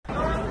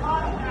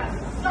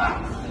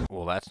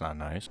well, that's not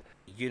nice.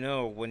 You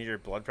know, when your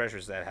blood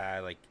pressure's that high,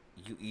 like,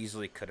 you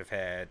easily could have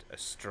had a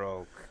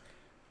stroke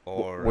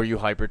or... Were you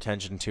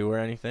hypertension too or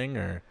anything,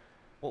 or?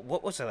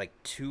 What was it, like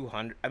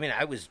 200? I mean,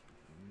 I was...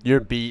 You're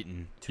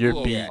beaten. You're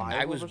 205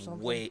 beaten. I was over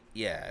something? way...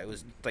 Yeah, it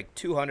was like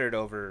 200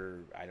 over...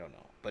 I don't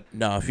know. But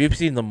No, if you've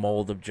seen the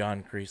mold of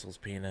John Creasel's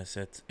penis,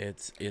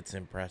 it's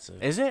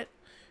impressive. Is it?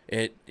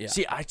 Yeah.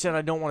 See, I said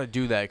I don't want to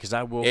do that because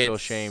I will feel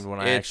shamed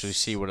when I actually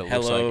see what it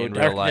looks Hello, like in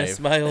darkness, real life.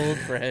 my old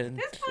friend.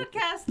 This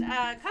podcast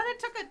kind of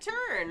took a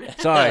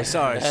turn.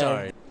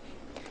 Sorry.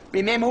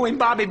 Remember when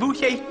Bobby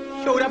Boucher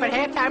showed up at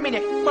halftime and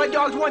the Mud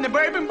Dogs won the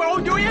Bourbon Bowl,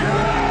 do you?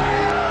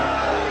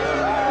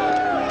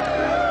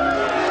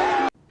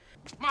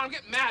 Come on, I'm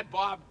getting mad,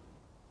 Bob.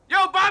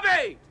 Yo,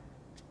 Bobby!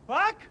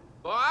 Buck?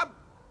 Bob?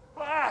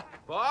 Buck!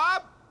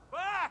 Bob?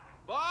 Buck!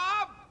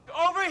 Bob?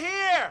 Over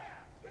here!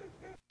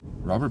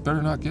 Robert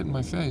better not get in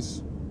my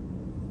face.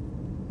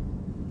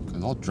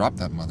 Because I'll drop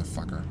that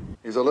motherfucker.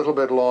 He's a little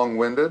bit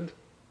long-winded.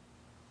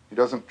 He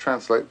doesn't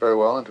translate very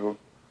well into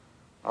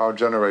our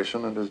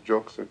generation, and his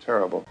jokes are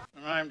terrible.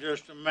 I'm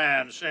just a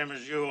man, same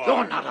as you are.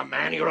 You're not a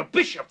man, you're a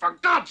bishop, for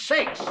God's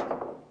sakes!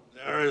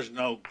 There is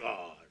no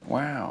God.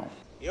 Wow.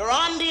 You're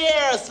on the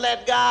air,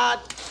 Sled God!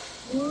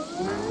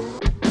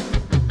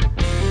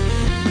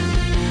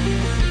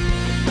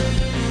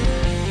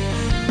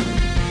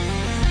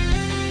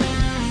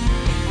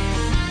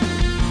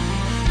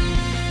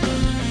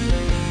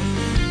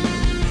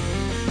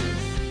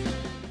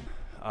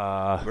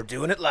 we're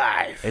doing it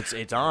live.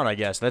 It's on, I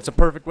guess. That's a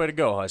perfect way to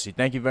go, Hussy.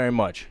 Thank you very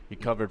much. You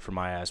covered for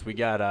my ass. We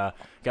got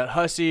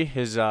Hussy,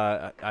 his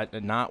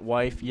not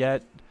wife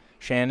yet,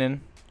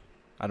 Shannon.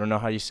 I don't know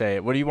how you say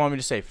it. What do you want me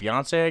to say?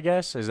 Fiance, I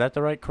guess. Is that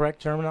the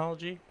correct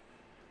terminology?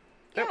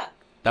 Yeah.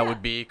 That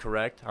would be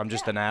correct. I'm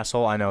just an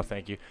asshole. I know.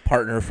 Thank you.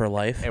 Partner for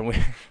life.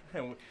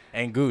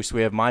 And Goose.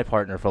 We have my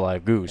partner for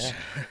life, Goose.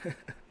 Yeah.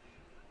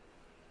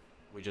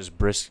 We just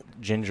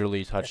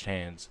gingerly touched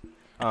hands.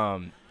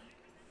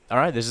 All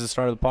right, this is the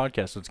start of the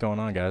podcast. What's going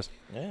on, guys?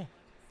 Yeah.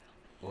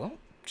 Well,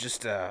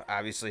 just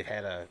obviously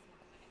had a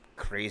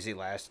crazy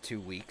last 2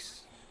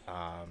 weeks.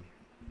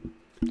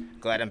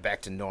 Glad I'm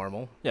back to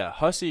normal. Yeah,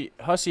 Hussy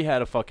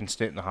had a fucking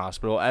stint in the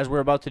hospital. As we're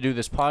about to do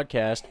this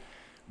podcast,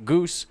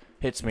 Goose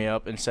hits me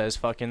up and says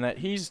fucking that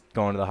he's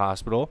going to the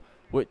hospital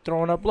with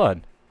throwing up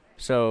blood.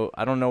 So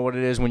I don't know what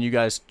it is when you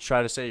guys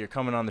try to say you're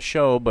coming on the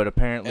show, but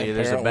apparently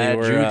there's a bad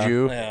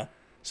juju. Yeah.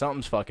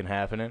 Something's fucking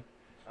happening.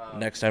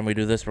 Next time we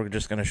do this, we're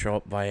just going to show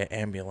up via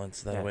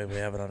ambulance. That way we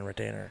have it on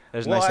retainer.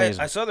 There's well, nice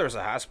I saw there was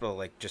a hospital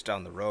like just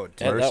down the road.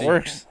 Yeah, that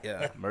works.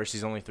 Yeah.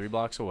 Mercy's only 3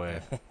 blocks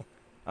away.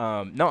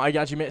 No, I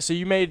got you, man. So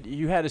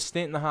you had a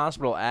stint in the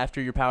hospital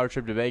after your power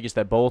trip to Vegas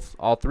that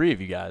all three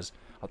of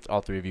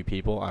you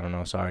people, I don't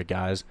know, sorry,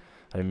 guys.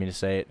 I didn't mean to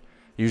say it.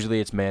 Usually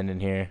it's men in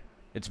here.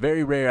 It's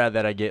very rare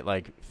that I get,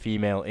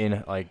 female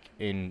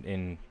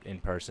in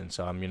person,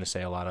 so I'm going to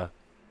say a lot of...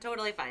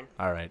 Totally fine.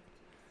 All right.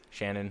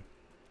 Shannon,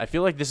 I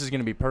feel like this is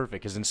going to be perfect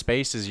because in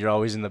Spaces, you're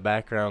always in the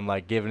background,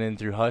 giving in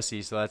through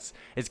Hussy, so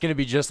it's going to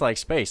be just like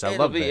Space. I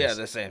love this. Yeah,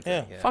 the same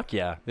thing. Yeah. Fuck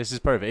yeah. This is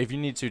perfect. If you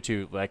need to,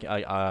 too,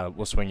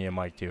 we'll swing you a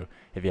mic, too,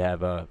 if you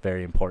have a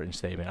very important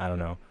statement. I don't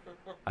know.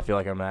 I feel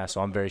like I'm an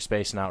asshole. I'm very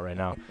spacing out right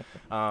now.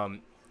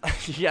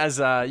 You guys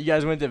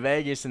went to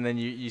Vegas, and then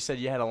you said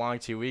you had a long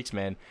 2 weeks,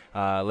 man.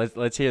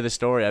 Let's hear the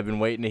story. I've been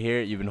waiting to hear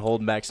it. You've been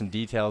holding back some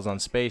details on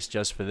Space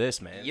just for this,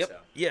 man. Yep. So.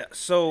 Yeah.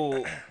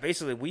 So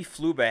basically, we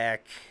flew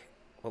back.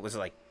 What was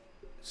it,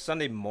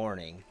 Sunday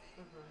morning,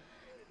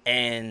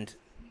 and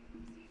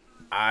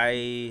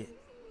I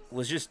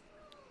was just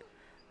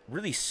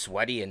really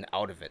sweaty and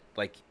out of it.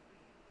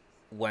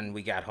 When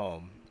we got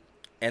home,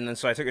 and then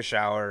so I took a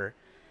shower,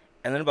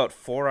 and then about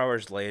 4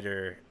 hours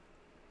later,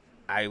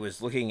 I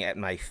was looking at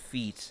my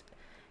feet,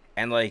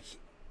 and there's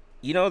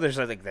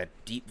that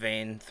deep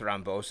vein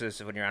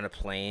thrombosis when you're on a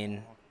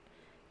plane,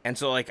 and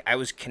so I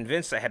was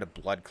convinced I had a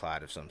blood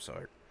clot of some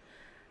sort,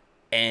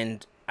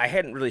 and I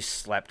hadn't really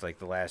slept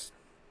the last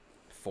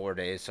 4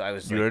 days, so I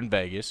was You're in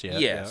Vegas, yeah.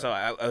 Yeah, so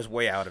I was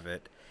way out of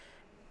it,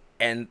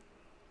 and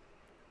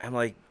I'm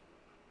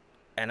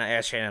and I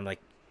asked Shannon, I'm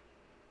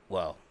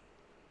well,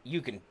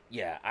 you can,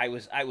 yeah, I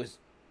was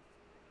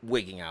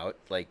wigging out,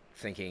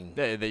 thinking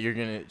that you're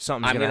gonna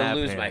I'm gonna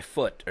lose here. my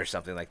foot or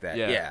something like that.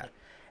 Yeah. Yeah.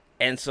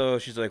 And so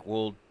she's like,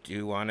 "Well, do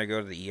you want to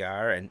go to the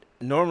ER?" And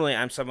normally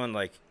I'm someone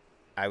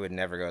I would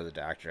never go to the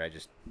doctor. I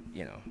just,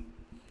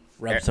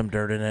 Rub some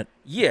dirt in it.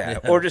 Yeah,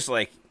 or just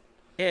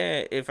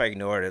if I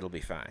ignore it, it'll be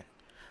fine.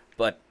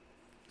 But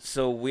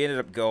so we ended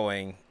up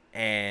going,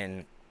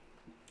 and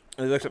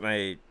they looked at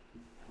my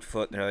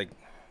foot, and they're like,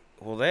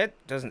 "Well, that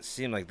doesn't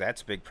seem like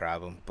that's a big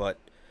problem, but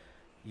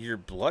your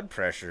blood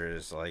pressure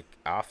is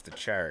off the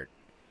chart."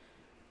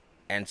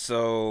 And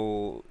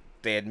so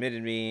they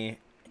admitted me,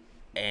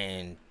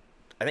 and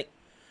I think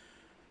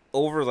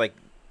over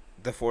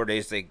the 4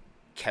 days they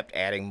kept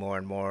adding more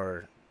and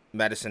more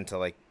medicine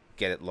to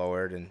get it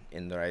lowered and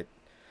in the right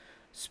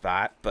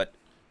spot, but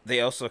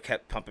they also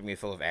kept pumping me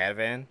full of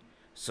Ativan,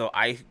 so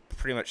I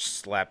pretty much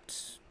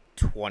slept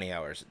 20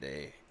 hours a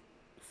day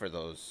for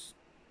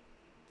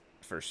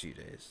first few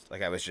days.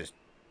 Like I was just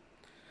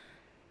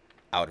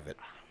out of it.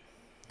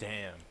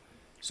 Damn.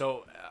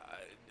 So,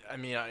 I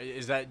mean,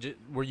 is that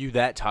were you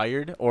that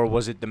tired, or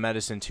was it the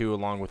medicine too,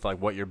 along with like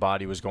what your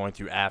body was going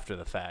through after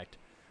the fact?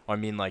 I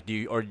mean, like, do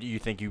you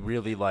think you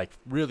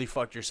really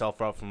fucked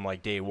yourself up from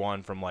like day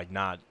one, from like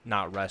not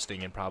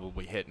resting and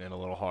probably hitting it a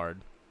little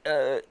hard?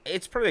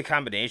 It's probably a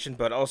combination,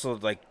 but also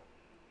like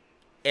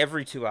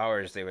every 2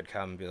 hours they would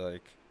come and be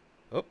like,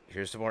 "Oh,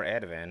 here's some more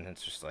Ativan."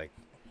 It's just like,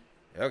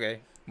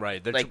 okay,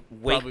 right? Like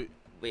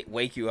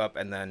wake you up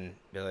and then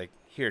be like,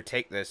 "Here,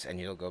 take this," and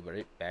you'll go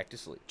right back to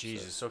sleep.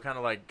 Jesus, so kind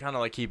of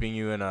like keeping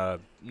you in a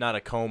not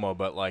a coma,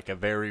 but like a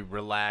very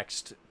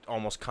relaxed,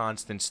 almost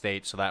constant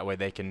state, so that way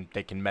they can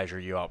measure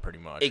you out pretty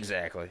much.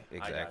 Exactly.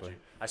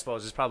 I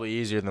suppose it's probably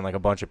easier than like a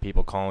bunch of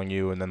people calling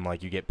you and then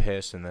like you get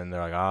pissed and then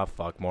they're like, "Ah,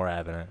 fuck, more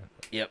Avenant."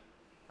 Yep.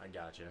 I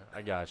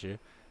got you.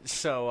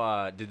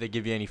 So, did they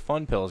give you any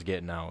fun pills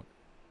getting out?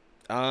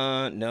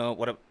 No.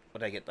 What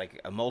I get? Like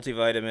a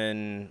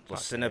multivitamin. Fuck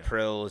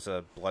Lisinopril is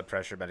a blood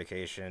pressure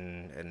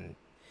medication, and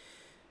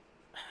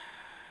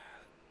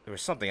there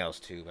was something else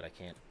too, but I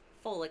can't.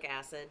 Folic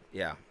acid.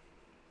 Yeah.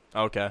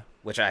 Okay.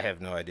 Which I have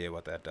no idea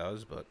what that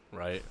does, but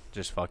Right.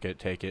 Just fuck it,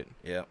 take it.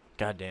 yeah.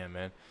 God damn,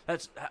 man.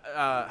 That's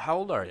how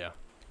old are you?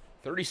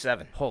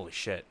 37. Holy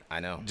shit. I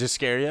know. Just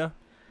scare you?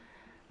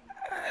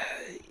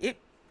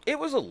 It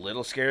was a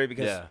little scary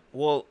because Yeah.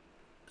 well,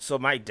 so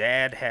my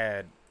dad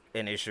had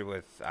an issue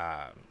with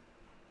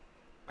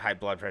high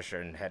blood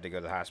pressure and had to go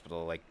to the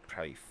hospital like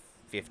probably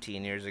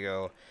 15 years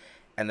ago,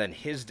 and then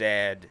his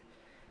dad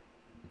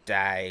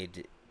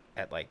died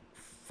at like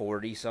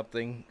 40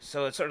 something.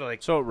 So it's sort of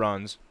like So it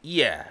runs.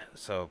 yeah.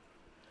 So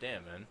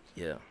Damn, man.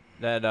 yeah.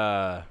 That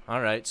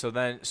all right. So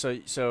then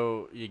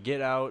so you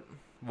get out.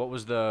 What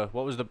was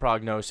the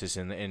prognosis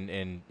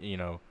and you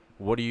know,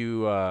 what do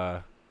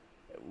you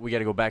we got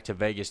to go back to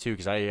Vegas too,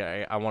 cuz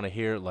I want to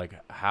hear like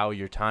how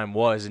your time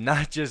was and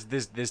not just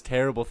this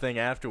terrible thing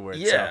afterwards.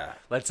 Yeah.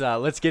 So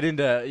let's get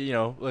into, you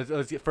know,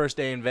 let's get first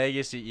day in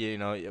Vegas, you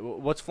know,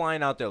 what's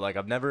flying out there like?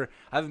 I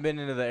haven't been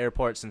into the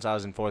airport since I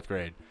was in 4th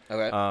grade.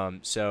 Okay.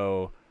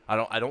 So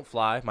I don't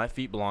fly. My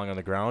feet belong on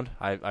the ground.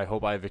 I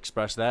hope I've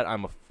expressed that.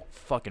 I'm a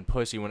fucking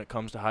pussy when it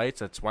comes to heights.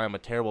 That's why I'm a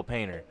terrible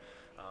painter.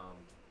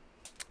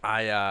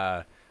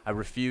 I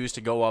refuse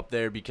to go up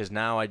there because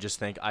now I just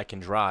think I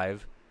can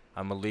drive.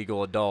 I'm a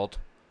legal adult,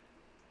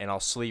 and I'll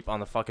sleep on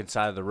the fucking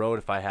side of the road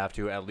if I have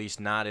to. At least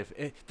not if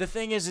the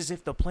thing is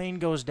if the plane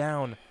goes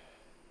down.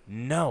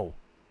 No.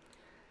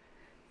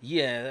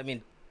 Yeah, I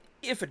mean,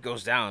 if it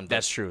goes down.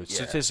 That's true. Yeah.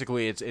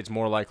 Statistically, it's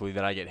more likely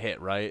that I get hit,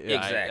 right?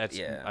 Exactly.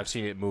 Yeah. I've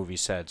seen it in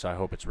movies said, so I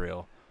hope it's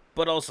real.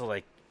 But also,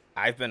 like,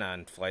 I've been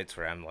on flights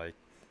where I'm like,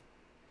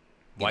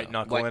 White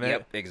knuckling it.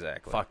 Yep,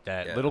 exactly. Fuck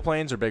that. Yeah. Little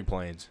planes or big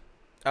planes?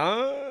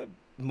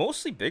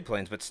 Mostly big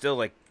planes, but still,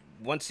 like,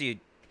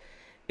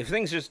 if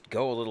things just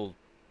go a little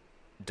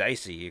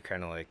dicey, you're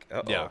kind of like,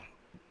 uh-oh. Yeah.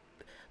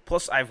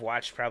 Plus, I've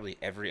watched probably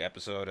every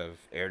episode of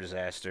Air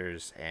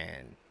Disasters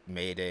and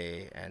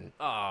Mayday, and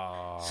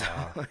Oh. so,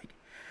 like,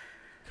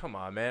 Come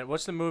on, man.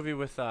 What's the movie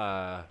with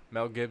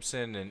Mel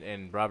Gibson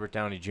and Robert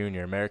Downey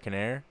Jr., American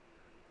Air?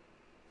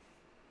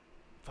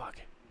 Fuck.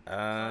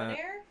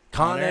 Air?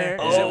 Con Air?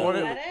 Oh. Is it one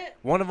Is of that it?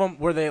 one of them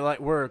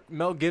where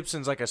Mel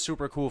Gibson's like a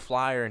super cool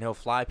flyer and he'll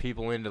fly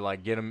people in to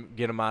like get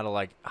them out of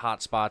like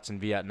hot spots in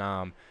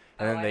Vietnam,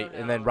 and Oh, then I they don't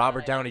and know, then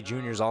Robert but I Downey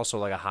don't Jr. is know. also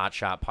like a hot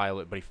shot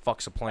pilot, but he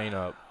fucks a plane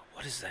up.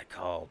 what is that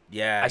called?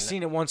 Yeah. I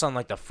seen it once on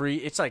like the free.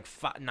 It's like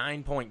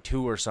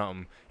 9.2 or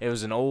something. It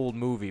was an old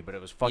movie, but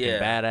it was fucking Yeah.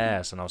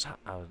 badass, and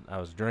I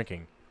was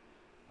drinking.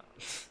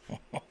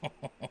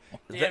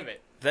 Damn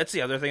it. That's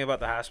the other thing about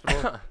the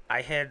hospital.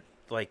 I had,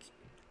 like,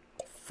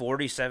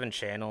 47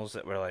 channels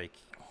that were like,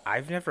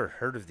 I've never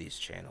heard of these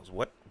channels.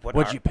 What'd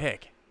What'd you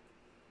pick?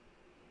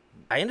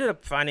 I ended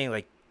up finding,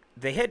 like,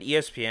 they had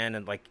ESPN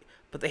and, like,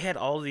 but they had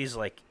all these,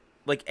 like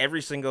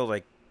every single,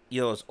 like,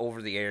 you know, those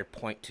over-the-air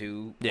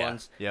 .2 Yeah,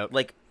 ones. yep.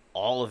 Like,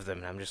 all of them.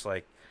 And I'm just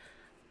like,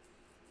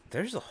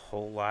 there's a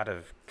whole lot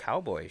of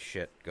cowboy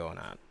shit going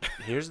on.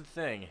 Here's the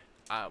thing.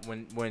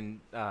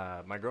 When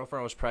my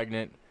girlfriend was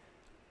pregnant,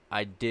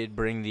 I did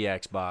bring the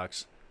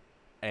Xbox,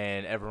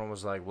 and everyone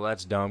was like, well,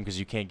 that's dumb because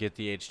you can't get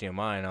the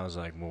HDMI. And I was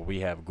like, well, we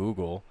have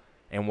Google.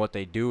 And what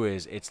they do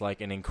is it's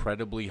like an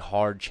incredibly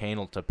hard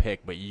channel to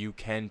pick, but you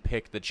can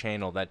pick the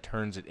channel that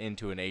turns it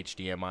into an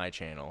HDMI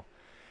channel.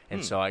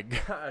 And so I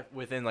got,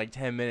 within like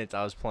 10 minutes,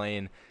 I was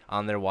playing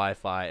on their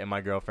Wi-Fi, and my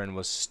girlfriend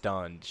was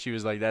stunned. She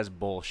was like, that's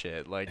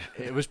bullshit. Like,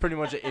 it was pretty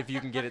much a if you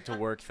can get it to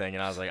work thing.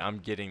 And I was like, I'm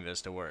getting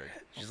this to work.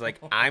 She's like,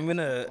 I'm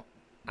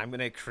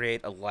gonna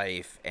create a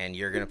life, and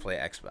you're gonna play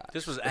Xbox.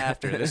 This was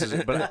after.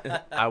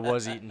 But I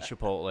was eating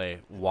Chipotle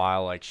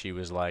while like she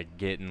was like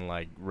getting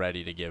like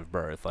ready to give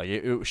birth.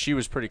 Like she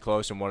was pretty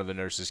close, and one of the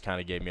nurses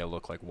kind of gave me a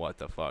look like, what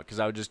the fuck? Because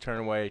I would just turn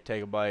away,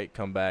 take a bite,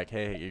 come back.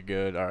 Hey, you're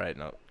good. All right,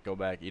 no, go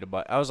back, eat a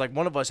bite. I was like,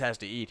 one of us has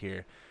to eat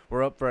here.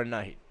 We're up for a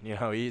night. You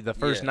know, the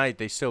first night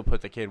they still put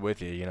the kid with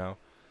you. You know.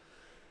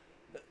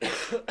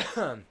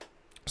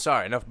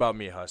 Sorry, enough about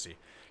me, hussy.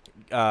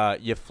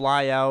 you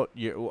fly out.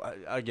 You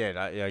again.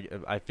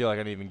 I feel like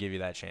I didn't even give you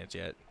that chance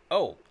yet.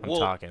 Oh, I'm well,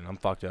 talking. I'm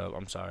fucked up.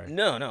 I'm sorry.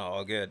 No,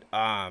 all good.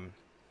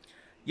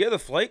 Yeah, the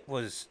flight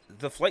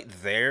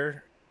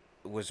there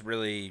was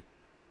really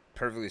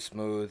perfectly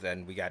smooth,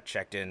 and we got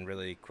checked in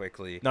really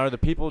quickly. Now, are the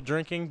people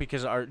drinking?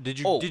 Because did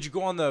you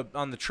go on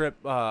the trip?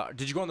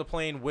 Did you go on the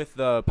plane with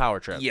the power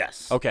trip?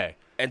 Yes. Okay.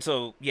 And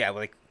so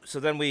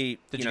then we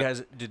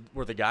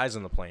were the guys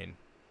on the plane?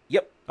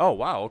 Yep. Oh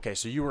wow. Okay,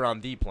 so you were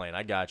on the plane.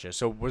 I gotcha.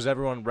 So was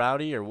everyone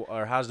rowdy,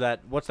 or how's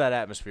that? What's that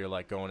atmosphere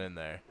like going in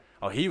there?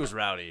 Oh, he was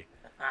rowdy.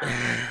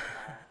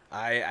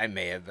 I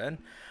may have been,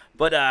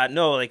 but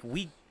no, like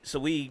we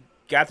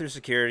got through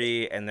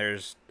security, and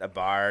there's a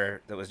bar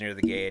that was near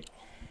the gate,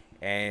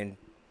 and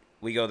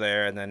we go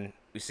there, and then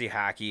we see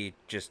hockey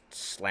just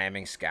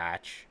slamming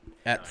scotch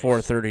at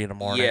 4:30 in the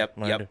morning.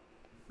 Yep.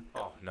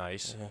 Oh,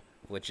 nice.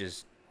 Which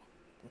is,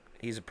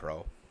 he's a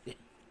pro.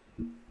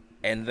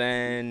 And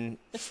then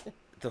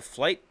the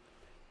flight,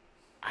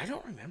 I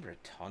don't remember a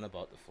ton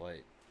about the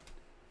flight.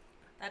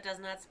 That does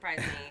not surprise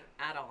me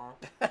at all.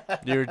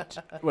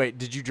 Wait,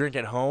 did you drink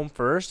at home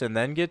first and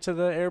then get to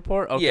the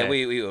airport? Okay. Yeah,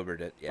 we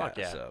Ubered it. Yeah. Fuck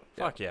yeah. So,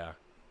 Fuck yeah.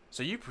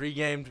 So you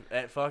pre-gamed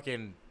at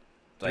fucking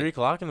 3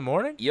 o'clock in the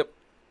morning? Yep.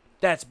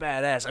 That's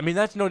badass. I mean,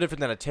 that's no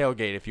different than a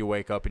tailgate if you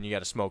wake up and you got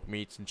to smoke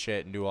meats and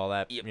shit and do all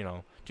that, Yep.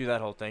 Do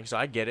that whole thing. So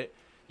I get it.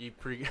 You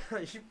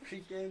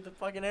pre-gamed the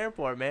fucking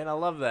airport, man. I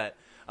love that.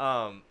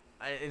 And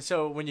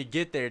so when you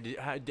get there,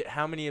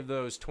 how many of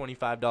those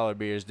 $25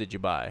 beers did you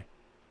buy?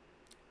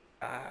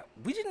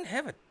 We didn't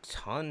have a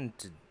ton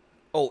to.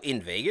 Oh,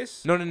 in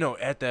Vegas? No.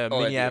 At the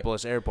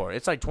Minneapolis airport,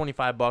 it's like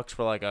 $25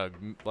 for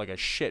like a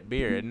shit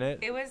beer, isn't it?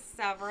 It was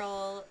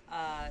several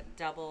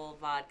double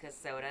vodka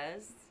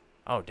sodas.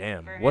 Oh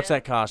damn! What's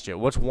that cost you?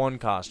 What's one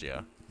cost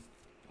you?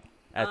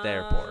 At the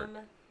airport.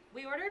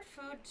 We ordered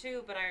food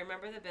too, but I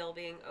remember the bill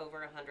being over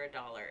 $100.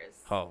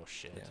 Oh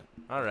shit!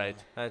 Yeah. All right,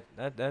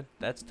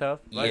 that's tough.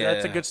 Yeah, Like,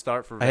 that's a good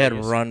start for. I had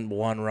Vegas.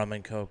 one rum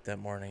and coke that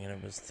morning, and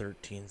it was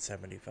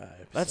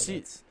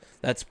 $13.75.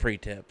 That's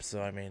pre-tip.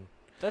 So I mean,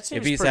 that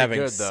seems if he's pretty having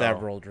good, though.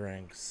 several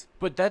drinks.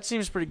 But that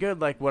seems pretty good.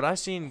 Like what I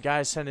seen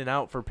guys sending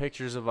out for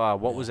pictures of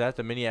what was at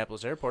the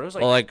Minneapolis airport. It was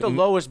like, the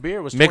lowest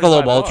beer was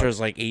Michelob $25. Ultra is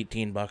like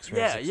 $18 for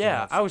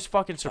Yeah. I was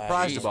fucking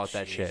surprised about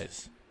that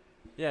Jesus. shit.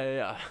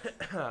 Yeah.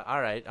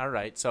 All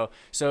right. So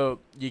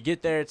you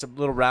get there. It's a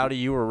little rowdy.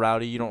 You were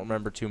rowdy. You don't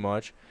remember too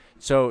much.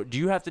 So do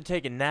you have to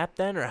take a nap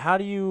then, or how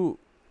do you?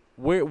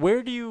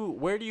 Where do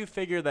you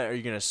figure that? Are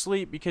you gonna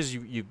sleep because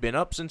you've been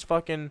up since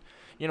fucking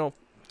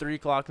 3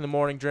 o'clock in the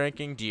morning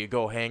drinking? Do you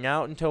go hang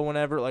out until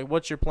whenever? Like,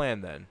 what's your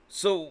plan then?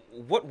 So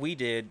what we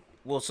did,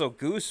 so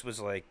Goose was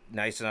like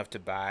nice enough to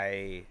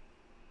buy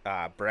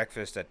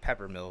breakfast at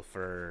Peppermill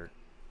for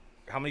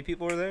how many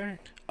people were there?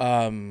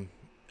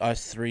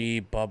 Us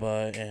three,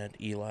 Bubba, and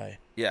Eli.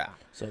 Yeah.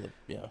 So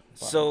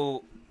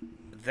So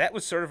that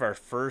was sort of our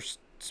first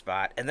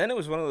spot, and then it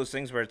was one of those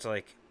things where it's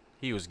like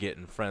he was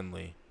getting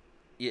friendly.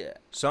 Yeah.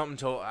 Something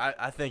told.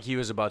 I think he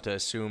was about to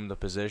assume the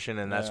position,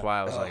 and that's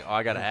why I was like, oh,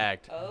 I gotta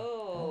act.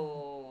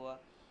 Oh.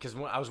 Because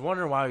I was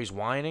wondering why he was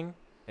whining,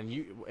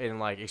 and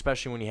like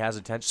especially when he has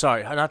attention.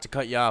 Sorry, not to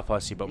cut you off,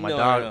 Hussy, but my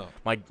dog,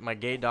 my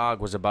gay dog,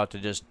 was about to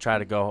just try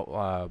to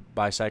go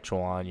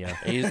bisexual on you.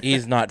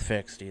 he's not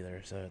fixed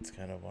either, so it's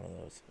kind of one of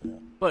those. Yeah.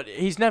 But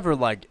he's never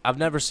like, I've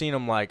never seen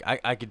him like,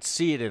 I could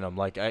see it in him.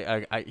 Like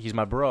he's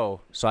my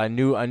bro, so I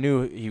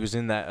knew he was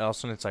in that.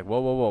 Also, it's like,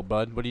 whoa,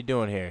 bud, what are you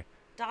doing here?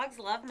 Dogs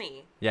love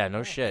me. Yeah,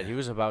 no shit. He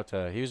was about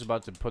to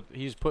put.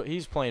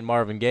 He's playing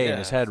Marvin Gaye in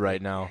his head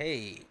right now.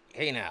 Hey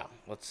now,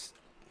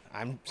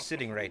 I'm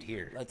sitting right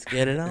here. Let's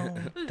get it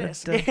on.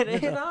 Let's get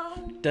it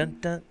on. Dun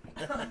dun.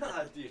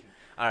 Dude.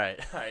 All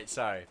right.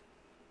 Sorry.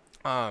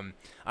 All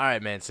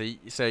right, man.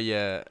 So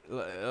yeah.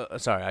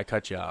 Sorry, I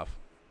cut you off.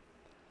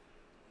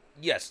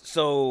 Yes.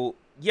 So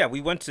yeah,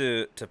 we went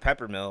to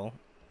Peppermill,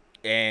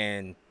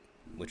 and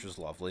which was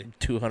lovely.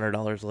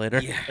 $200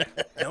 later. Yeah.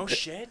 No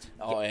shit.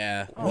 Oh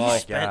yeah. Oh well,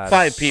 my God.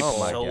 5 people. Oh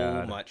my so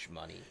God. much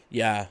money.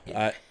 Yeah.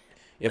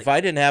 If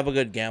I didn't have a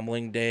good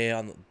gambling day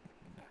on the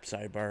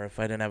sidebar, if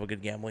I didn't have a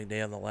good gambling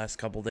day on the last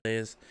couple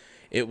days,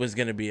 it was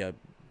gonna be a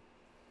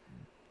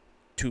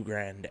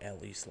 $2,000 at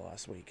least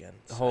last weekend.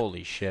 So.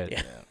 Holy shit.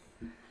 Yeah.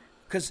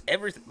 Because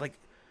everything, like,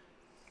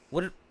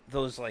 what are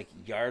those like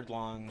yard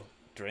long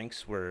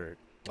drinks were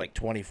like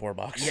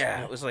 $24.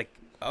 Yeah, it was like,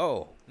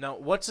 oh. Now,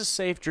 what's a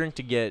safe drink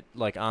to get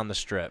like on the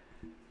strip?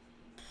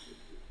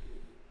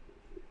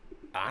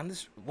 On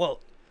this, well,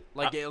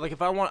 like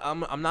if I want,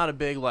 I'm not a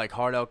big like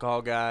hard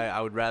alcohol guy.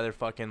 I would rather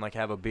fucking like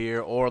have a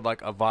beer or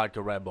like a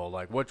vodka Red Bull.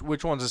 Like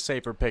which one's a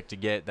safer pick to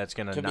get that's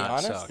gonna to not be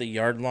honest, suck? the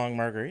yard long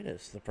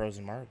margaritas, the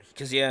frozen margs.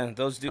 Because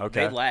those do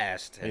they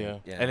last.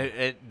 And, Yeah.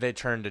 And they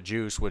turn to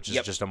juice, which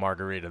is just a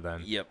margarita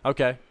then. Yep.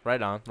 Okay,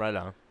 right on.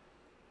 All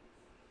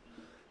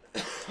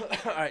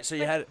right, so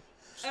you had.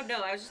 Oh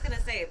no, I was just gonna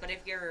say, but if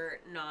you're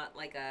not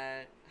like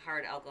a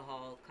hard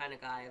alcohol kind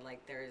of guy,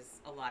 like there's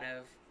a lot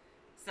of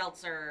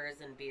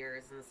seltzers and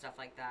beers and stuff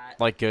like that.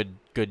 Like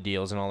good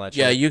deals and all that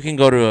Yeah, shit. you can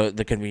go to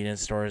the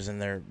convenience stores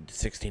and their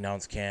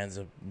 16-ounce cans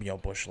of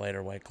Busch Light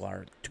or White Claw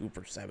are 2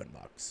 for $7.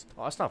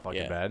 Oh, that's not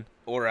fucking Yeah. bad.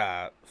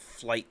 Or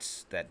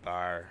Flights, that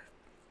bar.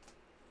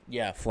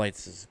 Yeah,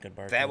 Flights is a good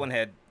bar. That too. one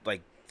had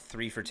like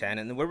 3 for $10.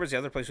 And then where was the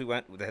other place we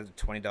went that had a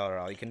 $20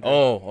 all you can drink?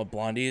 Oh,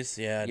 Blondie's,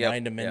 yeah, Yep,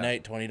 9 to yeah.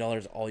 midnight,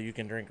 $20, all you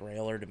can drink,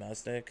 rail or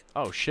domestic.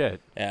 Oh shit.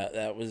 Yeah,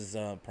 that was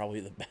probably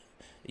the best.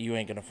 You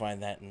ain't gonna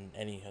find that in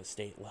any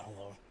state, let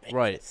alone Vegas.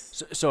 Right.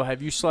 So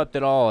have you slept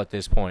at all at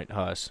this point,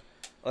 Huss?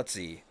 Let's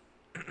see.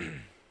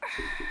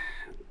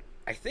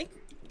 I think,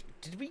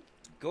 did we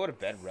go to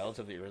bed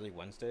relatively early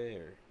Wednesday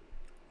or?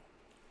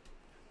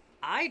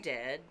 I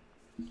did.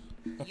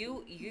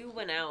 You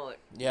went out.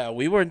 Yeah,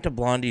 we went to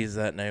Blondie's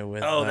that night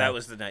with. Oh, that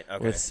was the night.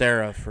 Okay. With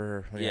Sarah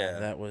for Yeah.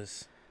 That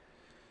was.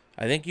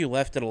 I think you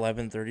left at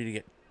 11:30 to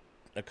get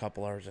a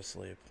couple hours of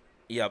sleep.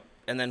 Yep.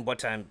 And then what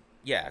time?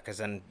 Yeah, because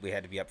then we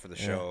had to be up for the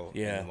show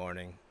in the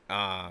morning.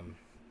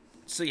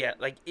 So yeah,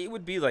 like it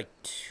would be like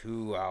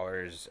 2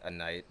 hours a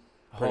night.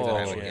 by the time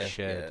we Holy get-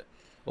 shit.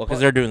 Well,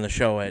 because they're doing the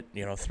show at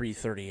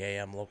 3:30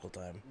 a.m. local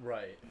time.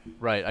 Right.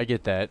 Right, I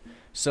get that.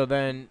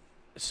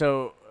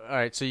 So all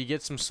right, so you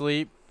get some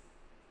sleep,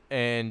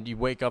 and you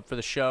wake up for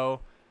the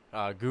show.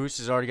 Goose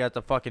has already got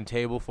the fucking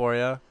table for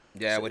you.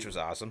 Yeah, which was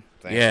awesome.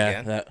 Thanks Yeah,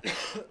 again.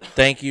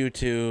 thank you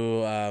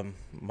to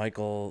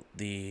Michael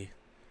the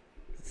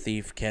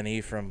Thief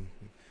Kenny from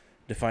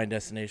Defined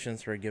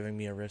Destinations for giving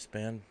me a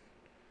wristband.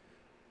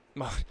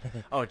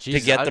 Oh,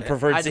 Jesus. get the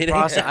preferred I had to seating.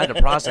 process, I had to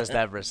process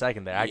that for a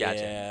second there. I got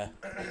you. Yeah.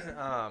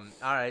 All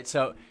right,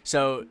 so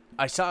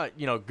I saw,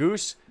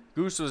 Goose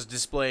was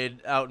displayed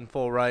out in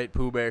full right,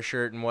 Pooh Bear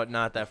shirt and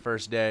whatnot that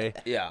first day.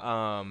 Yeah.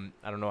 I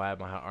don't know why I have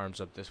my arms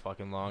up this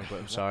fucking long, but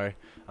I'm sorry.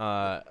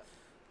 God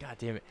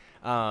damn it.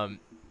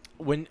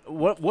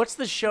 What's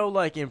the show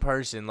like in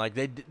person? Like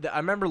I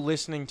remember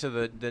listening to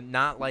the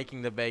not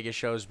liking the Vegas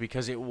shows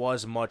because it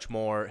was much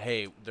more.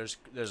 Hey, there's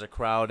a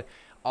crowd.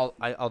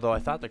 Although I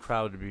thought the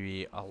crowd would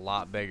be a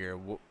lot bigger.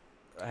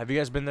 Have you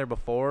guys been there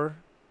before?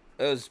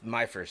 It was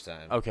my first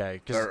time.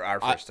 Okay, Or our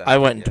first time. I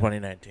went in yeah.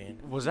 2019.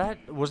 Was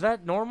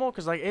that normal?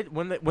 Because like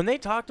when they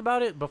talked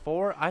about it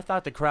before, I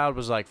thought the crowd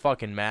was like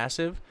fucking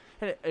massive.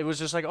 And it was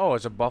just like, oh,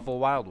 it's a Buffalo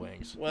Wild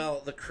Wings.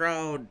 Well, the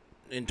crowd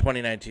in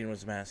 2019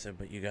 was massive,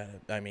 but you got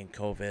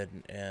COVID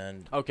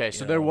and. Okay,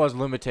 so there was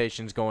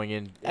limitations going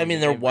in. I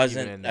mean, there even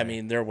wasn't. in I there.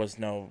 mean, there was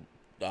no,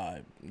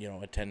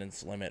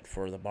 attendance limit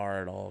for the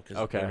bar at all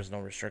because Okay. there was no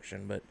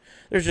restriction. But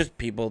there's just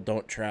people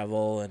don't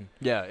travel, and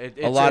yeah,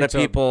 a lot of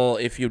people.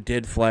 If you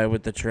did fly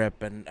with the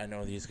trip, and I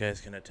know these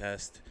guys can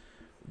attest,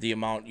 the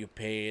amount you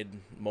paid,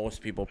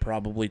 most people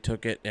probably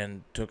took it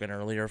and took an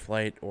earlier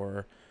flight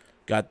or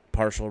got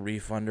partial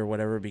refund or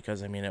whatever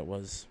because it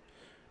was.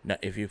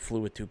 If you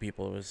flew with 2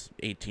 people, it was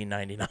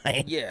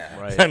 $18.99. Yeah.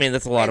 Right. I mean,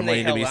 that's a lot of And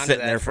they money to be held on sitting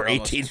that there for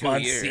almost 18 2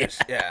 months. years.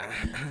 Yeah.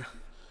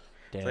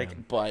 Damn.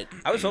 Like, But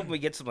I was hoping we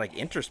get some like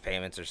interest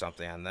payments or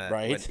something on that.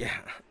 Right? But, yeah.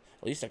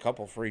 at least a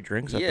couple free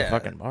drinks at the Yeah.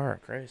 fucking bar.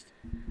 Christ.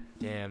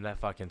 Damn, that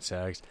fucking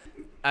sucks.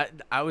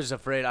 I was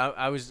afraid.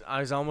 I was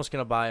almost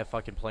gonna buy a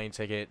fucking plane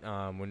ticket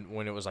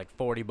when it was like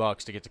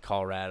 $40 to get to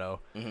Colorado,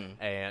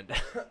 and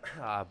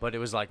but it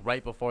was like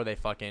right before they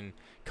fucking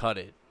cut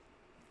it,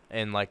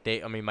 and like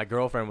my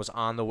girlfriend was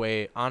on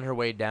her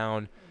way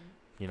down,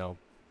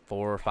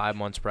 4 or 5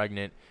 months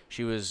pregnant.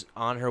 She was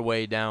on her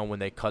way down when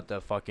they cut the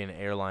fucking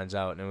airlines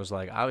out, and it was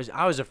like I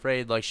was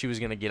afraid like she was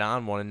gonna get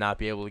on one and not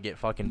be able to get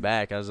fucking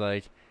back. I was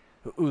like,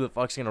 who the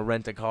fuck's gonna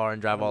rent a car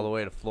and drive all the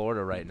way to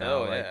Florida right now?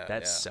 Oh, Like yeah,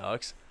 that yeah.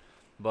 sucks.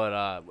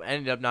 But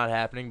ended up not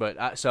happening. But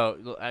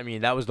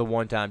that was the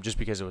one time just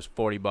because it was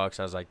 $40.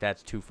 I was like,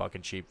 that's too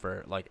fucking cheap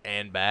for like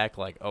and back.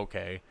 Like,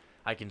 okay,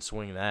 I can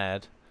swing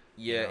that.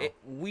 Yeah, You know?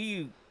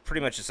 we pretty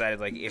much decided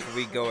like if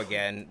we go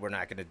again, we're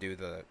not gonna do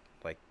the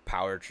like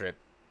power trip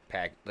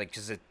pack like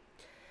because it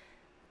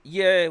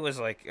was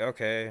like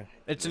okay,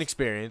 It's an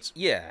experience.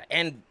 yeah,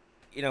 and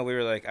we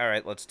were like all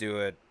right, let's do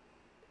it,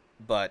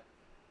 but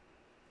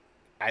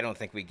I don't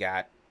think we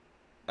got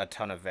a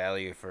ton of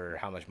value for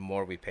how much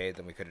more we paid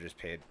than we could have just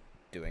paid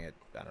doing it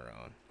on our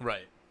own.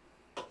 Right.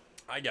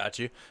 I got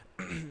you.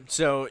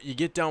 So you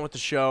get done with the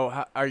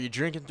show. Are you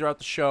drinking throughout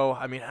the show?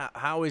 I mean,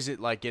 how is it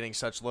like getting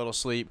such little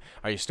sleep?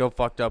 Are you still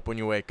fucked up when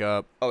you wake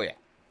up? Oh yeah.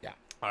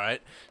 All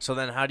right. So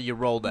then how do you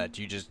roll that?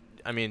 Do you just,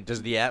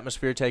 does the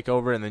atmosphere take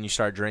over and then you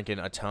start drinking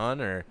a ton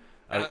or?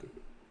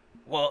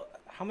 Well,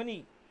 how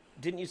many?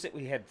 Didn't you say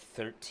we had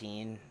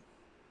 13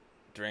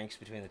 drinks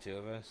between the two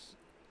of us?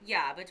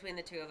 Yeah, between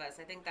the two of us.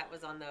 I think that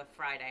was on the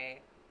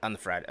Friday. On the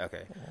Friday,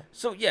 okay.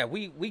 So yeah,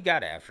 we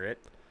got after it,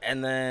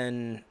 and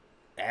then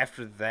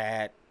after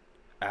that,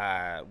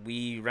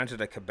 we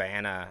rented a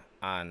cabana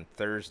on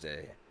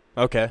Thursday.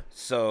 Okay.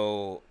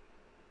 So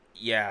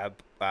yeah,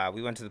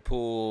 we went to the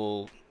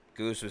pool.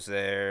 Goose was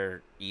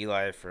there.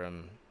 Eli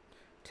from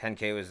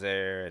 10K was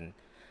there, and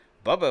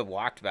Bubba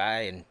walked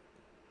by, and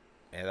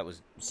that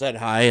was Said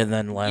hi and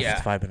then left Yeah.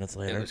 5 minutes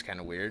later. it was kind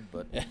of weird,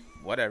 but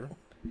whatever.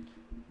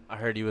 I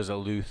heard he was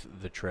aloof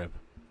the trip.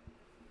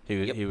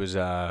 He was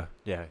a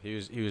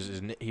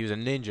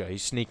ninja.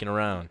 He's sneaking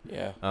around.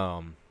 Yeah.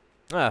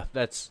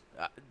 That's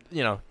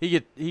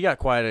he got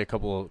quiet at a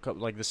couple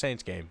like the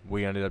Saints game.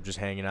 We ended up just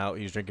hanging out.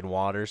 He was drinking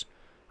waters.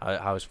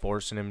 I was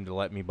forcing him to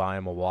let me buy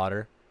him a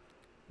water.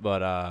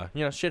 But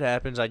shit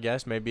happens, I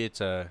guess. Maybe it's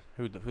who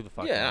the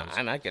fuck Yeah, knows?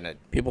 I'm not gonna.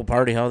 People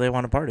party how they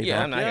want to party. Yeah,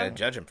 dog. I'm not gonna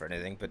judge him for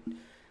anything, but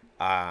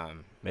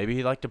Maybe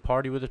he liked to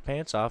party with his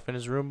pants off in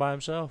his room by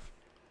himself.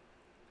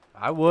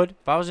 I would.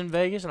 If I was in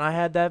Vegas and I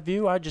had that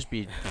view, I'd just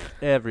be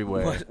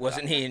everywhere.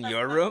 wasn't he in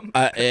your room?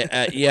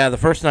 Yeah, the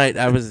first night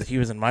he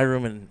was in my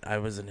room and I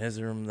was in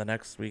his room the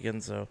next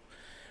weekend. So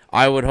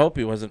I would hope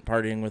he wasn't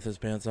partying with his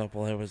pants off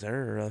while I was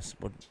there, or else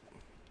would.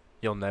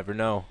 You'll never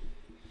know.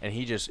 And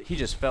he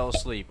just fell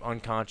asleep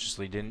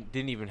unconsciously. Didn't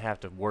even have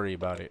to worry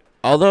about it.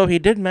 Although he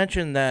did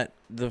mention that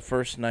the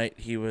first night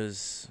he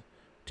was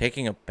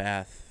taking a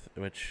bath,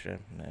 which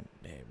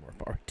more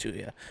power to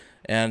you.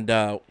 And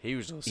he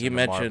was. He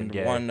mentioned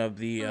one of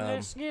the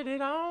Let's get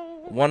it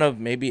on. one of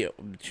maybe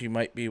she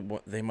might be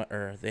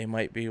they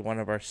might be one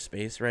of our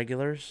space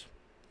regulars.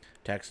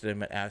 Texted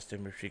him and asked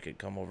him if she could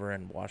come over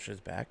and wash his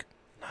back.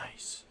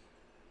 Nice.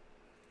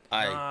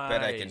 I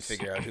bet I can Nice.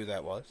 figure out who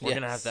that was. We're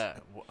gonna have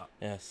to.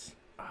 Yes.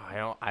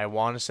 I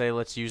want to say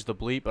let's use the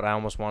bleep, but I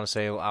almost want to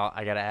say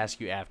I gotta ask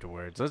you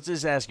afterwards. Let's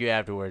just ask you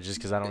afterwards, just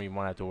because I don't even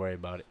want to have to worry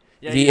about it.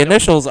 Yeah, The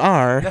initials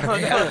are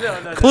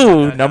no,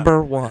 clue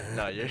number 1.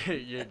 No, you're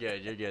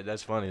good. You're good.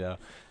 That's funny though.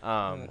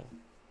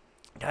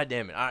 God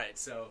damn it! All right,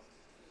 so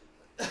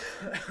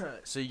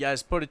you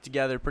guys put it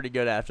together pretty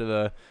good after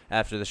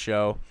the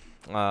show.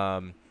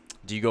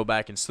 Do you go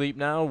back and sleep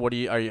now?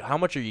 How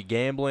much are you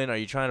gambling? Are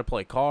you trying to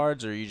play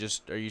cards, or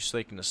are you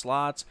sticking to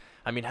slots?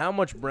 I mean, how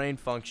much brain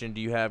function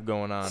do you have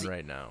going on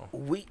right now?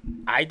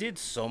 I did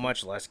so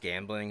much less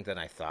gambling than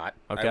I thought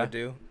I would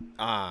do.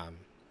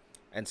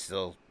 And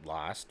still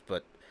lost,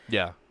 but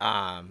yeah.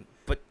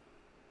 But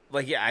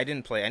like I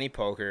didn't play any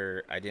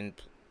poker. I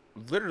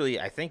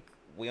think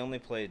we only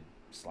played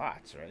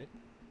slots, right?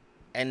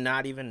 And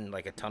not even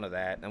like a ton of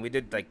that. And we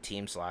did like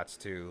team slots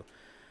too.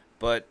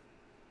 But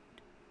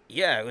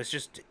yeah,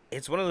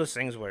 it's one of those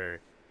things where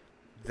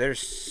there's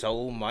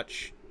so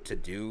much to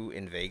do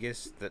in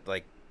Vegas that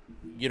like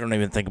You don't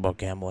even think about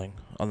gambling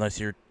unless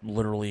you're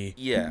literally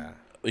yeah.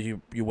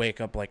 You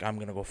wake up like I'm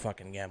gonna go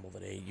fucking gamble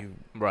today.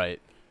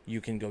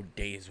 You can go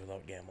days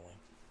without gambling.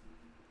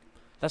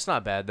 That's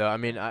not bad though. I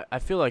mean, I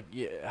feel like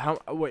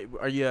wait,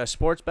 are you a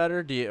sports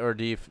bettor? Do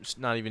you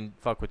not even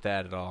fuck with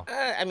that at all?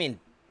 I mean,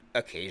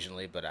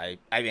 occasionally, but I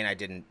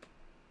didn't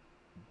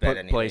bet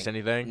anything. Place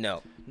anything?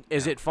 No.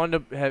 Is it fun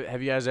to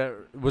have you guys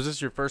ever? Was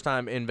this your first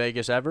time in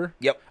Vegas ever?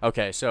 Yep.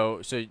 Okay,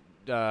 so you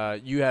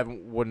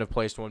wouldn't have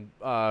placed one.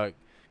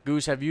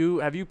 Goose, have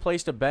you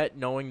placed a bet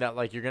knowing that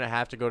like you're gonna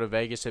have to go to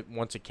Vegas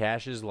once it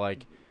cashes,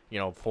 like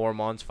 4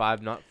 months,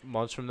 5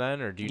 months from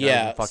then, or do you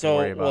not even fucking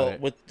worry about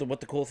it? What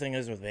the cool thing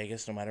is with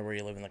Vegas, no matter where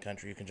you live in the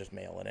country, you can just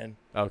mail it in.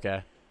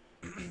 Okay.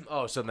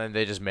 Oh, so then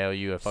they just mail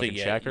you a fucking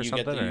check or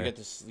something? You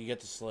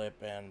get the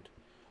slip, and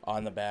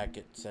on the back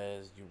it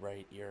says you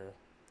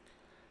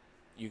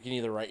can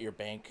either write your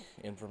bank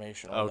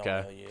information or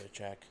they'll mail you a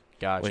check.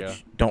 Gotcha.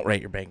 Which, don't write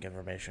your bank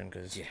information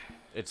because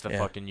it's the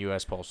fucking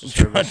U.S. Postal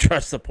Service.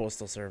 Trust the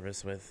Postal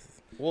Service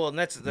with. Well, and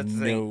that's the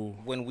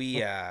thing. When we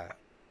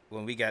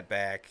got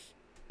back,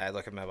 I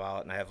look at my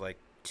wallet and I have like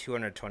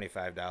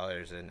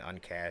 $225 in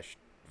uncashed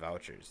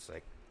vouchers. It's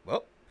like,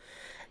 well,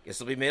 guess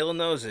I'll be mailing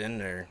those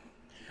in, or.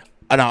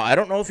 No, I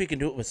don't know if you can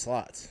do it with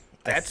slots.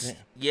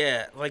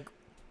 Yeah. Like,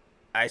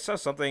 I saw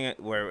something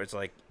where it's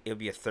like it would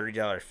be a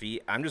 $30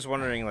 fee. I'm just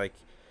wondering, like,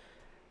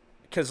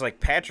 because like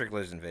Patrick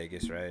lives in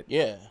Vegas, right?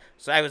 Yeah.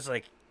 So I was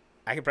like,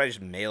 I could probably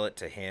just mail it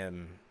to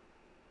him,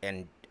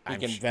 and he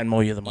can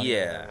Venmo you the money.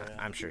 Yeah,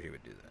 I'm sure he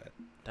would do that.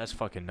 That's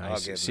fucking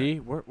nice. See,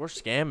 we're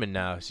scamming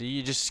now. See,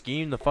 you just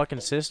scheme the fucking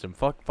system.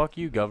 Fuck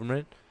you,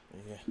 government.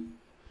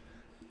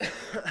 Yeah.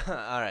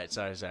 All right,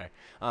 sorry.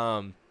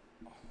 All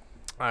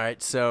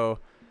right, so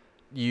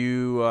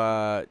you,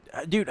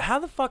 dude, how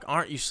the fuck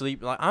aren't you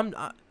sleeping? Like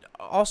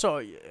also,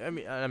 I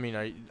mean,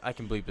 I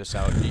can bleep this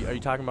out. Are you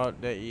talking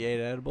about that you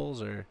ate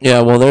edibles or?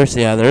 Yeah, well, there's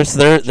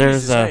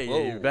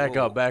Hey, back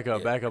up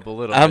a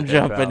little. I'm bit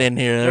jumping there, in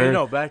here.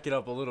 No, back it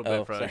up a little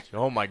bit, bro.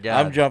 Oh my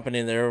god. I'm jumping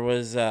in. There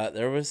was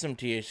some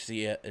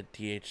THC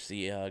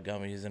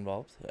gummies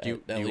involved. Do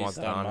you want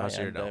that on us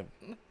or no?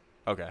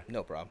 Okay,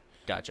 no problem.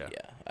 Gotcha.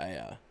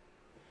 Yeah,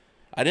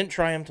 I didn't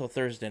try them till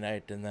Thursday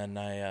night, and then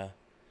I,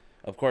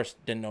 of course,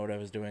 didn't know what I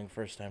was doing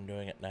first time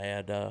doing it, and I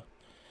had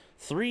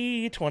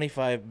 3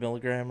 25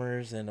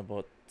 milligrammers in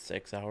about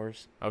 6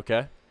 hours.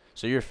 Okay.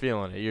 So you're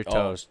feeling it. You're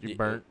toast. You're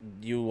burnt.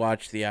 You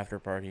watched the after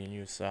party and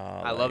you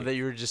saw. I love that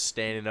you were just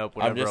standing up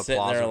whenever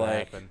applause would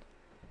happen.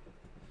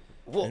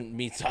 Well, and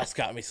meat sauce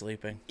got me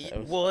sleeping.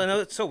 Well, and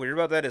what's so weird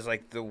about that is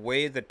like the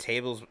way the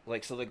tables,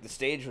 like, so like the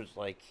stage was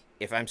like,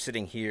 if I'm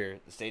sitting here,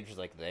 the stage was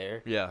like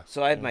there. Yeah.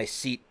 So I had my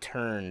seat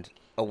turned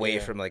away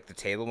from like the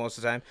table most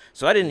of the time,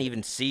 so I didn't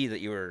even see that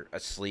you were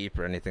asleep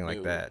or anything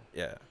like that.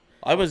 Yeah.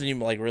 I wasn't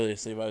even like really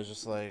asleep. I was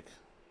just like,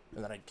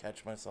 and then I'd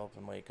catch myself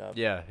and wake up.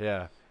 Yeah,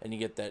 yeah. And you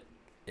get that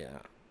Yeah.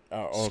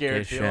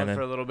 Scared feeling Shannon.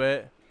 for a little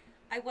bit.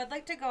 I would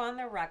like to go on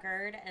the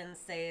record and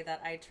say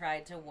that I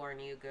tried to warn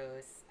you,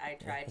 Goose. I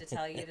tried to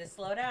tell you to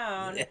slow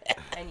down,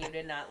 and you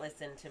did not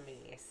listen to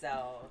me.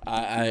 So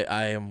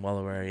I am well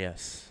aware,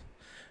 yes.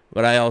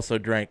 But I also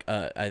drank,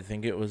 I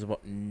think it was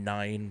about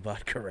 9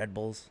 vodka Red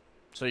Bulls.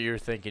 So you're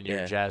thinking you're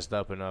Yeah. jazzed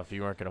up enough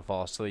you weren't going to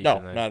fall asleep? No,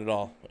 and then... not at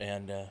all.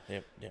 And,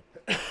 yep.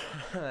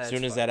 As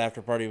soon as that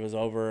after party was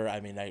over, I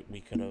mean, we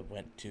could have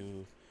went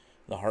to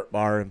the Heart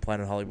Bar in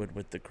Planet Hollywood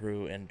with the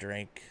crew and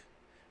drank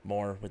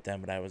more with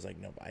them, but I was like,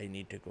 no, I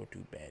need to go to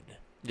bed.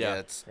 Yeah,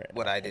 that's Right.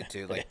 what I did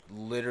too. Like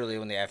literally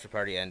when the after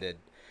party ended,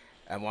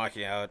 I'm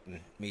walking out and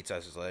Meats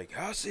Us is like,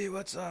 "I'll see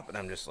what's up," and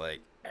I'm just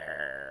like,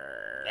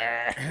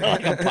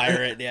 Like a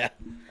pirate, yeah.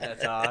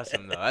 That's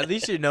awesome, though. At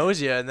least he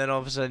knows you, and then all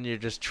of a sudden you're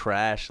just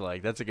trash.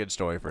 Like, that's a good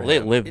story for Well, they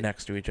him. live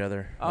next to each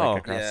other. Oh.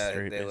 Like across yeah, the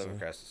street, they live basically.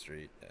 across the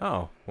street. Yeah.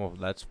 Oh, well,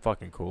 that's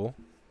fucking cool.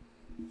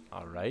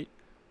 All right.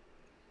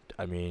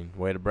 I mean,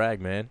 way to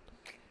brag, man.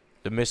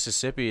 The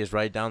Mississippi is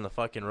right down the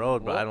fucking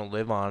road, but I don't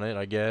live on it,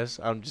 I guess.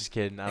 I'm just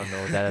kidding. I don't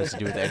know what that has to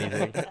do with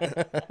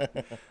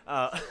anything.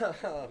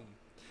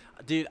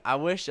 Dude, I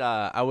wish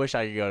I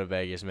could go to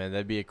Vegas, man.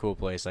 That'd be a cool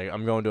place. Like,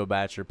 I'm going to a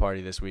bachelor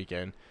party this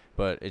weekend,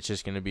 but it's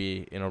just going to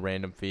be in a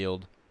random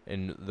field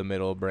in the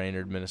middle of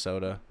Brainerd,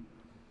 Minnesota,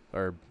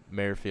 or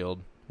Merrifield,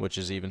 which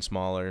is even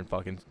smaller and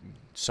fucking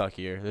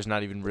suckier. There's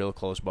not even real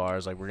close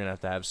bars. Like, we're going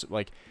to have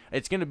like,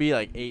 it's going to be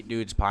like 8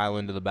 dudes pile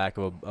into the back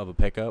of a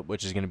pickup,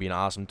 which is going to be an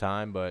awesome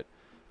time, but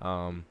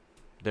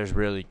there's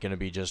really going to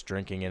be just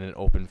drinking in an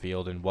open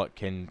field, and what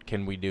can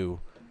we do?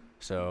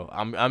 So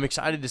I'm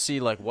excited to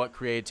see like what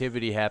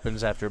creativity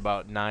happens after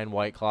about 9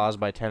 White Claws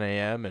by 10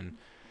 a.m. and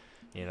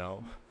you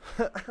know.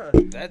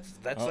 That's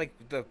like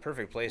the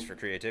perfect place for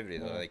creativity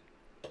though. Like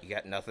you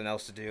got nothing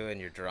else to do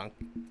and you're drunk.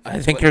 I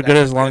That's think what- you're good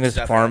that's as when long as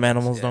stuff farm happens,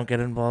 animals yeah. don't get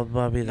involved,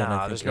 Bobby. Then I Nah,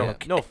 think there's you're no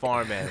okay. no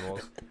farm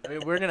animals. I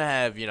mean, we're gonna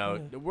have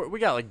we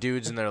got like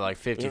dudes in their like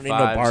We 55s, don't need no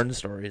barn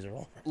stories or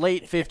all.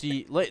 late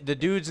 50, the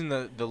dudes in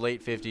the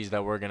late 50s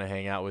that we're gonna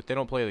hang out with. They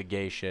don't play the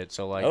gay shit,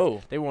 so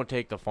like they won't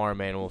take the farm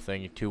animal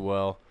thing too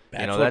well.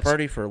 Bachelor You know, that's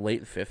party for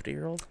late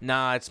 50-year-olds?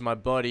 Nah, it's my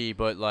buddy,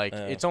 but like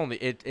it's only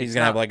it's He's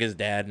gonna have not- like his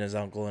dad and his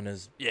uncle and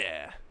his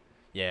yeah,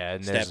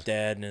 and there's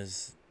stepdad and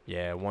his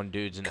one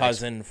dude's an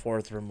cousin,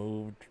 fourth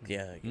removed.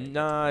 Yeah.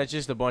 Nah, it's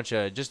just a bunch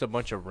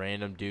of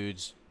random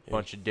dudes,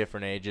 bunch of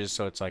different ages.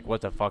 So it's like,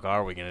 what the fuck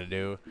are we gonna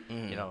do?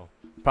 You know,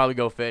 probably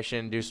go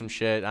fishing, do some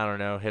shit. I don't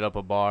know, hit up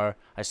a bar.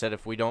 I said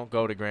if we don't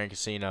go to Grand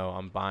Casino,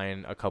 I'm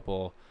buying a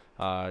couple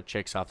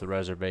chicks off the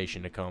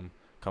reservation to come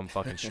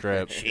fucking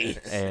strip.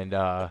 And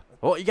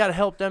well, you gotta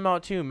help them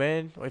out too,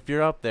 man. If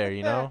you're up there,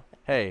 you know,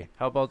 hey,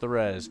 help out the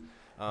res.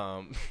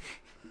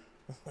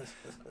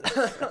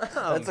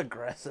 That's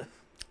aggressive.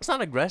 It's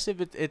not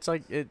aggressive. It's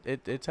like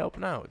it's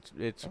helping out.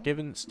 It's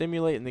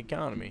stimulating the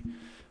economy.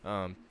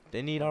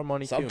 They need our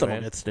money Something too, will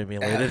man. get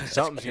stimulated.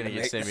 Something's gonna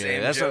get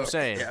stimulated. That's what I'm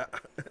saying.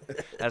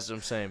 That's what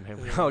I'm saying,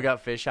 man. We all got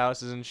fish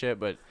houses and shit,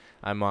 but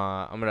I'm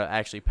gonna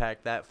actually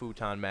pack that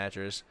futon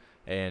mattress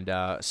and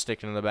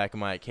stick it in the back of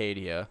my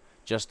Acadia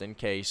just in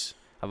case.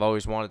 I've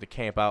always wanted to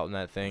camp out in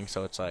that thing,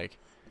 so it's like.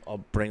 I'll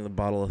bring the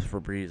bottle of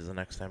Febreze the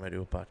next time I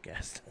do a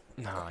podcast.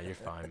 Nah, you're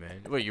fine,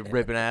 man. What, you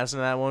ripping ass in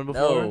that one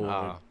before? No,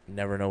 Oh.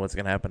 never know what's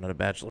gonna happen at a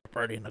bachelor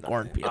party in a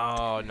cornfield.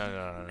 Oh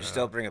no.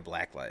 Still bring a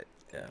black light.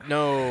 Yeah.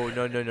 No.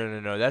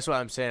 That's what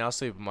I'm saying. I'll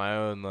sleep in my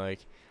own. Like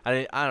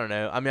I don't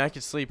know. I mean, I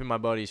could sleep in my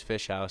buddy's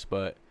fish house,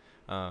 but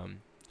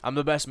I'm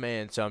the best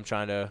man, so I'm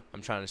trying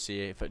to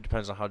see if it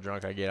depends on how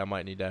drunk I get. I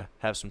might need to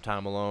have some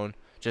time alone.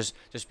 Just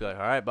be like,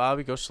 all right,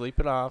 Bobby, go sleep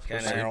it off. Go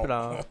sleep it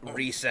off.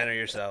 Recenter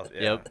yourself.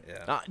 Yeah, Yep.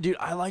 Yeah. Dude,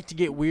 I like to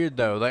get weird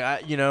though.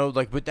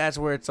 Like but that's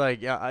where it's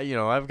like, yeah,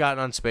 I've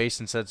gotten on Space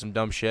and said some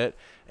dumb shit,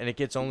 and it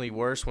gets only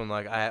worse when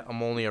like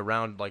I'm only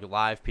around like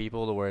live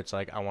people to where it's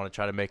like I want to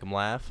try to make them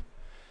laugh,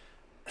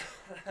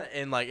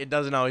 and like it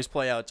doesn't always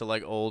play out to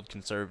like old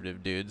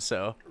conservative dudes.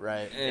 So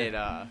Right.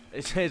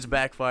 it's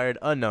backfired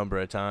a number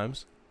of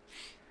times,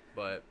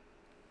 but.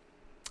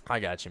 I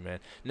got you, man.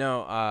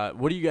 No,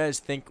 what do you guys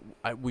think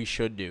we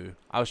should do?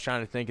 I was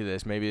trying to think of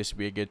this. Maybe this would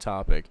be a good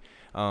topic.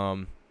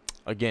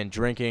 Again,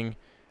 drinking,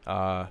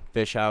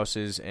 fish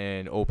houses,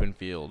 and open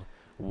field.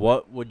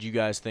 What would you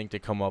guys think to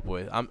come up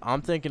with?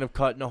 I'm thinking of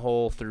cutting a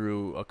hole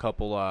through a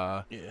couple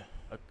a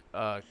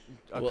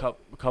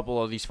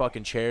couple of these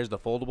fucking chairs, the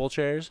foldable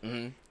chairs,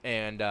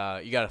 and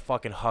you gotta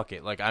fucking huck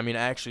it. Like I mean,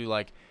 actually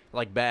like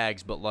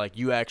bags, but like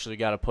you actually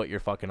gotta put your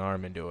fucking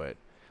arm into it.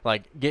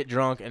 Like, get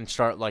drunk and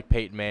start, like,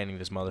 Peyton Manning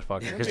this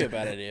motherfucker. That'd be a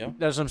bad idea.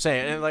 That's what I'm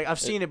saying. And, like, I've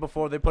seen it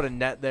before. They put a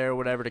net there or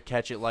whatever to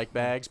catch it like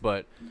bags,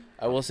 but...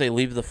 I will say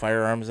leave the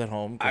firearms at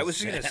home. I was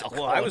gonna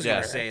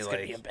say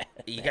like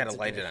you gotta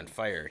light it on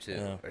fire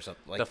too, or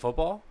something like the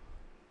football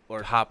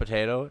or hot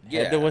potato.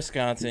 Yeah. Head to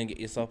Wisconsin, get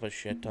yourself a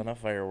shit ton of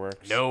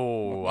fireworks.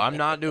 No, I'm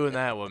not doing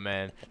that one,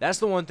 man. That's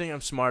the one thing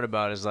I'm smart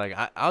about is like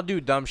I'll do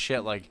dumb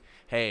shit like,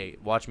 hey,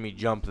 watch me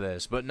jump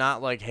this, but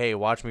not like, hey,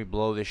 watch me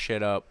blow this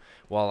shit up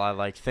while I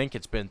like think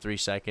it's been 3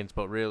 seconds,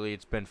 but really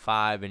it's been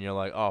 5, and you're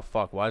like, oh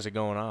fuck, why is it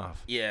going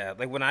off? Yeah,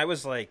 like when I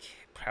was like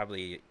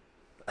probably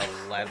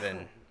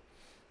 11,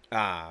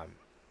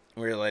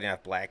 we were lighting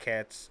off black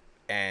hats,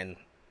 and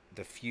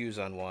the fuse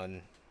on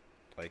one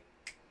like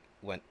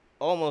went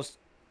almost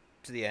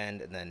to the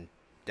end and then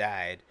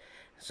died.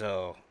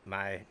 So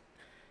my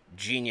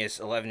genius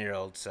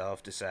 11-year-old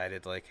self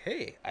decided, like,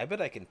 hey, I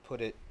bet I can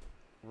put it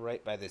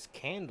right by this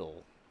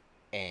candle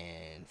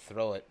and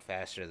throw it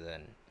faster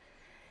than.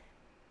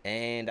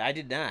 And I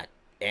did not,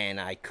 and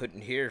I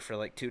couldn't hear for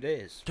like 2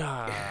 days.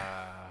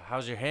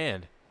 How's your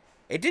hand?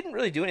 It didn't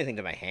really do anything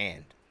to my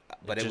hand,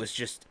 but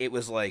it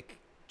was like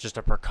just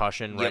a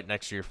percussion right Yep.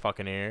 next to your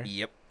fucking ear.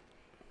 Yep.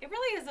 It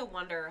really is a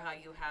wonder how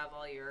you have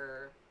all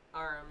your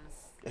arms,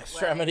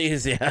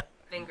 Extremities, legs, yeah.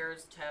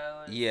 fingers,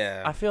 toes.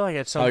 Yeah. I feel like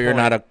at some Oh, point, you're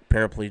not a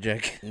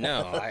paraplegic.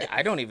 No,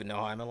 I don't even know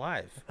how I'm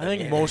alive. I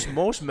think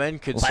most men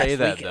could Last say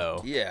that weekend.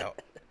 though. Yeah.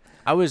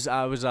 I was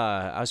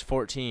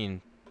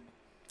 14,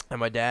 and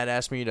my dad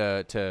asked me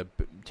to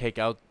take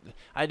out.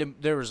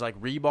 There was like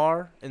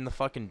rebar in the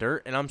fucking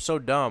dirt, and I'm so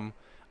dumb.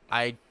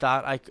 I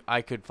thought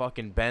I could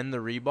fucking bend the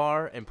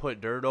rebar and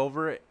put dirt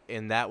over it,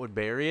 and that would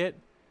bury it.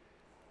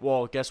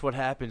 Well, guess what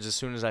happens as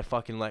soon as I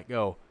fucking let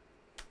go?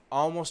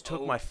 Almost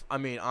took my. I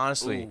mean,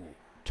 honestly,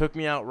 took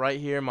me out right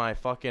here. My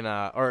fucking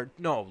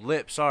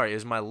lip. Sorry,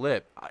 is my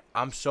lip.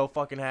 I'm so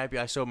fucking happy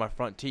I showed my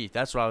front teeth.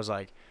 That's what I was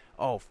like.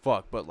 Oh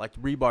fuck! But like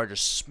rebar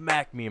just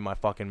smacked me in my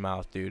fucking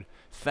mouth, dude.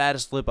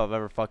 Fattest lip I've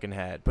ever fucking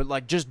had. But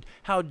like, just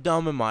how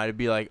dumb am I to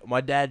be like,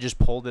 my dad just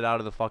pulled it out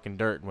of the fucking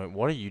dirt and went,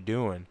 "What are you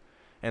doing?"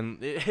 And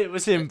it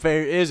was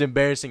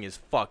embarrassing as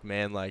fuck,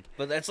 man. Like,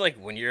 But that's like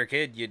when you're a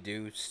kid, you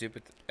do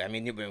stupid. I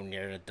mean, when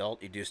you're an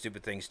adult, you do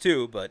stupid things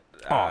too. But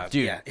oh,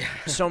 dude, yeah.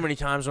 so many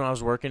times when I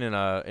was working in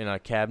a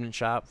cabinet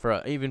shop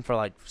even for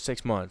like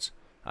 6 months,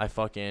 I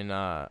fucking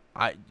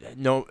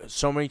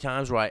so many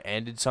times where I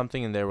ended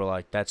something and they were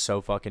like, "That's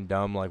so fucking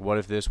dumb. Like, what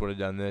if this would have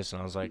done this?"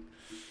 And I was like,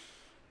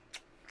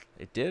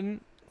 "It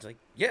didn't." It's like,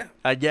 yeah,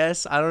 I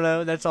guess. I don't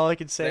know. That's all I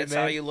can say, That's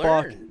man. how you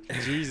Fuck. learn.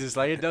 Jesus,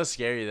 like, it does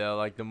scare you though.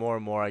 Like, the more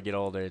and more I get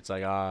older, it's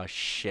like, oh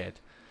shit.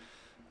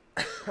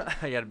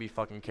 I gotta be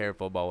fucking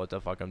careful about what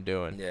the fuck I'm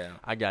doing. Yeah.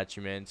 I got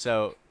you, man.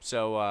 So,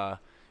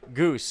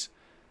 Goose,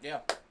 Yeah.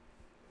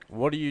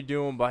 what are you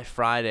doing by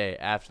Friday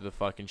after the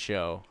fucking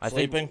show? I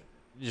think Sleeping?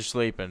 you're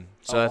sleeping.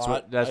 So A that's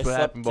lot. what I slept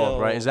happened both,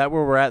 right? till- Is that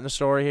where we're at in the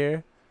story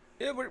here?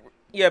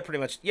 Yeah, pretty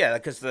much. Yeah,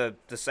 because the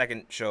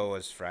second show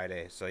was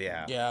Friday, so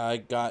yeah. Yeah, I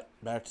got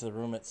back to the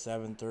room at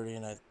 7:30,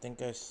 and I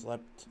think I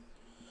slept,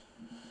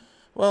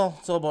 well,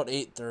 till about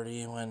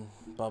 8:30 when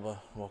Bubba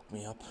woke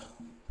me up.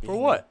 For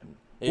what?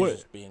 He was What?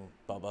 just being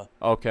Bubba,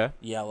 Okay.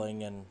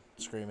 yelling and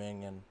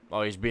screaming and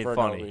Oh, he's being for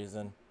funny. no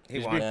reason.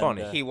 He's wanted, being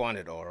funny. He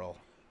wanted oral.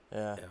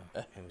 Yeah.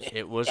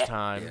 It was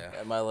time. Yeah.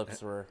 And my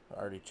lips were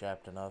already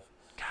chapped enough.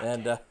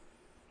 And,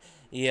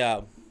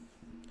 yeah.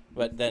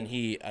 But then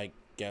he, I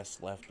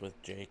guess, left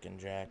with Jake and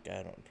Jack.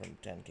 From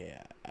 10K.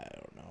 I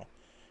don't know.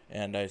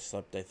 And I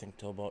slept, I think,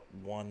 till about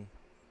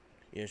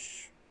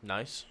 1-ish.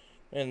 Nice.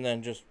 And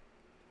then just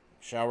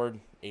showered,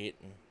 ate,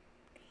 and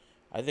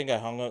I think I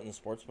hung out in the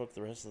sports book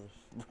the rest of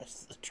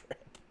the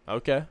trip.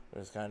 Okay. It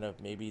was kind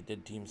of, maybe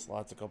did team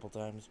slots a couple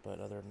times, but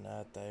other than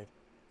that,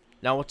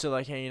 Now, what's it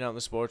like hanging out in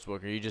the sports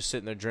book? Are you just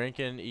sitting there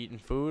drinking, eating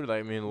food?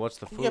 Like, I mean, what's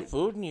the you food? get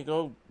food and you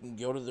go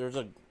to, there's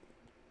a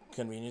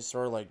convenience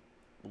store like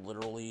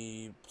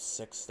literally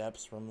 6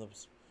 steps from the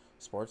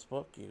sports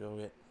book. You go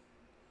get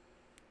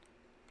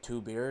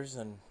 2 beers,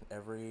 and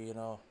every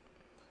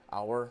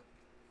hour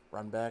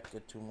run back,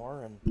 get 2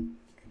 more, and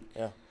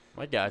yeah.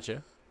 I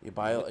gotcha.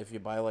 If you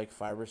buy like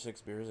 5 or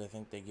 6 beers, I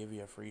think they give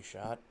you a free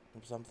shot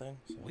or something.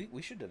 So.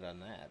 We should have done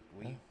that.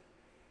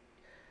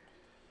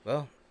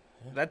 Well,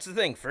 that's the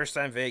thing. First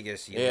time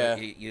Vegas,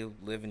 you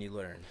live and you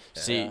learn.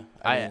 See, Yeah,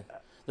 I mean,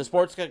 the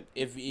sports guy,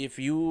 if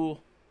you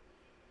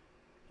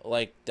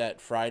like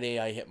that Friday,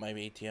 I hit my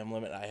ATM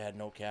limit. I had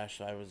no cash.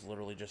 So I was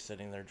literally just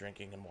sitting there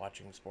drinking and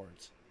watching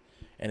sports,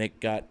 and it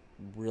got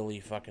really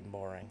fucking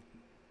boring.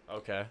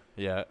 Okay.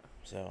 Yeah.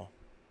 So,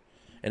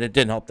 and it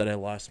didn't help that I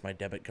lost my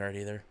debit card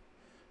either.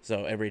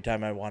 So every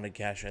time I wanted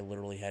cash, I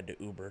literally had to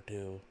Uber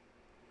to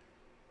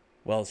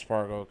Wells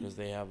Fargo because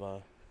they have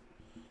a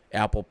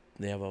Apple.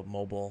 They have a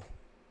mobile.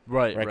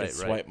 Right. Where I Right. could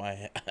swipe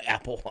my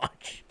Apple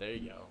Watch. There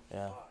you go.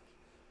 Yeah,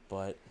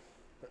 but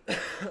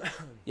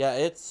yeah,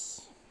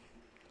 it's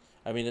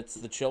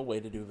the chill way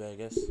to do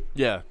Vegas.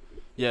 Yeah.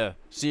 Yeah.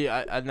 See,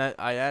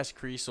 I asked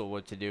Creasel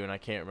what to do, and I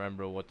can't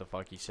remember what the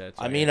fuck he said.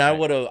 So I mean, I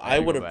would had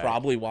have to go back.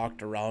 probably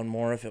walked around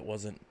more if it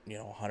wasn't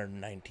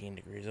 119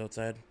 degrees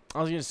outside.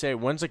 I was gonna say,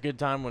 when's a good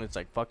time when it's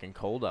like fucking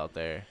cold out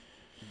there?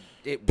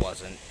 It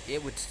wasn't.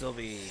 It would still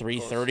be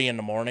 3:30 in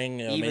the morning.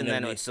 Even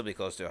then, it would still be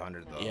close to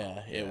 100 though.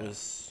 Yeah, it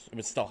was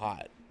still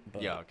hot.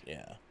 But, Yuck.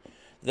 Yeah.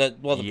 The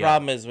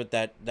problem is with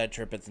that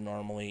trip, it's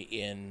normally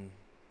in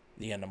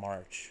the end of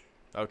March.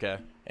 Okay.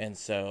 And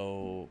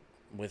so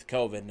with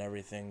COVID and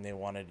everything, they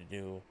wanted to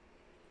do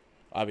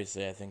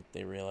obviously, I think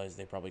they realized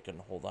they probably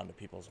couldn't hold on to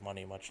people's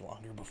money much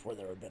longer before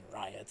there had been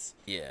riots.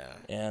 Yeah.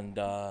 And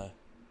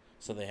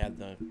so they had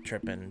the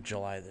trip in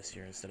July this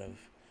year instead of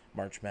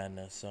March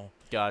Madness. So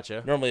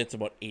Gotcha. normally it's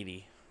about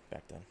 80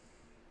 back then.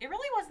 It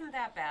really wasn't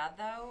that bad,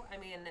 though. I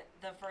mean,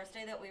 the first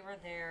day that we were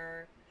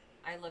there,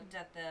 I looked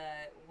at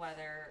the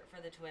weather for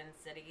the Twin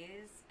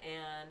Cities,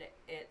 and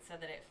it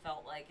said that it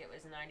felt like it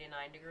was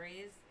 99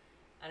 degrees,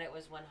 and it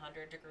was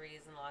 100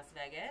 degrees in Las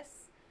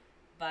Vegas.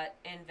 But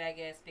in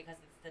Vegas, because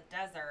it's the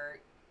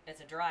desert,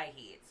 it's a dry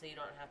heat, so you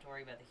don't have to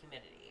worry about the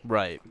humidity.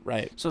 Right.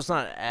 Right. So it's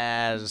not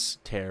as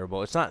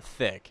terrible. It's not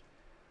thick,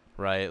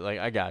 right? Like,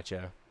 I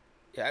gotcha.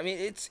 Yeah, I mean,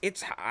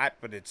 it's hot,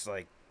 but it's,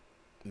 like,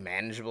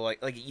 manageable.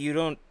 Like you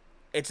don't...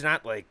 It's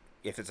not like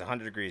if it's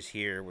 100 degrees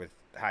here with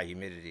high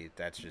humidity,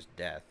 that's just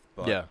death.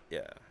 But Yeah.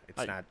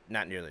 it's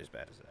not nearly as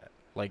bad as that.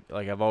 Like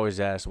I've always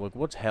asked, like,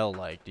 what's hell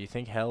like? Do you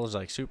think hell is,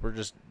 like, super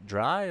just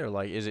dry, or,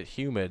 like, is it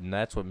humid, and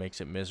that's what makes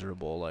it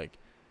miserable? Like,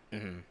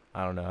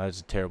 I don't know.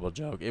 That's a terrible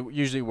joke. It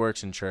usually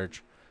works in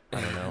church.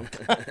 I don't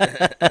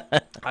know.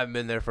 I've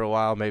been there for a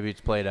while. Maybe it's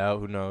played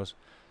out. Who knows?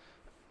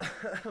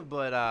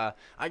 But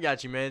I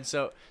got you, man.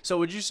 So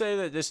would you say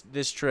that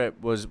this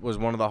trip was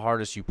one of the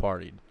hardest you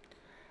partied?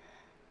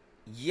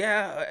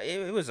 Yeah,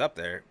 it was up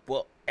there.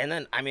 Well, and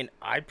then, I mean,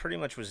 I pretty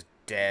much was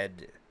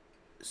dead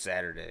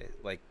Saturday.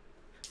 Like,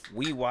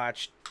 we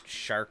watched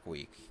Shark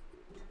Week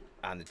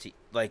on the TV.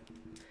 Like,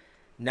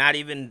 not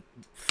even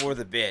for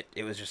the bit.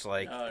 It was just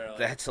like, really?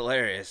 That's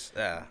hilarious.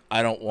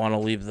 I don't want to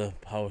leave the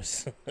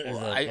house.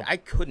 Well, I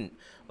couldn't.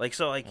 Like,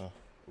 so, like,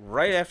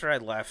 right after I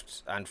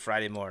left on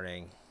Friday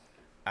morning,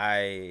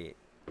 I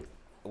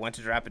went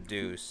to drop a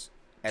deuce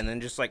and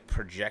then just, like,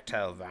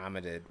 projectile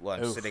vomited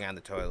while I'm sitting on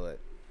the toilet.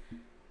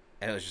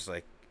 And it was just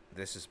like,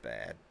 this is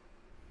bad.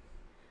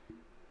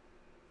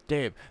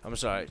 Dave, I'm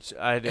sorry.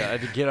 I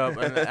had to get up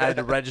and I had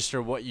to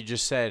register what you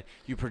just said.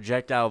 You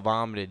projectile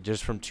vomited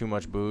just from too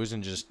much booze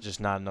and just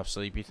not enough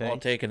sleep, you think? While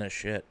taking a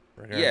shit.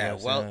 Yeah,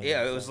 well,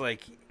 yeah, it was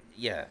like,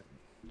 yeah.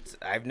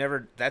 I've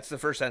never, that's the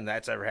first time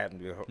that's ever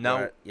happened before.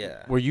 Now,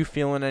 yeah. Were you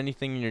feeling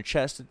anything in your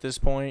chest at this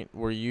point?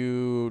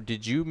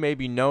 Did you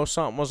maybe know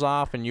something was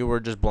off and you were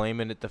just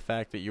blaming it the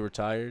fact that you were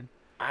tired?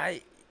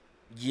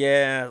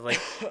 Yeah, like.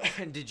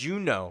 Did you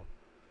know?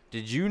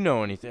 Did you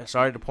know anything?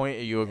 Sorry to point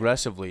at you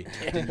aggressively.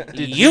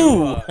 Did you?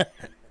 No,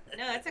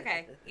 that's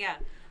okay. Yeah.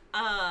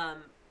 I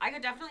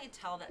could definitely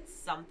tell that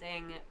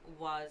something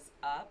was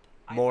up.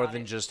 More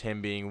than just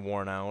him being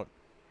worn out?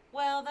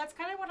 Well, that's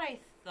kind of what I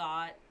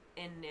thought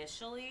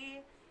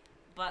initially,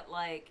 but,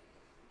 like,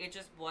 it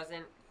just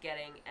wasn't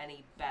getting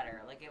any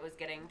better. Like, it was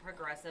getting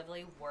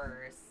progressively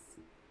worse,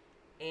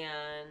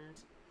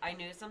 and I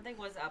knew something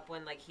was up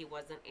when, like, he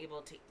wasn't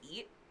able to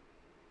eat.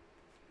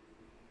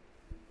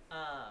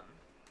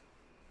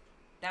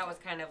 That was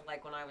kind of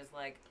like when I was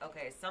like,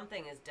 okay,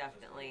 something is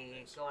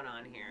definitely going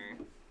on here.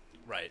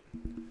 Right.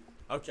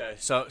 Okay.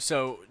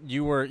 So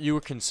you were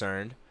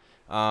concerned.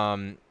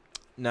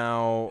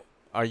 Now,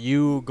 are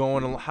you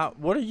going?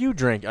 What are you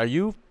drinking? Are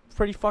you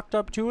pretty fucked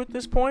up too at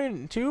this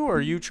point too, or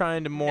are you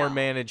trying to more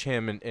manage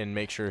him and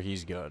make sure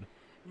he's good?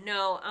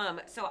 No.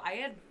 So I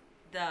had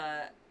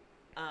the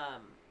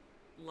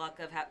luck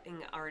of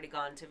having already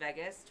gone to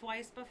Vegas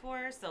twice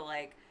before. So,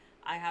 like,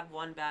 I had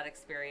one bad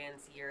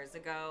experience years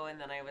ago, and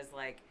then I was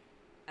like,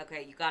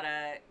 okay, you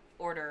gotta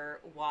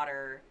order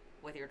water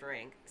with your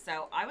drink.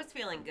 So I was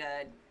feeling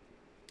good,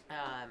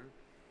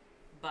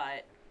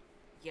 but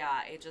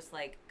yeah, it just,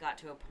 like, got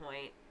to a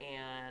point,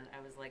 and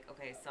I was like,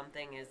 okay,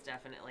 something is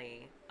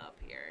definitely up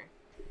here.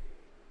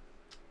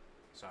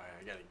 Sorry,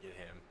 I gotta get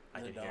him. I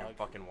can hear him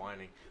fucking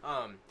whining.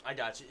 I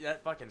got you.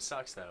 That fucking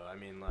sucks, though. I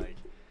mean, like,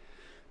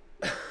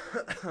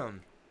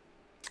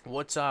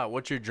 what's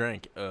your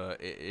drink?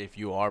 If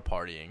you are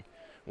partying,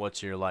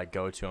 what's your, like,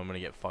 go-to? I'm gonna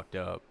get fucked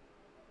up.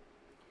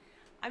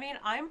 I mean,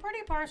 I'm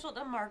pretty partial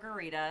to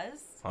margaritas.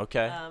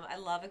 Okay. I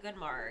love a good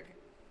marg.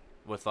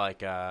 With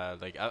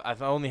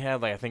I've only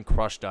had, like, I think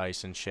crushed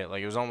ice and shit.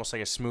 Like, it was almost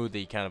like a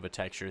smoothie kind of a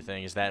texture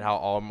thing. Is that how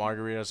all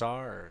margaritas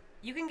are? Or?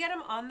 You can get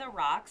them on the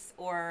rocks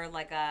or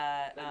like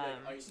a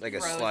like a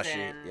frozen, slushy.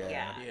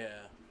 Yeah.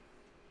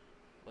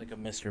 Like a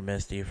Mr.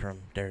 Misty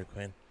from Dairy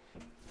Queen.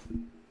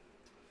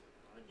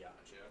 I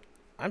gotcha.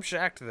 I'm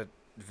shocked that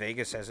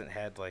Vegas hasn't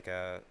had like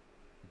a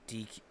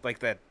like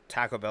that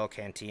Taco Bell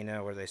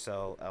cantina where they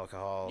sell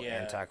alcohol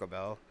and Taco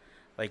Bell.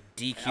 Like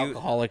DQ.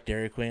 Alcoholic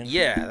Dairy Queen?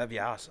 Yeah, that'd be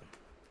awesome.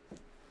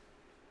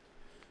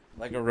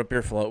 Like a root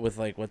beer float with,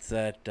 like, what's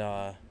that,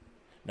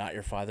 Not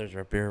Your Father's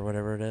root beer or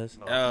whatever it is?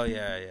 Oh,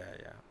 yeah.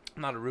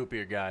 I'm not a root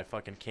beer guy. I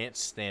fucking can't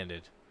stand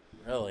it.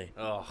 Really?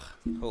 Ugh.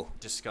 Cool.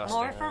 Disgusting.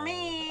 More for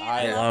me.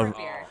 I love love root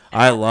beer.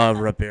 I love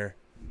root beer.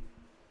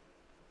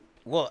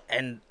 Well,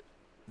 and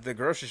the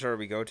grocery store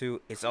we go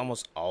to, it's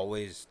almost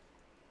always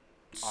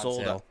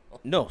sold out.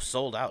 No,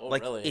 sold out. Oh,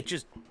 like, really? it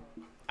just,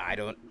 I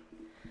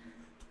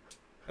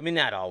mean,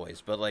 not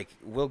always, but, like,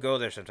 we'll go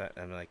there sometimes.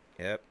 I'm like,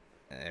 yep,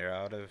 they're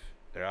out of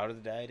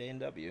the Diet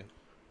A&W.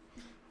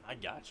 I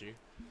got you.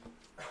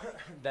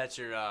 That's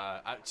your.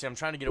 See, I'm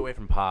trying to get away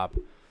from pop.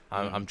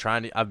 I'm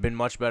trying to. I've been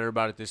much better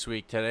about it this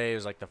week. Today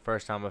is like the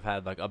first time I've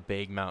had like a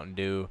big Mountain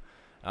Dew,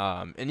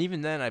 and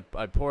even then I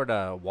poured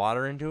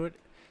water into it.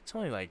 It's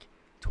only like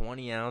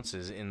 20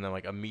 ounces in the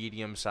like a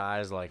medium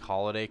size like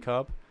holiday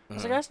cup. I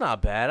was like, that's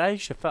not bad. I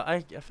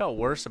felt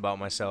worse about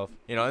myself,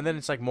 you know. And then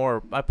it's like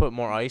more. I put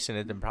more ice in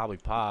it than probably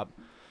pop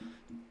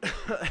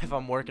if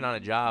I'm working on a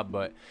job.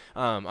 But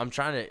I'm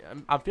trying to.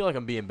 I feel like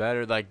I'm being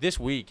better. Like this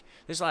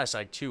last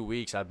like 2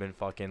 weeks, I've been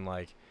fucking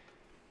like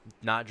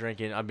not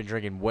drinking. I've been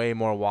drinking way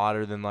more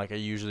water than like I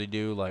usually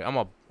do. Like I'm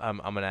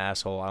an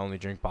asshole. I only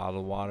drink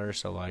bottled water,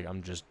 so like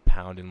I'm just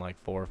pounding like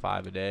 4 or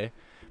 5 a day.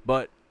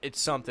 But it's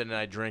something and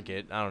I drink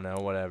it. I don't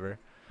know, whatever.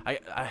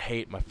 I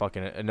hate my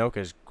fucking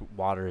Anoka's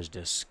water is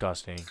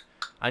disgusting.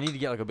 I need to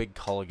get like a big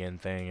Culligan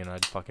thing and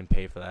I'd fucking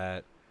pay for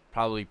that.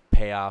 Probably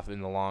pay off in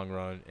the long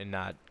run and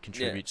not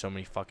contribute so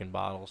many fucking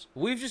bottles.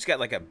 We've just got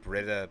like a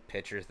Brita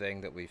pitcher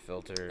thing that we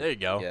filter. There you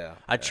go. Yeah.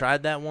 I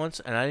tried that once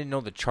and I didn't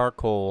know the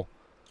charcoal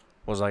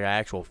was like an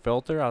actual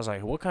filter. I was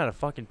like, what kind of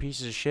fucking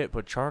pieces of shit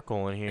put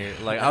charcoal in here?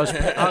 Like I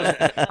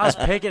was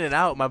picking it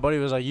out. My buddy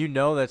was like,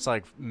 that's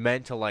like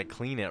meant to like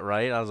clean it,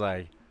 right? I was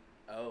like,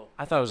 Oh.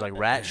 I thought it was like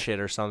rat shit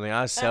or something.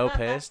 I was so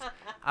pissed.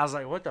 I was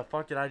like, what the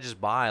fuck did I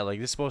just buy? Like,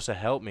 this is supposed to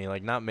help me,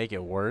 like, not make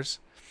it worse.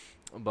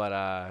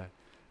 But,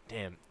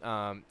 damn.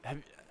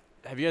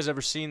 Have you guys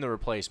ever seen The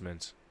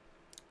Replacements?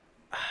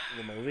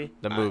 The movie?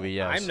 The movie,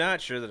 yes. I'm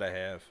not sure that I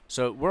have.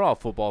 So, we're all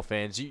football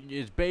fans.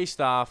 It's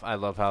based off, I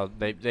love how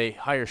they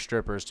hire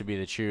strippers to be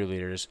the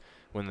cheerleaders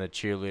and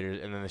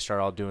then they start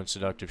all doing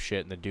seductive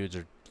shit, and the dudes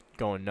are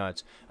going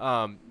nuts.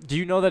 Do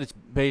you know that it's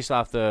based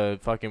off the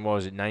fucking, what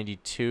was it,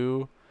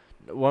 92?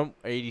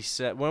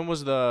 87. When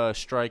was the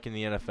strike in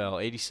the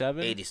NFL?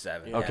 87.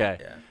 87. Okay.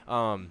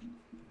 Yeah.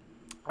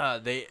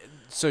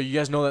 So you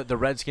guys know that the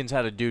Redskins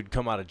had a dude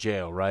come out of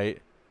jail,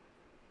 right?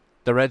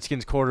 The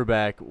Redskins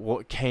quarterback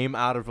came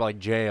out of like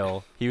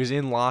jail. He was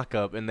in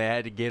lockup, and they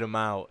had to get him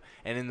out.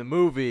 And in the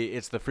movie,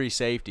 it's the free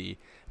safety.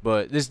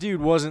 But this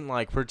dude wasn't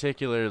like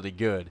particularly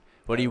good.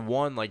 But he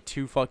won like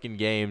 2 fucking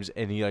games,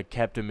 and he like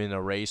kept him in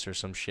a race or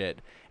some shit.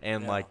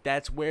 And like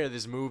that's where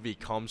this movie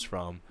comes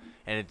from.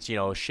 And it's,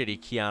 shitty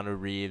Keanu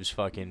Reeves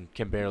fucking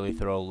can barely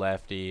throw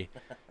lefty.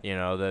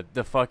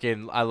 The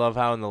fucking, I love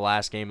how in the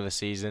last game of the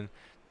season,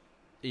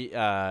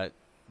 the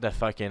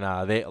fucking,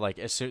 they like,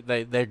 as soon,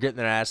 they're getting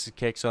their asses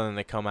kicked, so then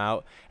they come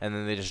out, and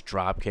then they just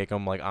drop kick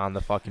them like on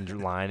the fucking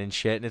line and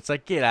shit. And it's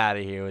like, get out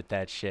of here with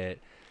that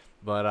shit.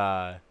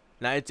 But,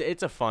 now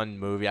it's a fun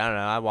movie. I don't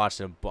know. I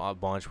watched it a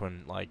bunch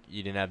when like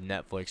you didn't have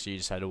Netflix, so you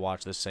just had to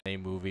watch the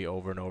same movie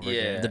over and over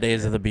again. The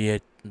days of the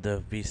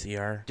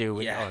VCR.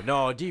 Dude,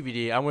 no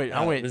DVD. I went.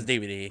 It was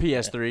DVD.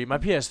 PS3. My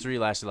PS3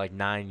 lasted like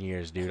 9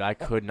 years, dude. I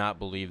could not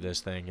believe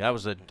this thing. That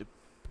was a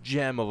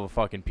gem of a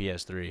fucking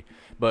PS3.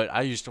 But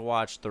I used to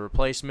watch The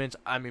Replacements.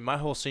 I mean, my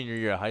whole senior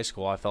year of high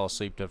school, I fell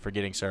asleep to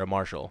Forgetting Sarah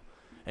Marshall.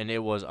 And it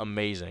was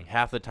amazing.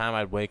 Half the time,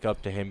 I'd wake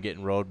up to him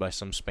getting rode by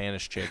some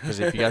Spanish chick.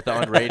 Because if you got the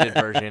unrated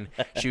version,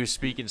 she was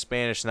speaking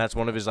Spanish, and that's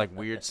one of his like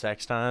weird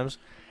sex times.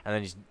 And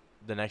then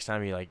the next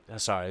time he like,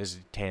 sorry, this is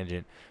a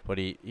tangent, but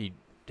he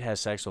has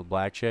sex with a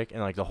black chick,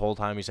 and like the whole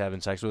time he's having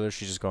sex with her,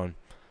 she's just going,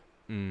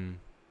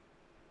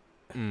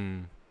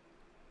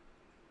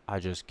 I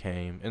just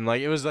came. And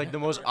like it was like the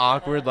most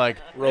awkward, like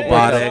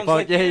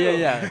robotic.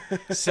 Yeah.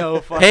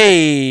 So funny.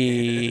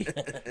 Hey.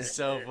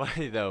 So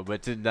funny though,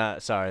 but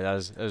sorry, that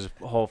was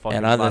a whole fucking.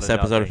 And on this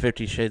episode of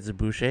 50 Shades of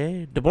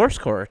Boucher, divorce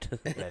court.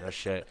 Yeah, no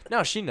shit.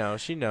 No, she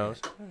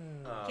knows.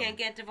 Can't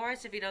get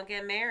divorced if you don't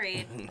get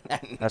married.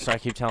 That's what I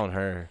keep telling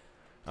her.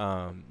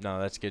 No,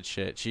 that's good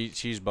shit.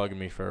 She's bugging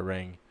me for a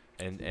ring,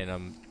 and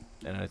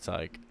it's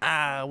like,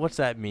 what's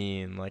that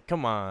mean? Like,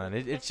 come on,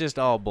 it's just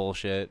all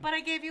bullshit. But I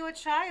gave you a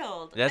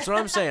child. That's what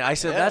I'm saying. I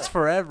said that's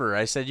forever.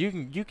 I said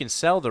you can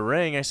sell the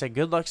ring. I said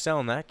good luck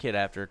selling that kid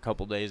after a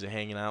couple days of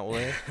hanging out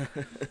with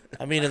her.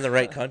 I mean, in the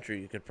right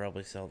country, you could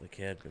probably sell the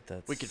kid,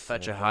 but we could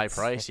fetch a high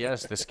price.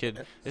 Yes, this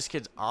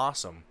kid's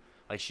awesome.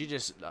 Like she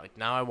just like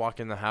now I walk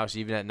in the house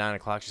even at 9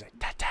 o'clock. She's like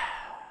ta-ta,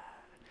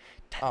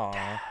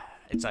 ta-ta.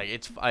 It's like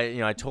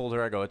I told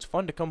her, I go, it's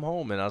fun to come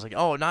home, and I was like,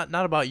 oh, not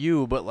about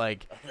you, but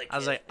like I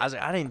was like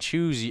I didn't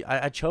choose you,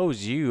 I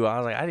chose you. I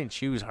was like I didn't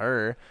choose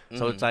her,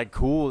 so it's like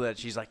cool that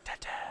she's like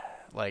ta-ta.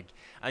 Like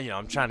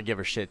I'm trying to give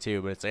her shit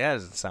too, but it's like that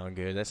doesn't sound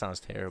good. That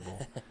sounds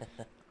terrible.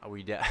 I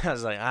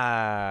was like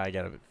I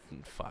gotta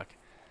fuck.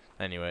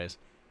 Anyways,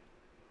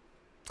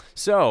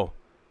 so.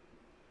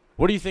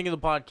 What do you think of the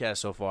podcast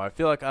so far? I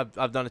feel like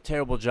I've done a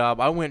terrible job.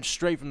 I went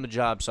straight from the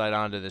job site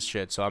onto this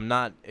shit, so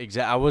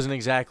I wasn't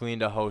exactly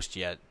into host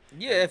yet.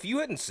 Yeah, if you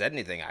hadn't said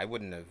anything, I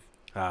wouldn't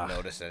have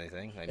noticed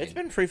anything. It's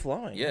been free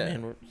flowing. Yeah, I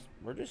mean,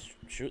 we're just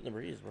shooting the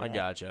breeze. I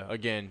gotcha.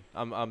 Again,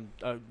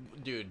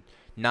 dude,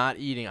 not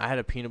eating. I had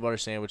a peanut butter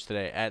sandwich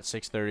today at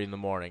 6:30 in the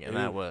morning, and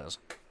that was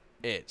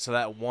it. So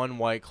that one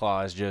White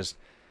Claw is just.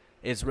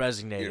 It's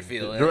resonating. You're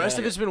feeling the rest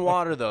of it's been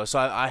water though, so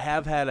I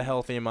have had a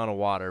healthy amount of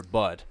water,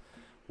 but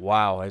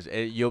Wow,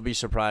 you'll be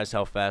surprised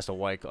how fast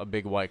a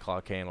big White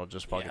Claw can will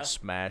just fucking Yeah.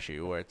 smash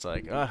you. Where it's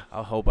like, I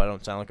hope I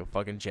don't sound like a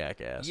fucking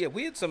jackass. Yeah,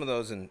 we had some of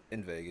those in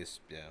Vegas.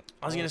 Yeah.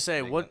 I was gonna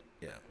say what.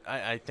 Yeah.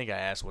 I think I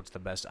asked what's the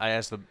best.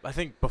 I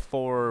think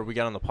before we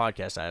got on the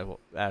podcast, I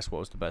asked what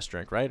was the best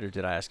drink, right? Or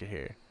did I ask it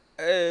here?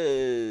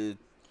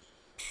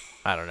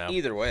 I don't know.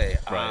 Either way,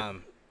 Right.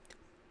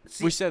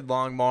 We said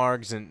long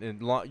margs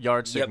and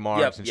yardstick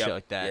margs and shit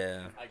like that.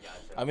 Yeah.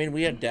 I mean,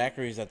 we had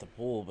daiquiris at the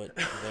pool, but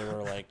they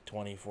were like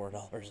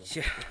 $24.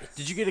 Yeah.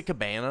 Did you get a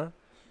cabana?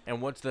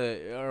 And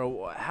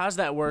how's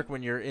that work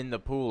when you're in the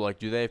pool? Like,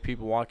 do they have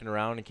people walking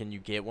around, and can you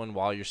get one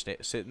while you're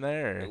sitting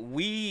there? Or?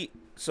 We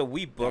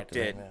booked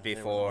it yeah.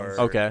 before.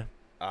 Okay.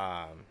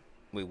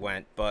 We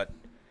went, but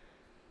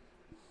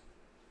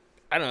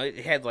I don't know.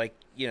 It had like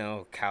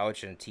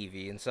couch and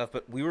TV and stuff,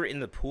 but we were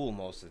in the pool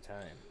most of the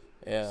time.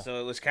 Yeah.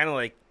 So it was kind of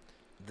like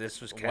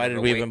this was kind Why of did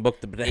a we wait- even book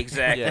the bidet?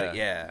 Exactly. Yeah.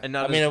 Yeah. And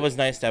now I mean, it was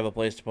nice to have a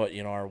place to put,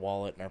 our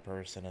wallet and our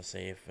purse in a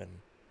safe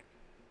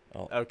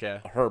and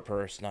okay. her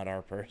purse, not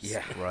our purse.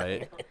 Yeah.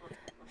 Right.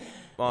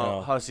 Well,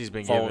 No, Hussy's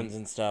been phones giving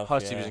and stuff.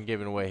 Hussy's yeah. been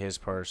giving away his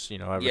purse,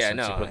 ever Yeah,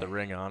 since he no, put the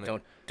ring on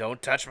it.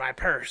 Don't touch my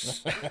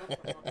purse.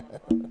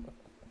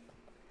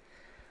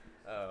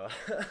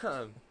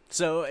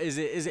 So is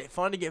it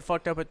fun to get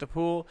fucked up at the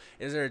pool?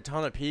 Is there a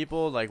ton of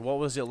people? Like, what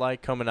was it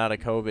like coming out of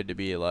COVID to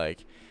be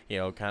like,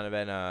 kind of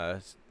in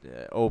a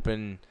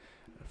open,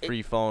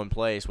 free flowing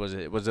place? Was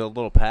it a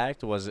little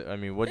packed? Was it? I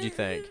mean, what do you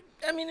think?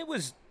 I mean,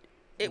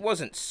 it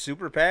wasn't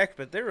super packed,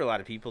 but there were a lot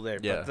of people there.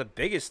 Yeah. But the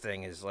biggest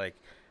thing is like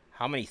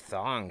how many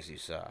thongs you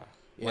saw.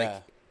 Yeah.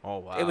 Like, Oh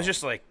wow. it was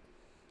just like,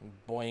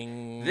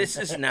 Boing. this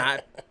is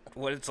not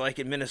what it's like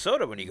in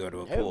Minnesota when you go to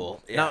a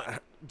pool. Yeah. Now,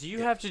 do you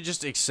have to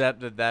just accept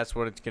that that's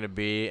what it's gonna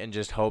be, and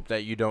just hope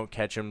that you don't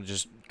catch him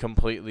just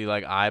completely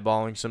like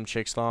eyeballing some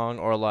chick's thong,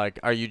 or like,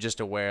 are you just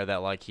aware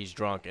that like he's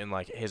drunk and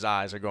like his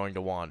eyes are going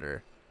to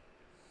wander?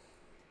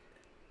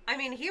 I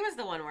mean, he was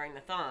the one wearing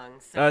the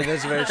thongs. So. Oh,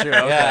 that's very true.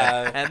 Okay.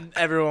 Yeah. And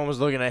everyone was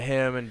looking at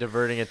him and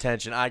diverting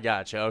attention. I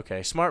gotcha.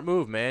 Okay, smart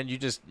move, man.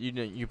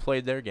 You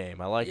played their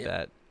game. I like Yeah.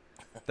 that.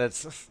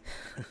 That's.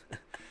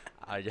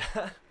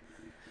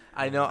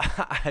 I know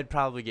I'd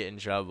probably get in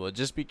trouble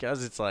just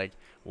because it's like,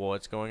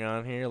 what's going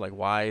on here? Like,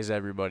 why is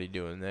everybody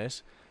doing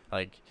this?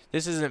 Like,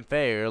 this isn't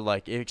fair.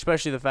 Like,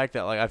 especially the fact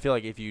that like I feel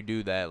like if you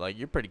do that, like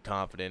you're pretty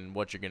confident in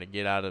what you're gonna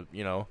get out of.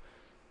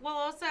 Well,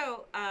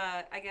 also,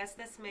 I guess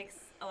this makes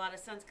a lot of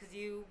sense because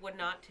you would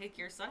not take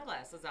your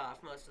sunglasses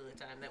off most of the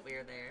time that we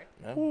were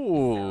there.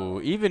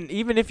 Ooh, even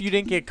if you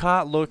didn't get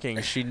caught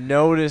looking, she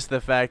noticed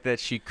the fact that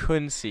she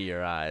couldn't see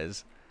your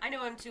eyes. I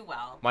know him too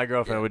well. My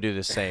girlfriend would do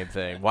the same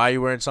thing. Why are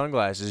you wearing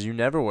sunglasses? You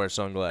never wear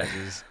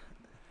sunglasses.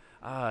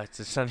 It's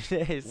a sunny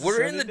day. It's a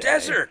We're in sunny the day.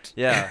 desert.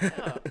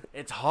 Yeah.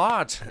 It's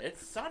hot.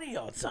 It's sunny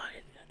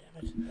outside.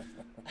 God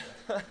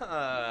damn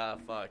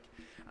it. Fuck.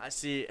 I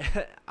see.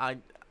 I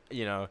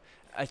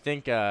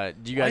think. Do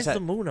you Why guys is have? the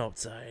moon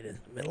outside in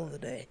the middle of the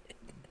day?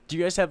 Do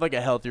you guys have like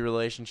a healthy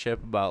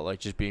relationship about like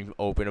just being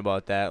open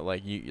about that?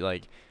 Like you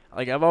like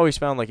I've always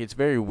found like it's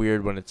very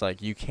weird when it's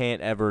like you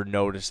can't ever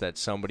notice that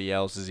somebody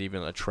else is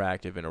even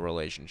attractive in a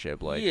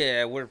relationship. Like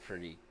Yeah, we're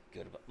pretty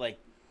good about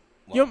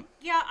well,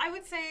 Yeah, I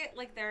would say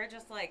like there are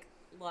just like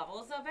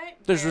levels of it.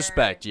 there's where-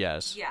 respect,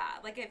 yes. Yeah,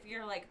 like if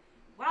you're like,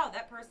 wow,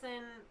 that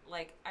person,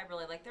 like I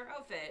really like their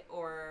outfit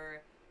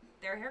or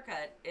their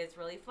haircut is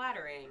really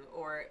flattering,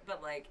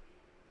 but like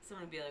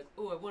someone would be like,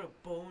 oh, I want to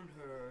bone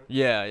her.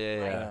 Yeah.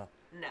 Yeah.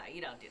 No,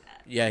 you don't do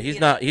that. Yeah, You he's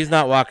don't not. do He's that.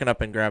 not walking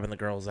up and grabbing the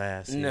girl's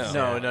ass. He's,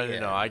 No. No.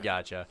 Yeah. I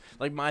gotcha.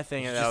 Like my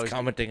thing He's that I just was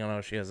commenting on how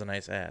she has a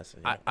nice ass.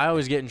 I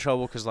always get in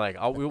trouble because like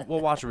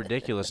we'll watch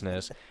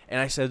Ridiculousness, and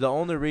I said the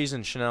only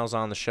reason Chanel's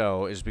on the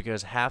show is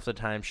because half the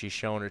time she's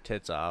showing her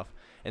tits off,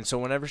 and so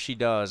whenever she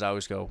does, I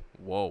always go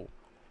whoa,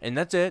 and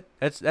that's it.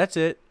 That's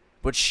it.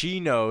 But she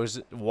knows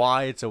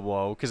why it's a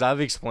whoa because I've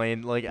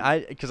explained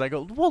because I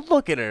go, well,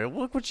 look at her,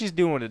 look what she's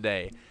doing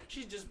today.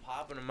 She's just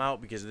popping them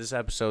out because this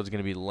episode's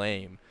gonna be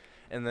lame,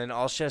 and then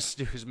all she has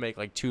to do is make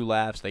like 2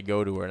 laughs. They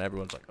go to her, and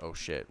everyone's like, oh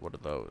shit, what are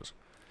those?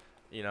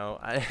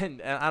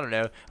 And I don't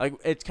know. Like,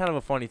 it's kind of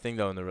a funny thing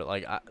though. In the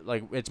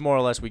like it's more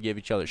or less we give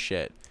each other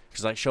shit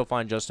because like she'll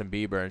find Justin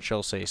Bieber and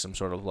she'll say some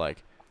sort of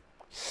like,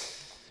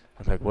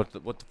 I'm like, what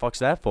the fuck's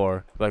that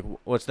for? Like,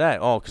 what's that?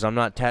 Oh, because I'm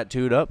not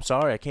tattooed up.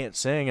 Sorry, I can't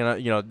sing.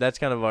 And that's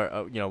kind of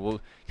our we'll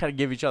kind of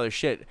give each other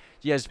shit.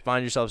 You guys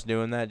find yourselves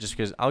doing that just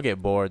because I'll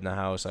get bored in the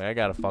house. Like I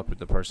gotta fuck with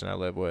the person I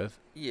live with.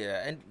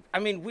 Yeah, and I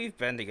mean we've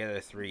been together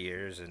 3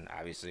 years, and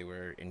obviously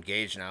we're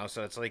engaged now,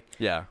 so it's like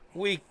Yeah.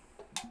 we've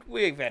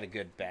had a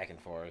good back and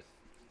forth.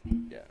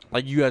 Yeah.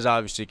 Like you guys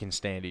obviously can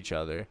stand each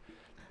other.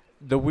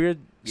 The weird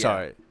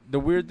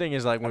thing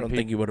is like I when don't people.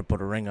 think you would have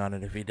put a ring on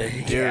it if he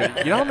did. Dude,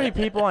 you know how many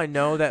people I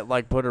know that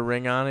like put a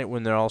ring on it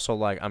when they're also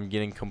like, I'm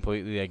getting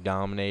completely like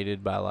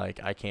dominated by like,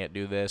 I can't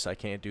do this, I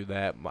can't do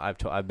that.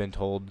 I've been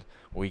told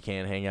we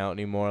can't hang out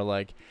anymore.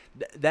 Like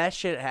that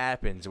shit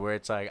happens where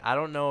it's like, I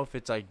don't know if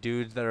it's like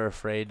dudes that are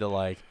afraid to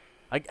like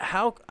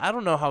how I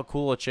don't know how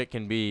cool a chick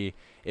can be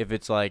if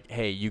it's like,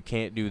 hey, you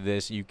can't do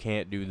this, you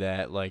can't do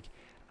that. Like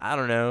I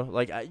don't know.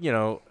 Like,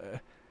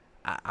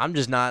 I'm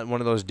just not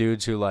one of those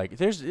dudes who, like,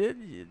 there's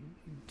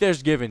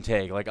give and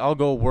take. Like, I'll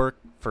go work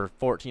for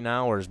 14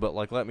 hours, but,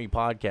 like, let me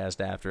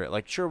podcast after it.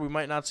 Like, sure, we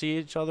might not see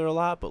each other a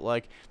lot, but,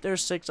 like,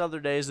 there's 6 other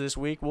days this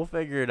week. We'll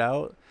figure it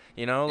out.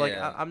 You know, like,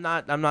 Yeah. I'm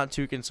not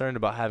too concerned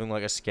about having,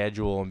 like, a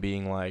schedule and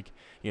being like,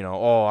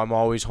 oh, I'm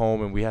always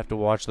home and we have to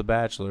watch The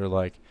Bachelor.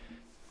 Like,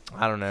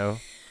 I don't know.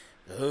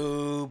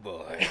 Oh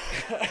boy.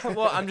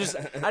 Well, I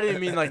didn't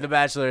mean like The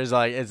Bachelor is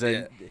like,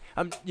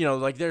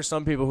 like there's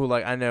some people who,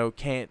 like, I know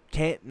can't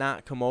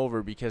not come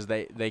over because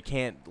they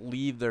can't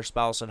leave their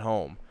spouse at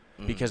home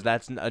because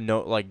that's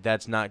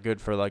that's not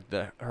good for, like,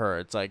 her.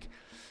 It's like,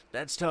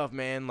 that's tough,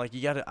 man. Like,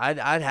 you gotta,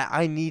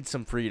 I need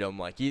some freedom.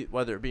 Like,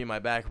 whether it be in my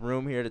back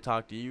room here to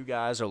talk to you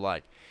guys or,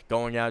 like,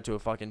 going out to a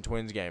fucking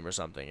Twins game or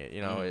something.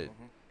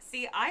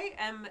 See, I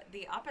am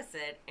the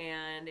opposite,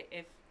 and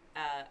if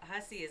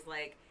Hussey is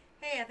like,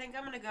 hey, I think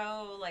I'm gonna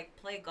go, like,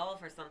 play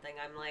golf or something,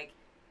 I'm like,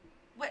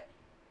 what?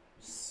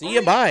 See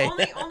you, bye.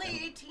 Only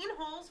 18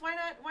 holes. Why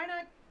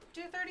not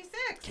do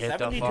 36? Get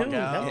the fuck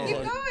out. Keep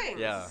going.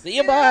 Yeah. See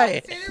you,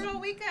 bye. See you all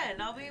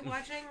weekend. I'll be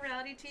watching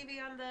reality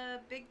TV on the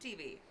big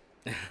TV.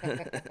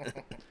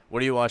 What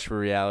do you watch for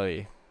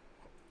reality?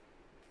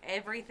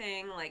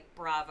 Everything, like,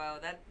 Bravo.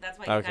 That's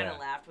why you kind of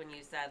laughed when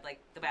you said, like,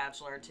 The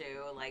Bachelor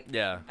too. Like,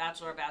 yeah.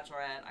 Bachelor,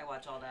 Bachelorette. I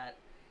watch all that.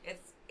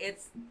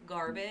 It's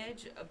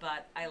garbage,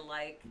 but I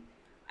like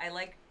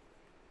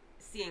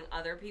seeing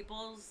other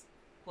people's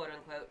quote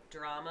unquote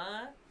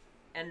drama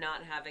and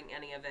not having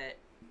any of it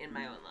in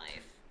my own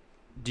life.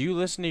 Do you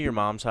listen to your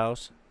mom's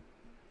house?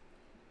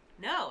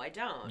 No, I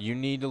don't. You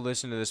need to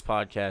listen to this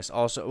podcast.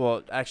 Also,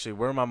 well, actually,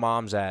 where my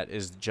mom's at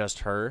is just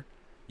her.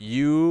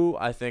 You,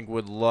 I think,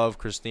 would love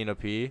Christina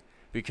P.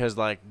 Because,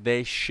 like,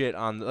 they shit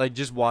on, like,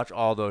 just watch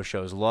all those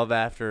shows. Love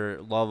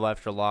After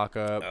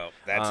Lockup. Oh,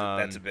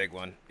 that's a big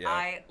one. Yeah.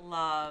 I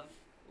love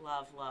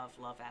After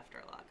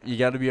Lockup. You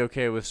got to be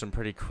okay with some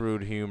pretty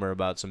crude humor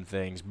about some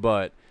things.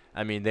 But,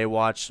 I mean, they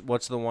watch,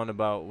 what's the one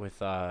about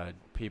with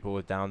people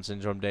with Down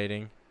syndrome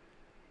dating?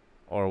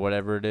 Or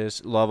whatever it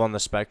is. Love on the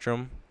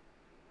Spectrum.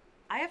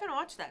 I haven't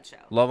watched that show.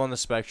 Love on the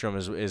Spectrum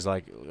is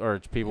like, or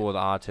it's people with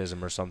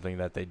autism or something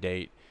that they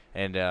date.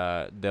 And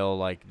they'll,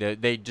 like,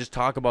 they just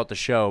talk about the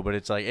show, but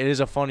it's like, it is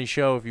a funny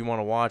show if you want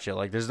to watch it.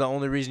 Like, there's the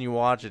only reason you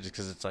watch it is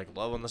because it's like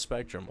Love on the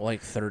Spectrum.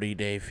 Like 30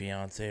 Day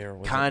Fiance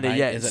or kind of,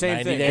 yeah. Is Same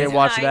it thing. days? They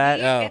watch 90,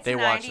 that. it's They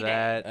 90 watch days.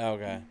 that.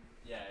 Okay.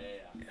 Yeah.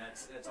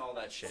 That's all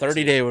that shit.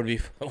 30 Day would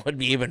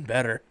be even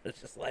better.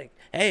 It's just like,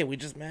 hey, we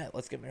just met.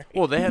 Let's get married.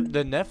 Well, they have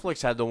the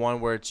Netflix had the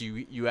one where it's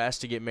you ask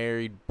to get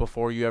married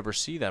before you ever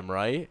see them,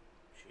 right?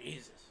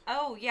 Jesus.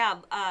 Oh yeah.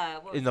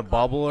 What was In the it called?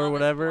 bubble or Love is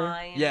whatever?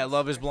 Blind Yeah,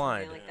 Love is or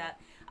Blind. something like that.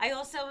 I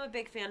also am a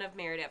big fan of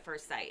Married at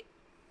First Sight.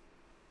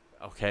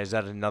 Okay, is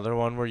that another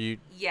one where you?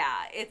 Yeah,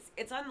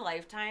 it's on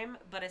Lifetime,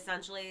 but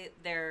essentially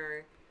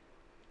they're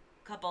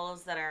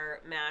couples that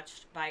are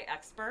matched by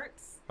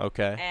experts.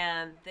 Okay.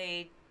 And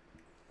they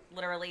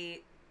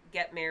literally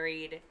get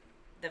married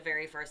the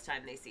very first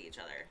time they see each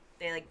other.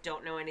 They, like,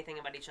 don't know anything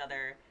about each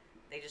other.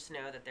 They just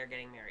know that they're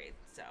getting married.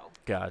 So.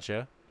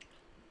 Gotcha.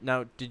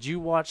 Now, did you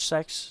watch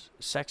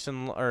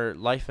or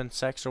Life and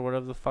Sex or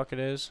whatever the fuck it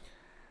is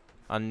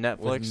on Netflix?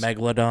 With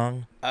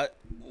Megalodon.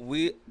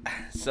 We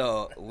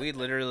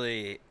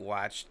literally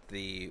watched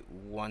the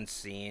one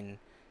scene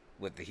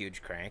with the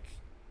huge crank.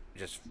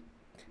 Just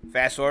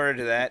fast forward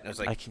to that, and it was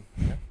like,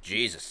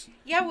 Jesus.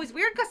 Yeah, it was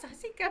weird because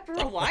he kept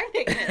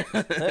rewinding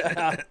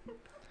it.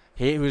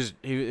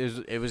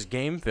 It was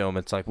game film.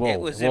 It's like, whoa, It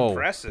was whoa.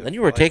 impressive. Then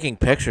you were taking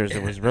pictures.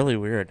 It was really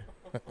weird.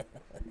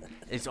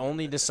 It's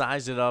only to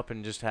size it up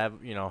and just have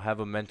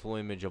a mental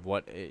image of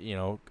what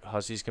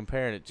Hussey's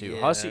comparing it to.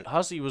 Yeah.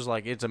 Hussey was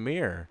like, it's a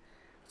mirror.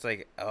 It's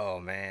like, oh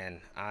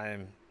man,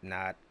 I'm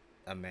not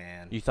a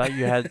man. You thought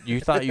you had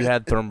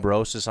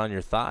thrombosis on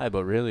your thigh,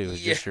 but really it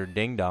was just your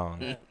ding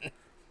dong.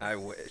 I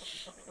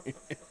wish.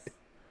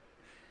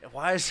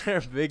 Why is there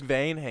a big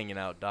vein hanging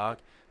out, Doc?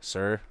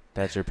 Sir,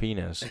 that's your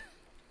penis.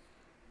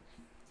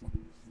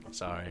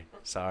 Sorry.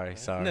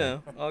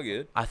 No, all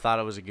good. I thought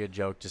it was a good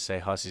joke to say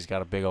Hussey's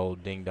got a big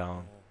old ding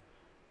dong,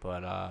 but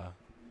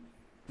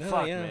No,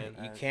 fuck, yeah, man.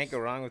 you can't go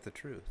wrong with the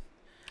truth.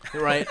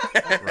 Right.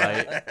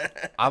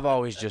 I've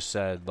always just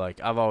said, like,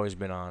 I've always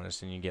been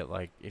honest, and you get,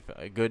 like, if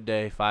a good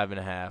day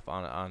 5.5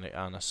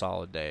 on a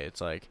solid day.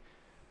 It's like,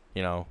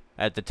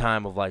 at the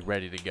time of, like,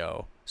 ready to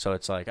go. So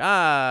it's like,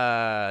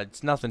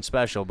 it's nothing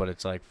special, but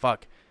it's like,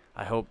 fuck.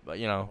 I hope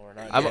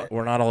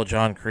We're not all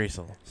John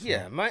Creasel. So.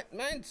 Yeah,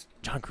 mine's.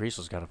 John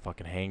Creasel's got a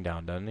fucking hang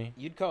down, doesn't he?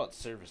 You'd call it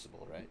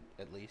serviceable, right?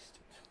 At least.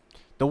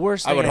 The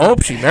worst I thing would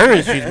hope she's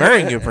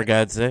marrying you, for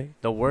God's sake.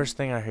 The worst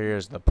thing I hear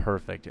is the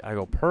perfect. I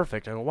go,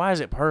 perfect. I go, why is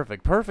it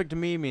perfect? Perfect to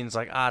me means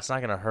like, it's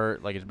not gonna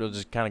hurt. Like, it'll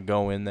just kind of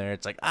go in there.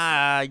 It's like,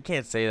 you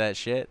can't say that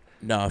shit.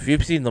 No, if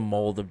you've seen the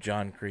mold of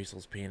John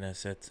Creasel's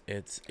penis,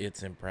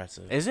 it's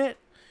impressive. Is it?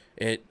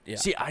 Yeah.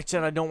 See, I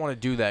said I don't want to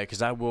do that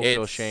because I will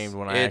feel ashamed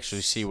when I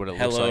actually see what it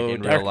looks like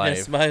in darkness, real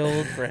life. my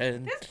old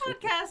friend. This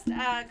podcast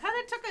kind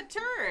of took a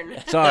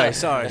turn.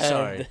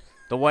 Sorry.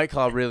 The White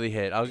Claw really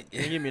hit. Can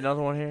you give me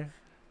another one here?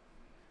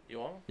 You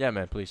want 'em? Yeah,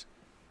 man, please.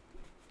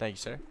 Thank you,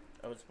 sir.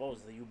 I was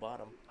supposed that you bought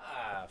them.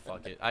 Ah,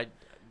 fuck it.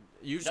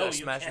 Usually No, I you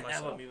smash can't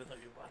have myself. 'em even though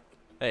you bought 'em.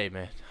 Hey,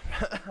 man.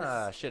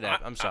 Shit,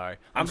 I'm sorry.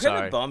 I'm sorry.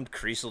 kind of bummed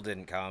Creasel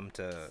didn't come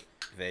to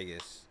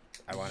Vegas.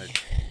 I wanted.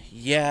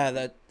 Yeah,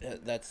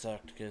 that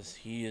sucked because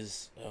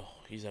he's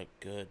a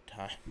good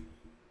time.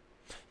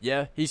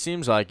 Yeah, he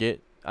seems like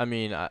it. I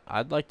mean,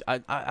 I like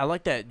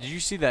that. Did you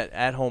see that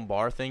at-home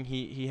bar thing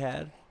he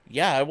had?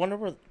 Yeah, I wonder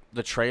where.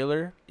 The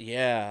trailer?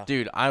 Yeah.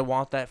 Dude, I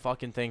want that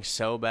fucking thing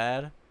so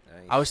bad.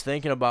 Nice. I was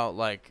thinking about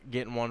like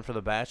getting one for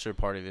the bachelor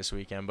party this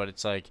weekend, but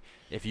it's like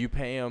if you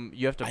pay them,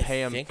 you have to I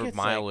pay them think for it's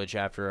mileage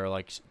after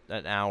like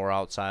an hour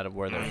outside of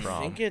where they're I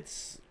from. think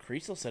it's.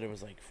 Creasel said it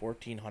was like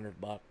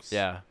 $1,400.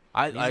 Yeah,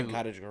 He's in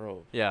Cottage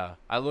Grove. Yeah,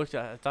 I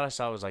thought I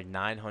saw it was like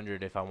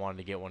 $900 if I wanted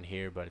to get one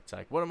here, but it's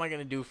like, what am I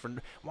gonna do for?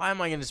 Why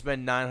am I gonna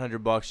spend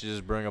 $900 to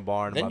just bring a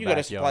bar into Then my you backyard?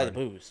 gotta supply the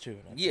booze too.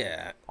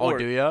 Yeah. Oh,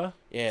 do ya?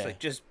 Yeah. It's like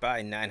just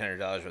buy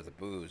 $900 worth of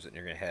booze, and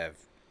you're gonna have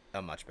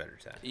a much better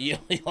time. You'll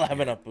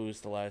have enough booze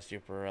to last you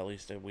for at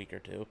least a week or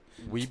two.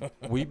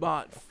 We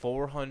bought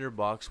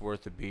 $400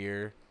 worth of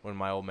beer when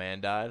my old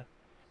man died,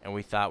 and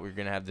we thought we were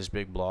gonna have this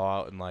big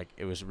blowout, and like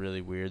it was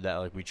really weird that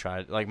like we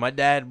tried. Like my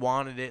dad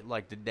wanted it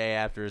like the day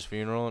after his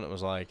funeral, and it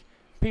was like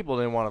people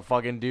didn't want to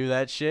fucking do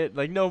that shit.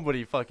 Like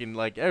nobody fucking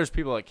like there was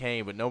people that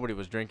came, but nobody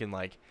was drinking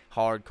like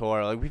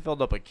hardcore. Like we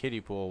filled up a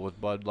kiddie pool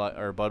with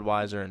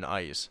Budweiser and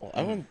ice. Well,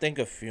 I wouldn't think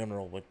a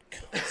funeral would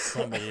cause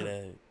somebody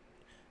to.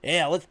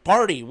 Yeah, let's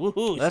party!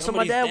 Woohoo! That's what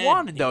my somebody's dad dead.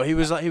 wanted though. He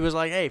was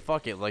like, hey,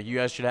 fuck it, like you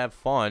guys should have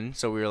fun.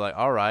 So we were like,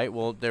 all right.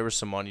 Well, there was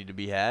some money to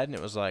be had, and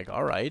it was like,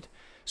 all right.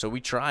 So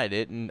we tried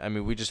it, and I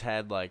mean, we just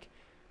had like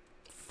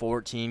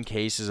 14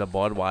 cases of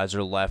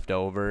Budweiser left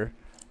over,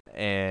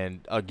 and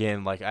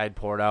again, like I'd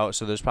poured out,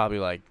 so there's probably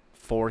like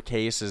 4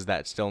 cases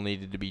that still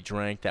needed to be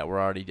drank that were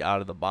already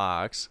out of the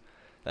box.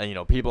 And you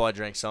know, people had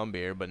drank some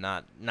beer, but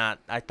not.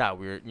 I thought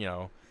we were, you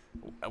know,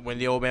 when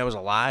the old man was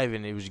alive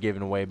and he was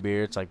giving away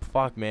beer, it's like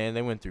fuck, man,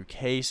 they went through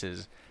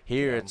cases.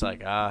 Here, it's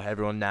like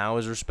everyone now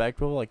is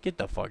respectful. Like get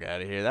the fuck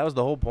out of here. That was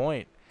the whole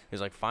point. He's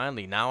like,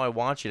 finally, now I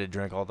want you to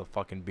drink all the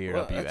fucking beer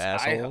up, you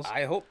assholes.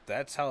 I hope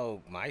that's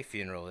how my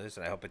funeral is,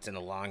 and I hope it's in a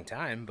long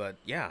time. But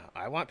yeah,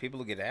 I want people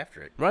to get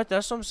after it. Right,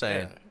 that's what I'm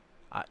saying.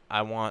 Yeah.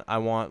 I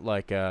want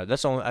like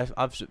that's only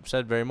I've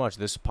said very much.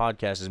 This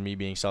podcast is me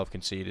being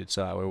self-conceited,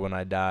 so that way when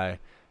I die,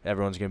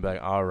 everyone's gonna be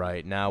like, all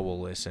right, now we'll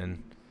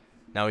listen.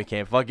 Now he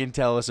can't fucking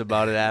tell us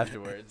about it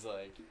afterwards.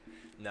 Like,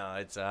 no,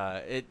 it's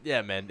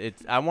yeah, man.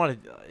 It's I wanted.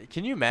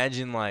 Can you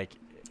imagine like?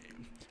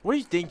 What do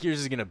you think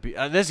yours is going to be?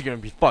 This is going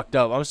to be fucked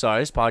up. I'm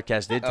sorry. This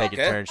podcast did take a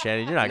turn,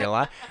 Shannon. You're not going to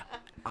lie.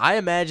 I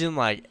imagine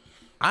my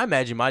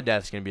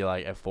death's going to be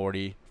like at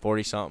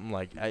 40-something,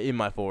 like in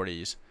my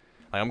 40s.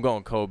 Like I'm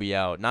going Kobe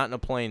out. Not in a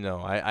plane,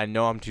 though. I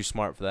know I'm too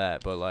smart for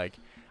that, but like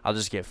I'll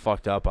just get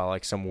fucked up by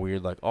like some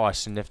weird, like, oh, I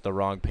sniffed the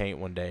wrong paint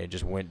one day and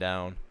just went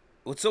down.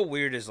 What's so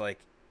weird is like,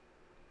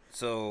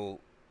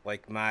 so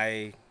like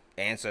my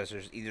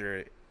ancestors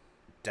either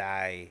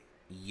die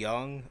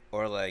young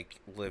or like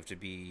live to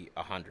be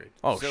 100.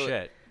 Oh, so,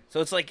 shit.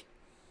 So it's like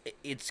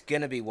it's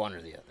gonna be one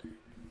or the other.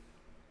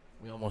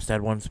 We almost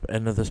had one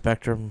end of the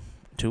spectrum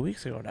 2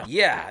 weeks ago now.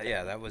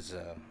 Yeah, that was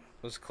a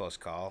close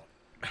call.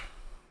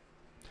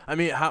 I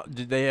mean, how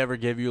did they ever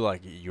give you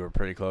like you were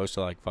pretty close to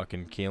like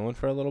fucking Keelan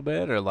for a little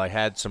bit, or like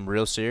had some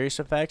real serious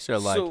effects, or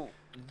like? So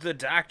the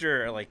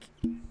doctor, like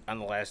on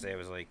the last day,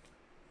 was like,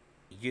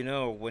 you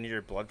know, when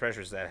your blood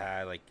pressure is that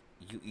high, like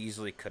you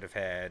easily could have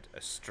had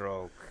a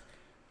stroke.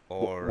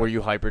 Or were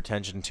you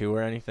hypertension too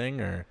or anything,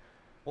 or?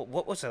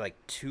 What was I, like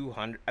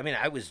 200? I mean,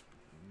 I was.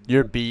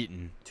 You're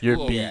beaten. You're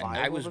beaten. Yeah,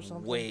 I was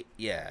way.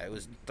 Yeah, it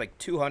was like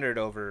 200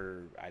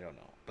 over. I don't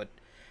know, but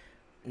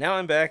now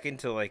I'm back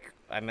into like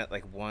I'm at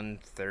like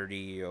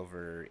 130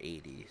 over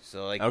 80.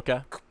 So like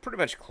okay, pretty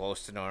much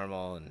close to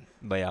normal and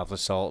lay off the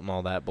salt and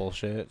all that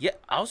bullshit. Yeah.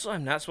 Also,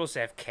 I'm not supposed to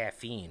have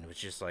caffeine,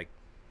 which is like.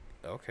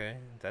 Okay,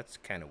 that's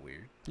kind of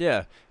weird.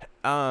 Yeah.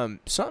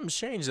 Something's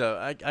changed, though.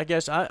 I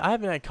guess I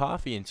haven't had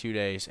coffee in 2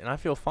 days, and I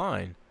feel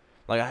fine.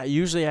 Like, I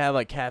usually have,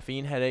 like,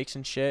 caffeine headaches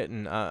and shit,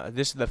 and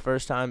this is the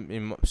first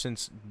time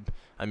since,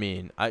 I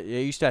mean, I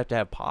used to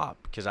have pop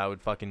because I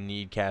would fucking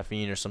need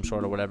caffeine or some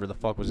sort of whatever the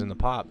fuck was in the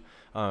pop.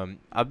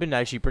 I've been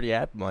actually pretty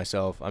happy with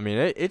myself. I mean,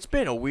 it's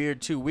been a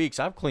weird 2 weeks.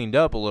 I've cleaned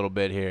up a little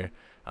bit here.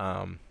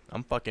 I'm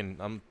looking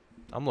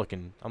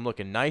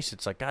nice.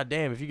 It's like,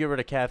 goddamn, if you get rid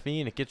of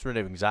caffeine, it gets rid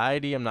of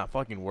anxiety. I'm not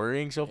fucking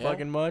worrying so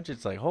fucking much.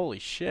 It's like, holy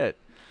shit.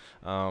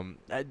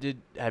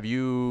 Have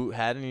you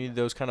had any of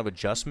those kind of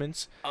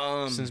adjustments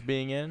since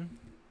being in?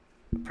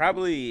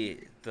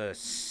 Probably the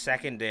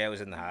second day I was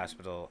in the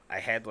hospital, I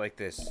had like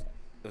this,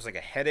 it was like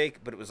a headache,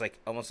 but it was like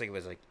almost like it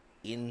was like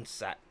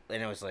inside,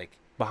 and it was like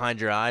behind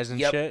your eyes and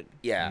shit.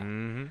 Yeah.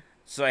 Mm-hmm.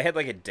 So I had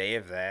like a day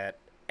of that,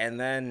 and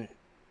then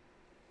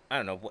I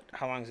don't know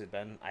how long has it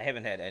been? I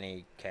haven't had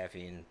any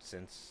caffeine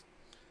since.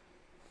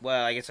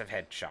 Well, I guess I've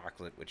had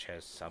chocolate, which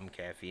has some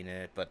caffeine in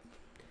it, but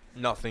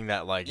nothing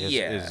that like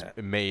is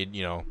made,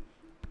 you know,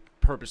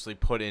 purposely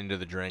put into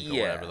the drink or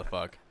whatever the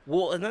fuck.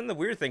 Well, and then the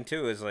weird thing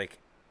too is like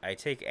I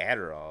take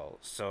Adderall,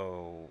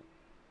 so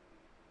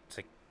it's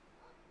like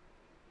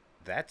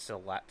that's a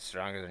lot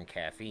stronger than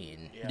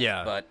caffeine.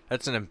 Yeah, but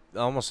that's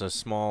almost a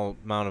small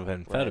amount of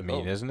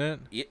amphetamine, isn't it?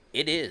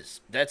 It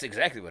is. That's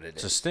exactly what it is.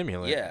 It's a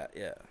stimulant. Yeah,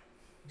 yeah.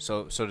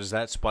 So does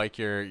that spike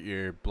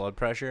your blood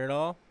pressure at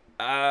all?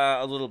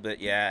 A little bit,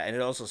 yeah, and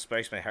it also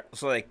spikes my heart.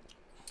 So like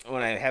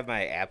when I have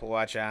my Apple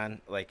Watch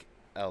on, like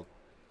I'll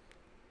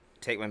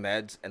take my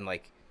meds and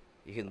like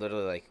you can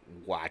literally like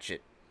watch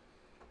it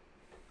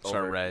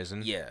Start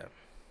rising. Yeah.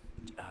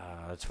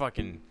 It's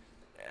fucking.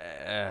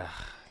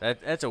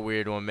 That's a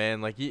weird one,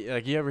 man. Like you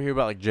ever hear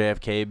about like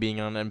JFK being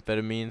on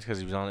amphetamines because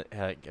he was on it,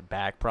 had like,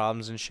 back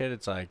problems and shit?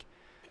 It's like,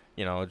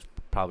 it's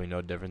probably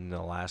no different than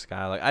the last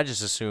guy. Like I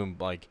just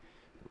assumed like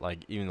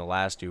even the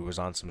last dude was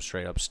on some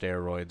straight up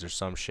steroids or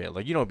some shit.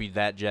 Like you don't be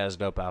that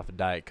jazzed up off of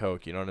Diet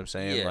Coke. You know what I'm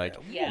saying? Yeah. Like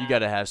Yeah. you got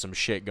to have some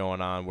shit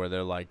going on where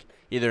they're like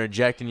either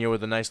injecting you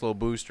with a nice little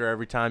booster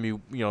every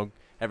time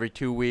every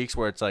 2 weeks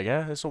where it's like,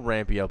 this will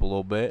ramp you up a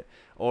little bit.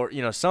 Or,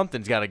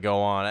 something's got to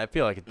go on. I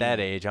feel like at that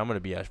age, I'm going to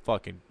be a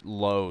fucking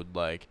load.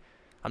 Like,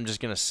 I'm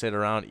just going to sit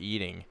around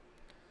eating.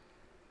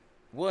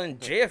 Well, in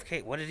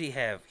JFK, what did he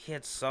have? He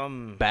had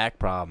some Back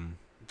problem.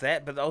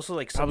 that, but also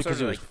like some Probably sort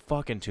because of it was like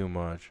fucking too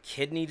much.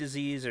 kidney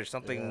disease or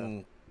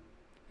something.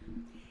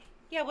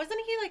 Yeah, wasn't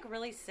he like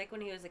really sick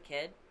when he was a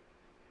kid?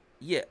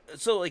 Yeah.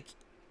 So like,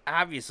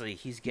 obviously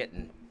he's got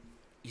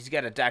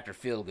a Dr.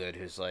 Feelgood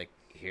who's like,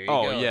 here you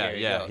go. Yeah, here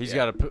you yeah. go. He's Yeah.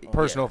 got a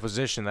personal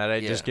physician that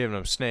ain't just Yeah. giving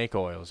him snake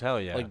oils.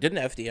 Hell yeah. Like, didn't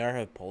FDR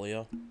have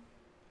polio?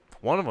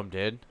 One of them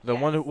did. The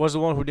one who was the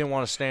one who didn't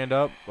want to stand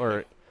up,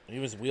 or He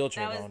was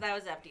wheelchair bound. That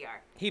was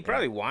FDR. He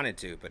probably wanted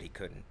to, but he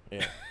couldn't.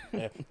 Yeah.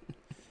 Yeah.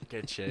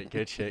 good shit,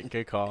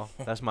 good call.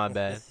 That's my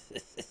bad.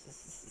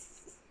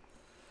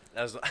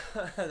 That's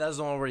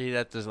the one where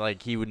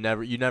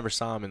you never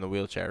saw him in the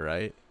wheelchair,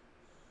 right?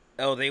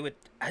 Oh, they would.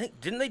 I think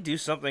didn't they do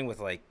something with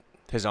like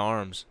His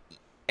arms.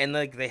 and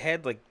like they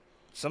had like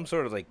some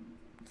sort of like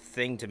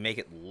thing to make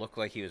it look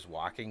like he was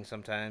walking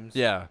sometimes.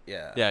 Yeah.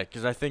 Yeah. Yeah,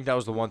 because I think that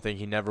was the one thing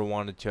he never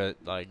wanted to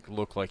like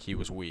look like he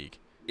was weak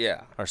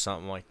Yeah. or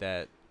something like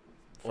that.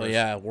 Well,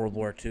 yeah, World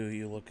War II,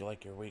 you look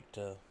like you're weak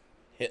to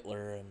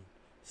Hitler and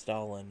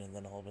Stalin, and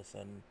then all of a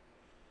sudden...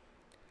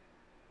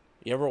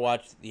 You ever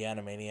watch The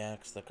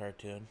Animaniacs, the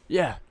cartoon?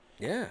 Yeah.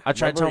 Yeah. I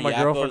tried telling my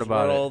girlfriend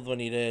about World when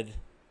he did...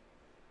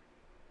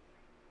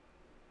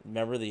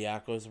 Remember the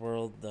Yakko's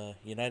World? The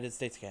United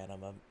States,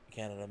 Canada,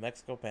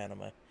 Mexico,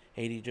 Panama,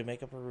 Haiti,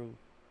 Jamaica, Peru.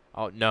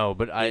 Oh, no,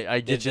 but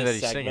I get you that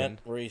he's singing.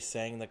 Where he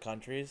sang the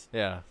countries.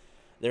 Yeah.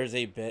 There's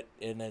a bit,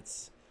 and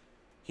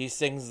he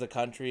sings the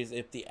countries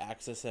if the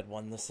Axis had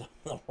won the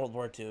World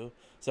War II.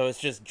 So it's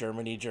just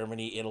Germany,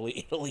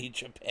 Italy,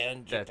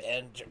 Japan.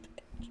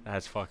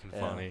 That's fucking Yeah.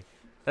 funny.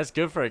 That's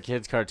good for a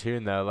kid's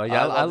cartoon, though. Like I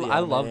I love the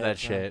love Animaniacs, that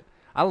shit.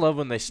 I love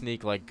when they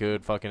sneak like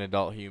good fucking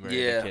adult humor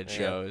into kid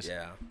shows.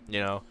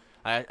 Yeah.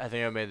 I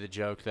think I made the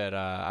joke that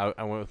I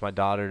went with my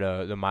daughter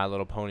to the My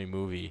Little Pony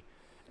movie,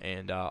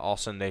 and all of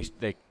a sudden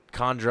they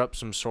conjure up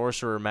some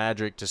sorcerer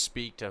magic to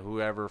speak to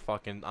whoever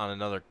fucking on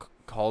another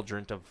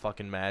cauldron of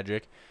fucking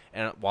magic,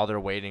 and while they're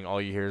waiting,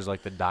 all you hear is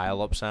like the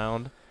dial-up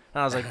sound.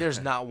 And I was like, "There's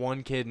not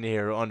one kid in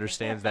here who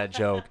understands that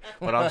joke,"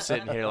 but I'm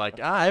sitting here like,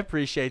 I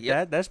appreciate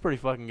that. That's pretty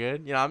fucking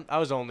good. I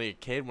was only a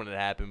kid when it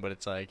happened, but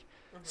it's like,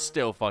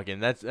 still fucking.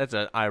 That's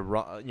an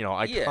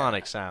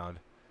iconic sound.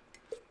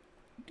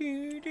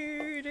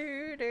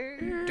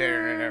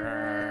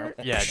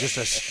 Yeah, just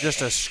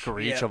a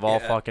screech of all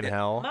fucking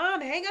hell.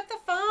 Mom, hang up the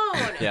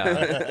phone.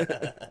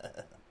 Yeah.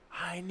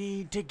 I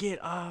need to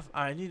get off.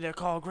 I need to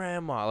call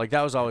grandma. Like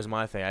that was always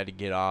my thing. I had to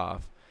get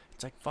off.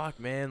 It's like fuck,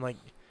 man. Like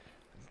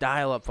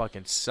dial up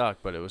fucking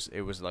sucked, but it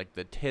was like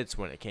the tits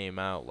when it came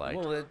out. Like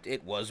Well,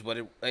 it was what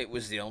it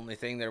was the only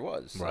thing there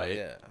was. So, Right.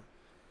 Yeah.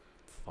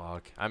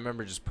 fuck. I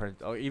remember just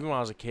even when I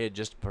was a kid,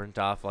 just print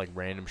off like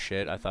random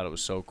shit. I thought it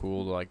was so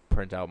cool to like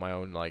print out my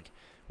own like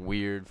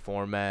weird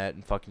format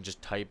and fucking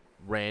just type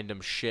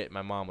random shit.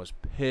 My mom was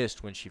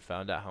pissed when she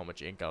found out how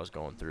much ink I was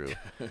going through.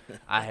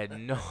 I had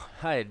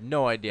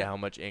no idea how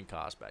much ink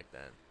cost back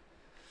then.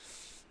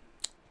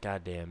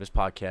 God damn, this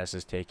podcast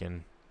is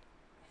taking.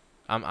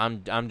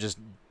 I'm just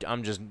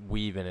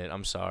weaving it.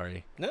 I'm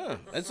sorry. No,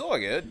 it's all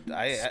good.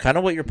 It's kind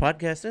of what your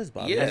podcast is,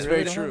 Bob. Yeah, That's You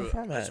very don't have a true.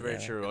 format, That's very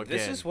man. true. Again,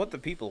 This is what the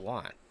people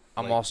want.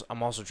 I'm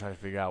also trying to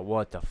figure out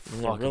what the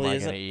There fuck really am I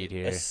isn't gonna eat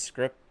here. a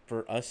script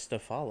for us to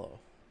follow.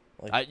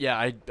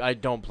 I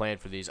don't plan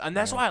for these, and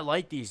that's why I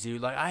like these,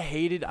 dude. Like I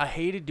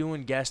hated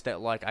doing guests that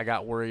like I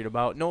got worried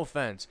about. No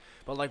offense,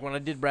 but like when I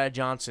did Brad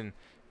Johnson,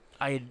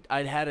 I'd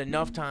had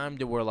enough time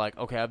to where like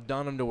okay, I've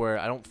done them to where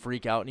I don't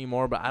freak out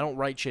anymore, but I don't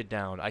write shit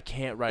down. I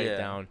can't write it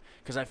down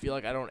because I feel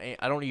like I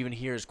don't even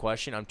hear his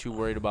question. I'm too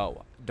worried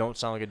about don't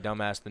sound like a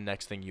dumbass the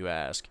next thing you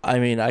ask. I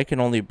mean, I can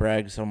only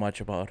brag so much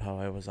about how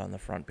I was on the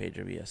front page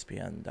of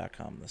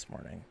ESPN.com this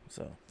morning.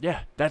 So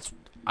Yeah,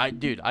 I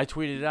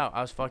tweeted it out.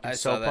 I was fucking I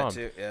so saw that pumped.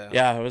 too. Yeah.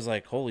 yeah, I was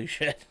like, holy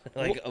shit!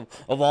 Like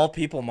of all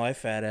people, my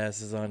fat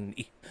ass is on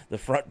the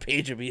front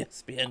page of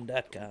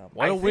ESPN.com.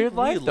 What a weird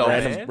life, though,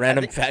 man.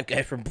 Random fat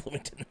guy from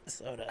Bloomington,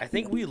 Minnesota. I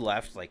think we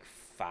left like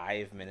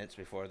 5 minutes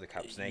before the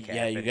cup snake Yeah,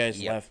 happened. you guys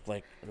Yep. left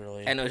like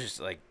early. And it was just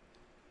like,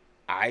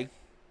 I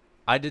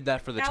did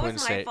that for the That Twin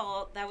was my State.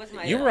 fault. That was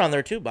my You fault. were on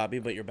there too, Bobby,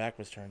 but your back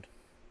was turned.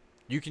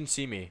 You can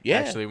see me. Yeah,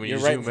 Actually, when you're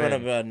you right zoom in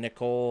front in. of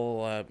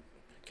Nicole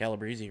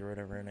Calabrese or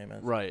whatever her name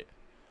is. Right.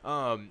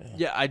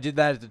 Yeah, I did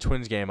that at the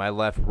Twins game. I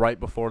left right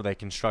before they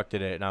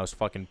constructed it, and I was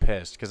fucking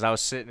pissed because I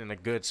was sitting in a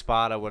good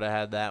spot. I would have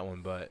had that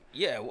one, but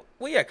yeah,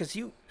 well, yeah, because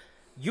you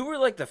were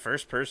like the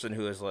first person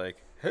who was like,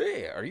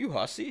 "Hey, are you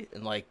Hussey?"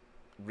 and like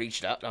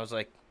reached out, and I was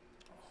like,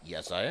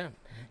 "Yes, I am."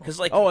 Because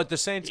like, at the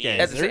Saints game.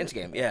 at the Saints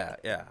game, yeah.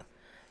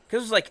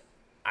 Because like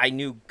I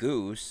knew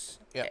Goose,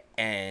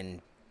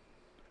 and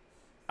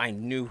I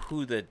knew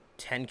who the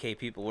 10K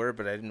people were,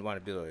 but I didn't want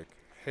to be like,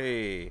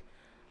 "Hey,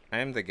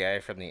 I'm the guy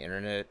from the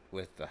internet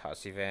with the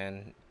Hussey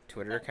Van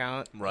Twitter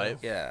account." Right.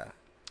 Yeah.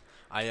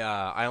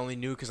 I only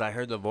knew because I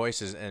heard the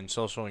voices, and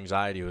social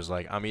anxiety was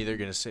like, I'm either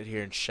gonna sit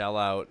here and shell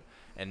out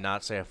and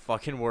not say a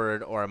fucking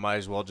word, or I might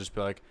as well just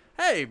be like,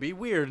 hey, be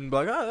weird and be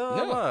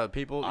like,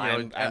 people. You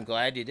know, I'm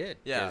glad you did.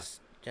 Yeah. 'cause,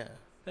 yeah.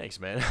 Thanks,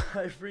 man.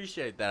 I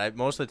appreciate that.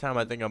 Most of the time,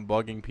 I think I'm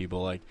bugging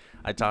people. Like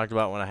I talked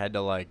about when I had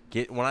to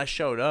when I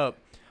showed up,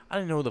 I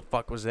didn't know who the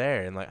fuck was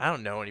there, and like I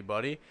don't know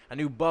anybody. I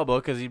knew Bubba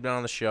because he'd been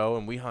on the show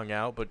and we hung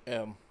out, but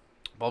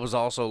Bubba's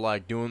also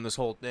like doing this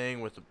whole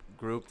thing with the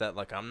group that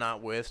like I'm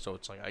not with, so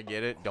it's like I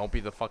get it. Don't be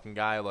the fucking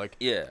guy like,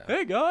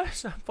 hey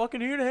guys, I'm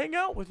fucking here to hang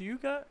out with you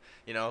guys.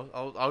 You know,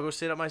 I'll go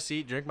sit at my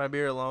seat, drink my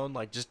beer alone.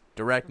 Like just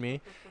direct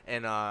me.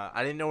 And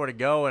I didn't know where to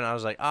go, and I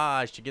was like,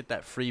 I should get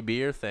that free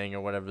beer thing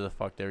or whatever the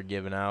fuck they were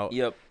giving out.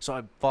 Yep. So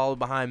I followed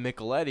behind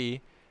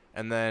Micheletti,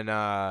 and then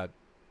I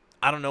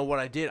don't know what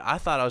I did. I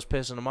thought I was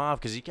pissing him off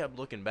because he kept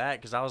looking back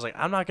because I was like,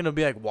 I'm not going to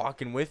be like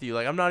walking with you.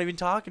 Like, I'm not even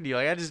talking to you.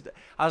 Like,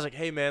 I was like,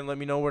 hey, man, let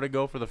me know where to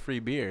go for the free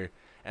beer.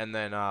 And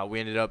then we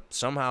ended up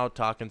somehow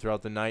talking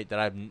throughout the night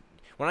that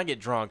when I get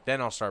drunk,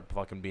 then I'll start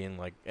fucking being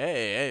like,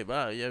 hey,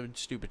 yeah,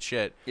 stupid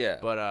shit. Yeah.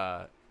 But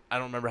I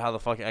don't remember how the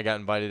fuck I got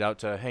invited out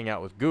to hang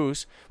out with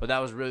Goose. But that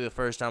was really the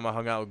first time I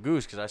hung out with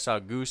Goose because I saw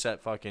Goose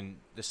at fucking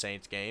the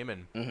Saints game.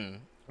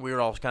 And we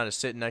were all kind of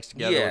sitting next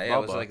together with Bubba. Yeah,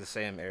 it was like the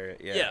same area.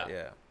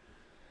 Yeah.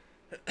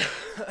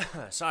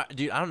 Sorry,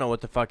 dude, I don't know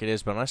what the fuck it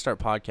is, but when I start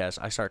podcasts,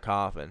 I start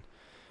coughing.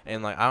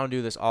 And, like, I don't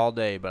do this all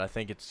day, but I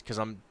think it's because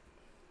I'm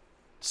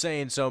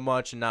saying so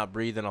much and not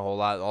breathing a whole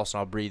lot. Also,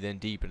 I'll breathe in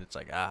deep, and it's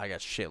like, I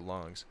got shit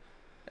lungs.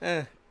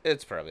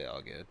 It's probably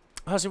all good.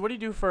 Hussey, what do you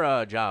do for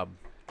a job?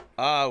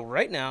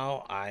 Right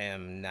now, I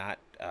am not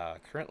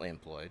currently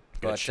employed.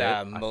 Good but shit.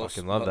 I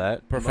fucking love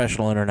that.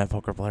 Professional internet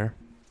poker player.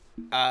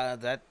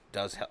 That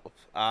does help.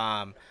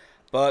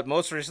 But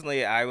most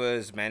recently, I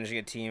was managing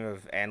a team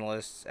of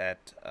analysts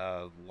at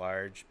a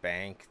large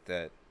bank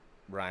that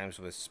rhymes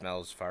with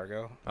Smells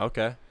Fargo.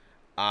 Okay.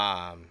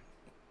 And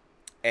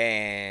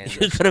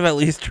You could have at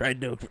least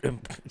tried to.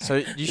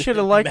 So you should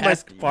have liked my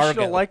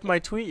my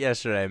tweet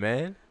yesterday,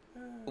 man.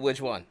 Which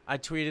one? I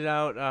tweeted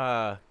out.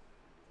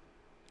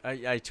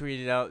 I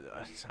tweeted out.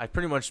 I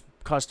pretty much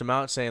cussed him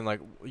out, saying like,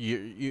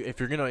 you if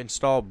you're gonna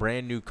install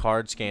brand new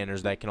card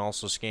scanners that can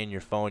also scan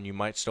your phone, you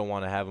might still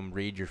want to have them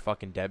read your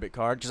fucking debit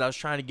card. Because I was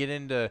trying to get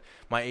into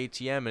my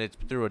ATM and it's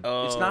through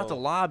it's not the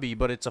lobby,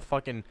 but it's a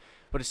fucking.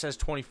 But it says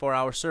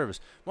 24-hour service.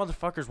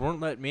 Motherfuckers weren't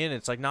letting me in.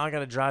 It's like now I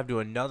gotta drive to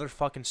another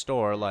fucking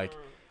store. Like,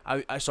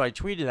 so I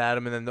tweeted at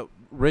him, and then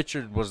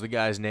Richard was the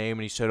guy's name,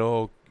 and he said,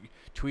 "Oh,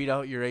 tweet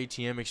out your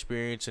ATM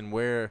experience and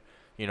where."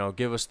 You know,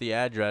 give us the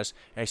address.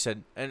 And I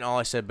said, and all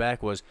I said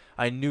back was,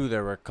 I knew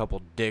there were a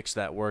couple dicks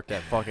that worked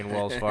at fucking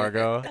Wells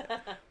Fargo.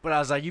 But I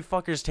was like, you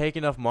fuckers take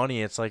enough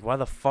money. It's like, why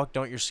the fuck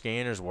don't your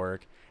scanners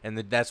work? And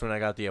that's when I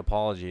got the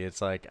apology.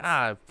 It's like,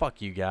 fuck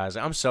you guys.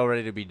 I'm so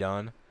ready to be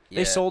done.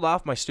 Yeah. They sold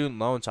off my student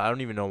loan, so I don't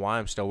even know why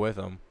I'm still with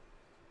them.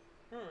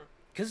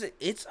 Because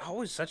it's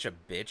always such a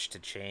bitch to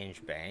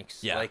change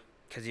banks. Yeah. Like,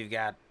 because you've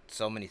got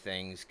so many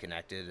things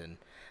connected, and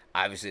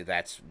obviously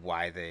that's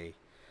why they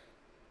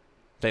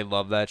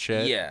love that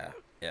shit. Yeah,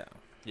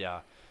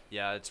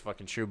 it's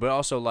fucking true. But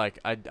also, like,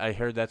 I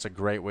heard that's a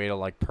great way to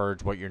like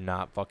purge what you're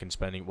not fucking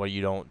spending, what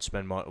you don't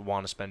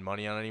want to spend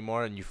money on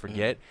anymore, and you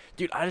forget.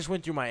 Dude, I just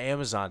went through my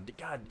Amazon.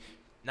 God,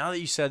 now that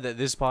you said that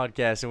this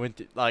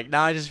podcast,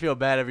 now I just feel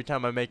bad every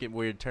time I make it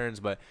weird turns.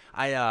 But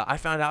I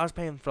found out I was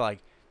paying for like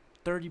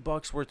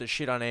 $30 worth of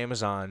shit on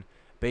Amazon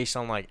based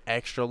on like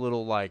extra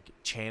little like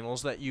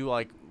channels that you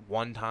like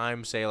one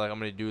time say like I'm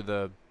gonna do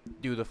the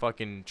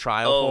fucking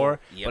trial for,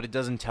 but it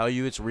doesn't tell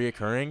you it's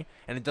reoccurring,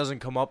 and it doesn't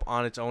come up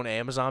on its own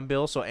Amazon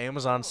bill, so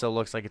Amazon still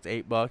looks like it's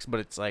 $8, but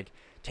it's like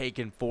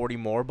taking 40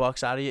 more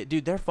bucks out of you.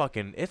 Dude,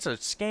 it's a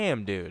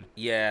scam, dude.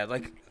 Yeah,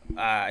 like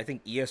I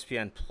think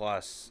ESPN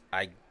Plus,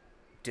 I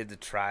did the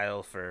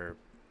trial for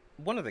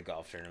one of the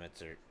golf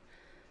tournaments, or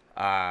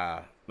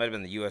might have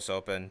been the U.S.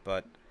 Open,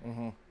 but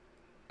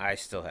I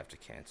still have to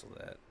cancel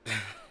that.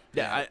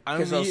 Yeah,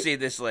 because I'll see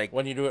this like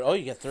when you do it.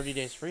 You get 30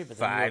 days free, but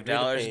then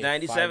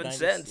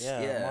 $5.97.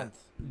 Yeah, a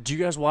month. Do you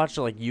guys watch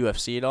like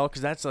UFC at all?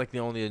 Because that's like the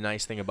only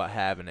nice thing about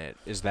having it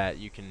is that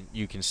you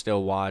can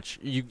still watch.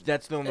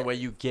 That's the only way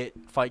you get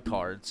fight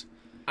cards.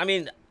 I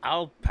mean,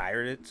 I'll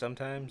pirate it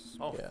sometimes.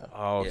 Oh, Yeah.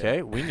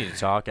 okay. We need to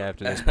talk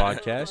after this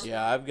podcast.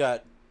 Yeah, I've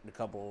got a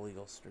couple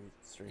illegal streams.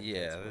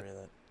 Yeah.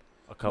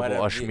 A couple Might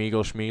of have-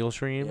 Schmiegel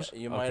streams. Yeah,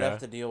 you might have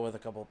to deal with a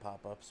couple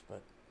pop-ups,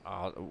 but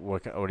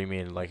What do you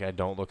mean? Like I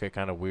don't look at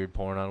kind of weird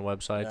porn on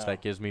websites No.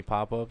 that gives me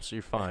pop-ups?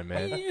 You're fine,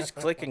 man. You just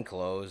click and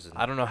close. And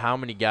I don't know how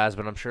many guys,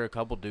 but I'm sure a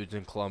couple dudes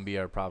in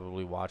Colombia are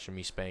probably watching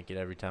me spank it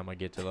every time I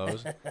get to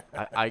those.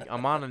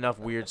 I'm on enough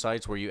weird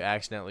sites where you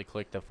accidentally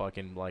click the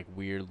fucking like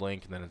weird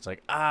link, and then it's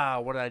like,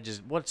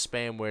 what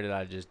spamware did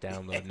I just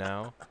download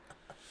now?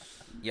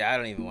 Yeah, I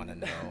don't even want to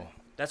know.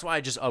 That's why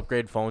I just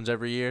upgrade phones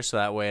every year, so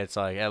that way it's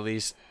like at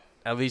least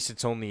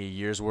it's only a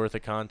year's worth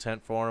of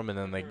content for them, and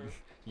then like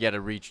you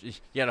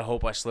gotta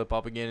hope I slip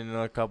up again in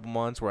another couple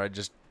months where I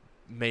just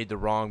made the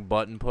wrong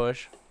button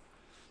push.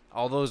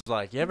 All those,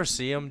 like, you ever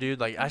see them, dude?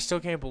 Like, I still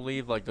can't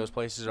believe, like, those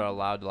places are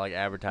allowed to, like,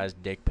 advertise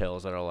dick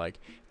pills that are, like,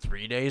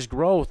 3 days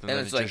growth, and then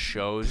it's it like- just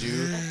shows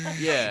you.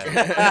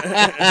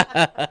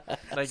 Yeah.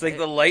 It's like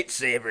the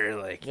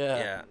lightsaber, like, Yeah.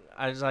 yeah.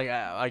 I was like,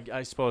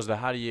 I suppose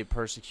how do you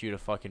persecute a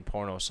fucking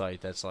porno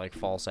site that's, like,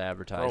 false bro,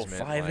 advertisement?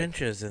 5 like,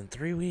 inches in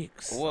 3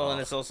 weeks. Well, and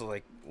it's also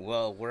like,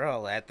 well, we're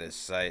all at this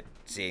site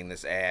seeing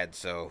this ad,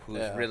 so who's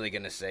Yeah. really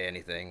going to say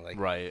anything? Like,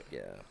 Right. Yeah.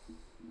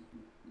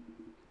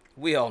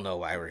 We all know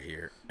why we're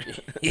here.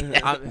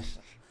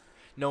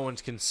 No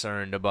one's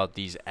concerned about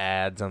these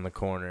ads on the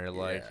corner,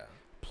 like, Yeah.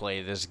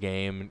 play this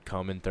game,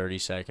 come in 30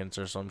 seconds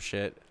or some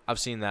shit. I've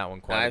seen that one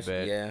quite a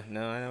bit. Yeah,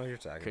 no, I know what you're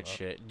talking Good about.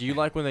 shit. Do you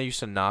like when they used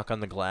to knock on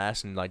the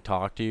glass and like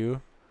talk to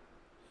you?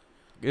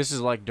 This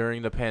is like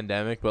during the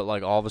pandemic, but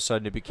like all of a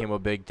sudden it became a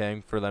big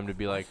thing for them to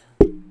be like,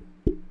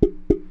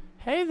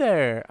 "Hey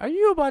there, are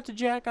you about to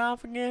jack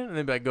off again?" And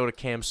they'd be like, "Go to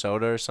Cam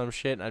Soda or some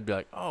shit," and I'd be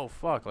like, "Oh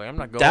fuck, like I'm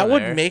not going that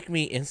would there." make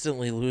me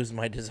instantly lose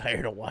my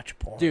desire to watch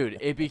porn. Dude,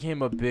 it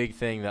became a big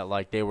thing that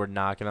like they were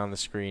knocking on the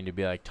screen to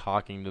be like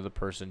talking to the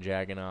person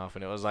jacking off,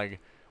 and it was like,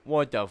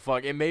 what the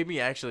fuck? It made me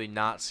actually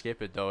not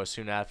skip it though as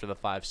soon after the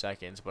 5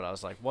 seconds, but I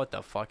was like, what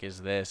the fuck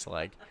is this?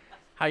 Like,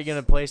 how you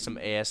gonna play some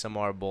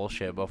ASMR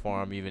bullshit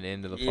before I'm even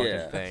into the fucking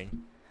Yeah.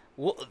 thing?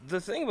 Well,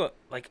 the thing about,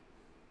 like,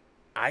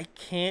 I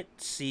can't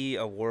see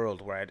a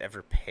world where I'd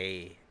ever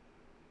pay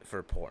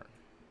for porn.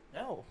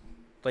 No.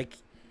 Like,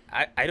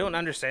 I don't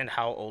understand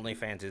how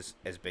OnlyFans is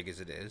as big as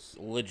it is.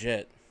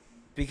 Legit.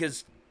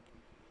 Because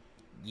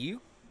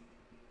you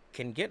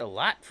can get a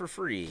lot for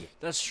free.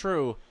 That's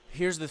true.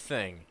 Here's the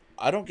thing.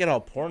 I don't get how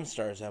porn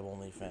stars have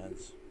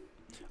OnlyFans.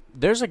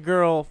 There's a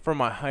girl from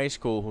my high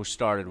school who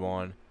started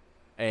one,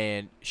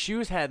 and she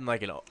was having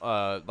like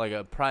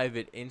a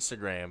private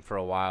Instagram for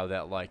a while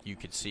that like you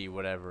could see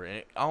whatever, and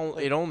it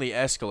only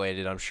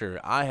escalated. I'm sure.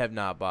 I have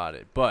not bought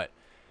it, but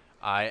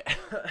I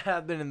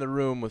have been in the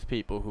room with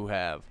people who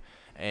have,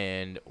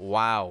 and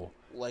wow,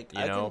 Like,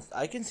 you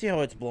I can see how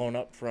it's blown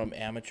up from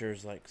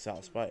amateurs like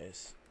Sal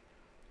Spice.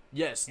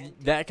 yes,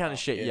 that kind of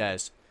shit, Yeah.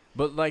 yes.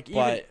 But like, even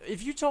But-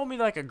 if you told me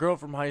like a girl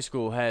from high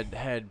school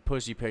had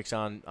pussy pics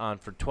on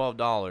for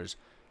 $12,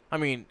 I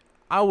mean,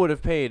 I would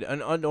have paid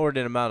an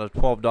inordinate amount of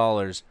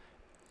 $12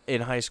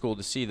 in high school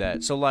to see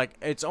that. So like,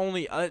 it's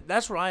only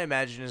that's what I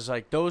imagine is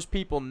like those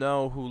people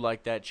know who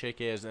like that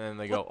chick is, and then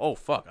they go, oh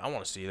fuck, I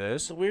want to see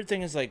this. The weird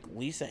thing is like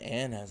Lisa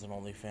Ann has an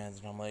OnlyFans,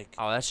 and I'm like,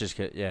 Oh, that's just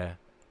yeah.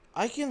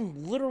 I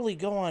can literally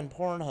go on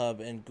Pornhub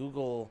and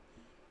Google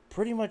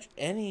pretty much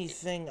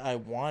anything I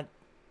want,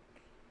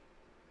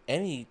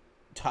 any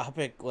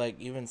topic, like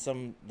even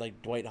some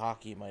like Dwight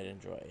Hockey might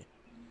enjoy.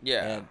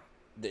 Yeah.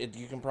 And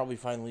you can probably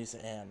find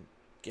Lisa Ann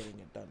getting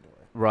it done to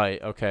her.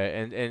 Right.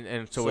 Okay.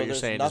 And so what you're there's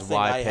saying is nothing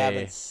why I pay?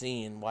 haven't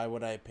seen. Why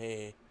would I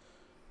pay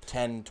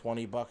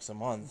 $10-20 a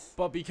month?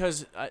 But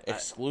because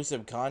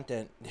Exclusive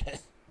content.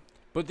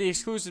 But the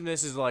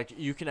exclusiveness is like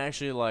you can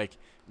actually like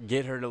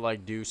get her to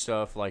like do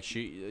stuff like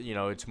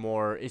it's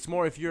more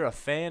if you're a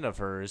fan of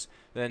hers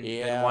then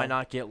Yeah. why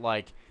not get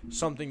like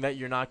something that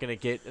you're not gonna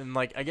get, and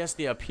like I guess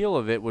the appeal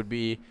of it would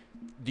be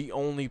the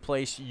only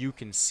place you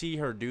can see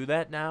her do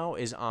that now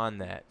is on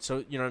that.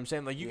 So you know what I'm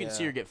saying, like you can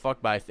see Yeah. her get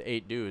fucked by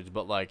 8 dudes,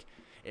 but like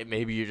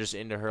maybe you're just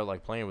into her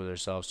like playing with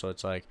herself, so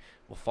it's like,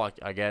 well fuck,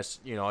 I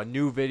guess a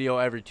new video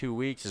every 2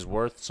 weeks is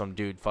worth some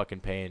dude fucking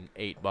paying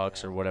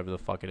 $8 or whatever the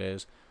fuck it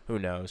is. Who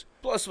knows?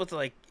 Plus, with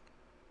like,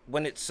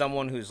 when it's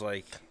someone who's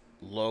like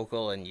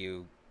local and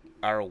you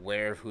are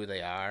aware of who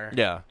they are,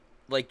 Yeah.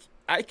 like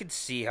I could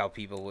see how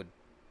people would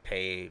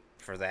pay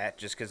for that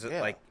just because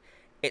Yeah.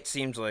 it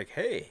seems like,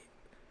 hey,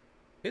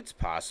 it's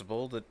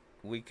possible that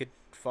we could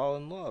fall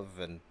in love,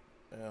 and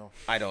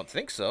I don't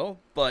think so,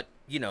 but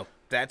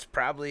that's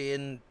probably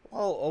in.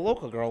 Well, a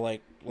local girl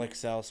like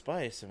Sal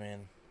Spice. I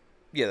mean,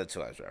 Yeah, that's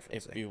who I was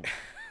referencing. if you,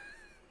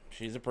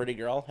 she's a pretty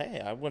girl. Hey,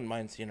 I wouldn't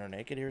mind seeing her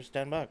naked. Here's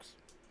 $10.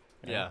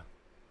 Yeah.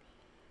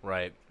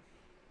 Right.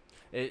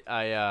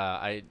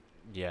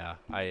 Yeah,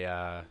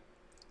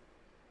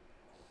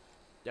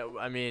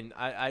 I mean,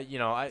 I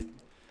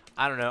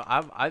don't know.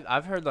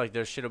 I've heard like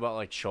there's shit about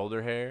like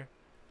shoulder hair,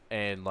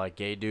 and like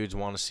gay dudes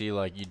want to see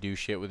like you do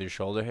shit with your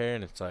shoulder hair,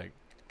 and it's like,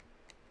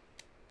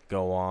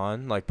 go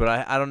on, like, but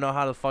I don't know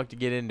how the fuck to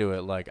get into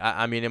it. Like,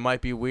 I mean, it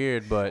might be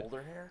weird, but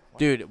Shoulder hair?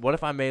 Dude, what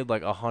if I made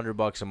like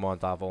 $100 a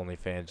month off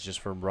OnlyFans just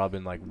from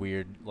rubbing like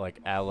weird like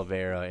aloe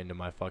vera into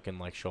my fucking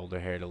like shoulder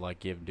hair to like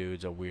give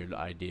dudes a weird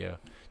idea?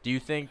 Do you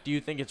think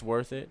it's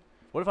worth it?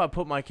 What if I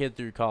put my kid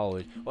through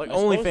college? Like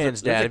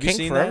OnlyFans Dad, have you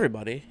seen for that?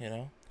 everybody, you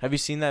know. Have you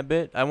seen that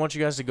bit? I want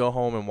you guys to go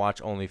home and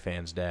watch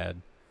OnlyFans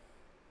Dad.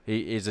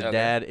 He is a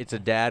dad. It's a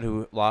dad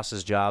who lost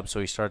his job,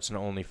 so he starts an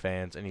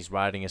OnlyFans, and he's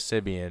riding a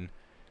Sybian,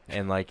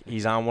 and like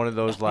he's on one of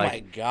those like my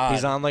God.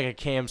 he's on like a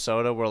cam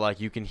soda where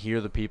like you can hear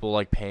the people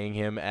like paying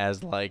him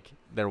as like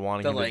they're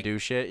wanting him to do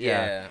shit.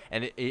 Yeah.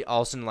 And it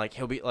all of a sudden like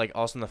he'll be like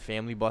all of a sudden the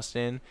family busts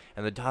in,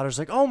 and the daughter's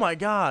like, "Oh my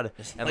God!"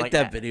 And like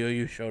that video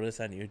you showed us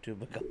on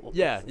YouTube a couple.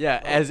 Yeah.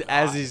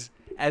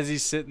 As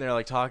he's sitting there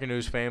like talking to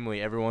his family,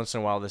 every once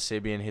in a while the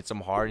Sybian hits him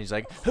hard, and he's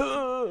like,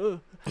 "Huh."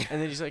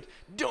 And then he's like,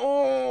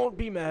 "Don't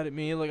be mad at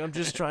me. Like I'm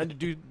just trying to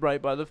do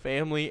right by the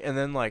family." And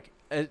then like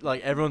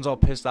everyone's all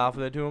pissed off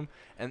with it to him,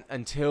 and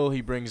until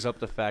he brings up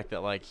the fact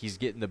that like he's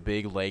getting the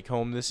big lake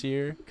home this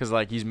year because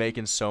like he's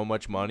making so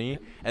much money,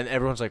 and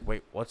everyone's like,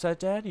 "Wait, what's that,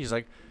 Dad?" He's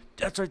like,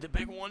 "That's right, the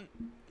big one.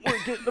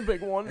 We're getting the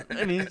big one."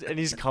 And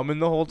he's coming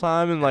the whole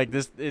time, and like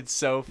this, it's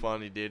so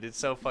funny, dude. It's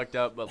so fucked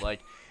up, but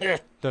like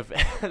the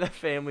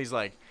family's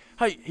like,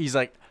 he's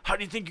like, "How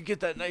do you think you get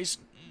that nice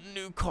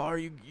new car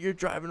you're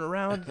driving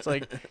around?" It's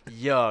like,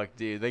 yuck,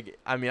 dude. Like,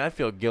 I mean, I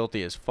feel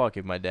guilty as fuck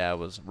if my dad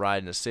was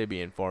riding a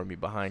Sybian for me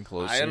behind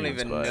closed scenes. I don't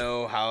even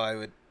know how I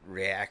would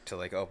react to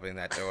like opening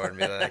that door and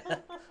be like,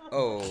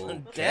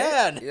 "Oh,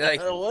 Dad,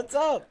 like, what's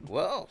up?"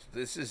 Well,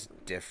 this is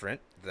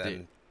different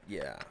than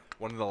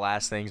One of the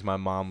last things my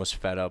mom was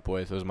fed up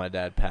with was my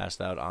dad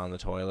passed out on the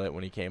toilet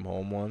when he came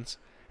home once,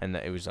 and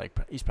it was like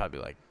he's probably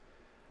like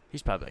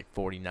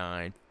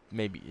 49.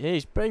 Maybe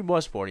he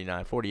was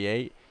 49,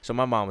 48. So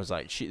my mom was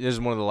like, this is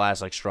one of the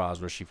last like straws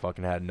where she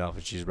fucking had enough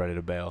and she's ready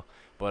to bail.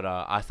 But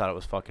I thought it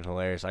was fucking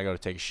hilarious. I go to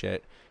take a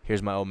shit.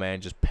 Here's my old man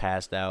just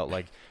passed out,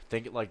 like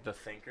like the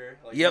thinker.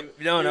 Like, yep.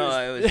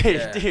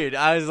 Dude,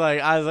 I was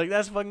like,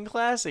 that's fucking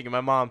classic. And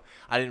my mom,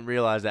 I didn't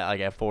realize that like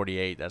at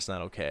 48, that's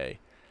not okay.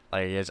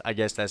 Like I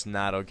guess that's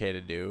not okay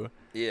to do.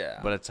 Yeah.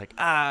 But it's like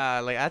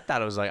like I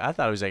thought it was like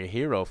a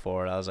hero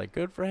for it. I was like,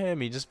 good for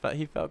him. He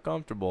felt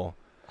comfortable.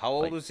 How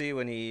old was he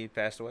when he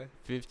passed away?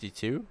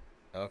 52.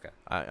 Okay.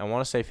 I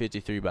want to say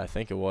 53, but I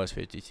think it was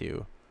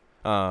 52.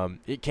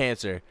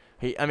 Cancer.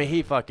 He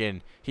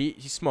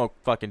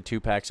smoked fucking 2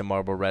 packs of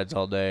Marlboro Reds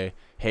all day.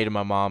 Hated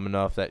my mom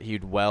enough that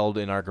he'd weld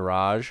in our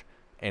garage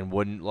and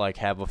wouldn't like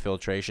have a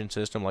filtration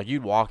system. Like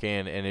you'd walk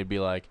in and it'd be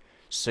like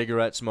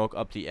cigarette smoke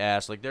up the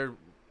ass. Like they're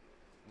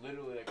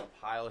literally like a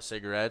pile of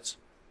cigarettes,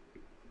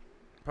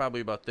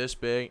 probably about this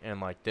big and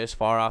like this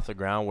far off the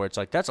ground, where it's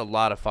like that's a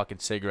lot of fucking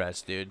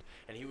cigarettes, dude.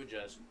 And he would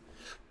just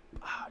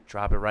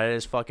drop it right at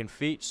his fucking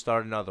feet,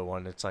 start another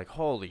one. It's like,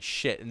 holy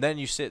shit. And then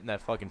you sit in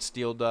that fucking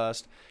steel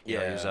dust. You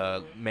know, there's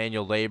a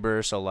manual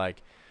labor, so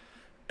like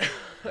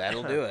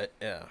that'll do it.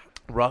 Yeah.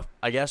 Rough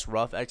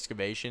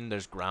excavation,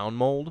 there's ground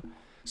mold.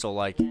 So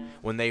like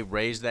when they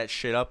raise that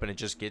shit up and it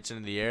just gets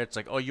into the air, it's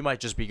like, oh, you might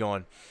just be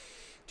going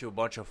to a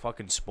bunch of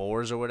fucking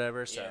spores or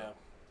whatever. So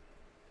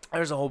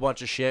there's a whole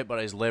bunch of shit,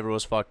 but his liver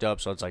was fucked up,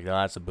 so it's like, no,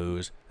 that's the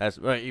booze.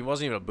 He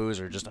wasn't even a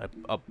boozer, just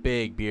a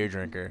big beer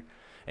drinker,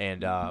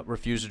 and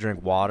refused to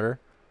drink water.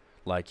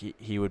 Like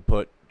he would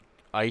put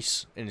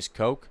ice in his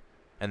Coke,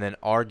 and then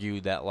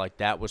argue that like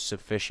that was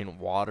sufficient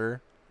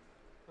water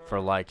for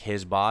like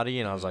his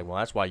body. And I was like, well,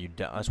 that's why you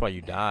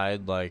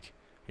died. Like,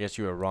 I guess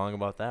you were wrong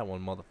about that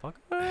one,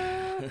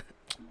 motherfucker.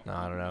 No,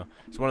 I don't know.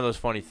 It's one of those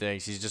funny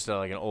things. He's just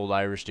like an old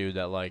Irish dude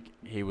that like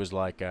he was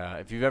like,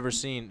 if you've ever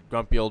seen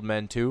Grumpy Old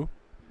Men 2.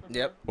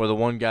 Yep. Where the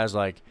one guy's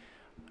like,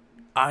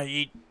 I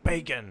eat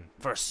bacon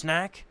for a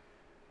snack,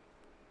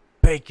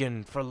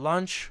 bacon for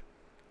lunch,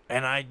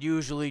 and I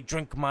usually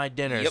drink my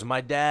dinners. Yep.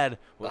 My dad,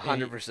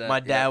 100%.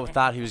 My dad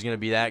thought he was gonna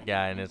be that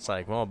guy, and it's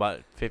like, well,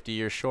 about 50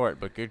 years short,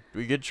 but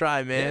good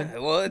try, man. Yeah,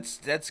 well,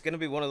 that's gonna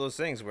be one of those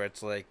things where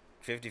it's like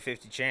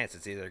 50-50 chance.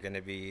 It's either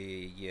gonna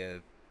be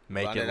you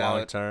make it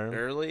long term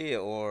early,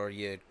 or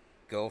you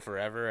go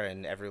forever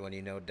and everyone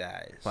you know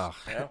dies. Oh.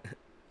 Yeah.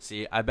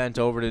 See, I bent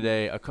over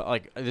today.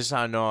 Like this is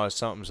how I know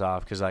something's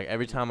off, because like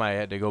every time I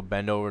had to go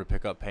bend over to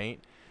pick up paint,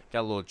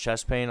 got a little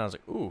chest pain. I was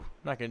like, ooh,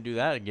 I'm not gonna do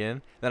that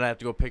again. Then I have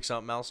to go pick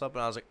something else up,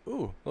 and I was like,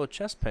 ooh, a little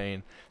chest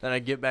pain. Then I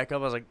get back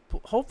up. I was like,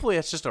 hopefully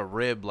it's just a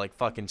rib, like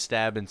fucking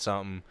stabbing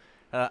something.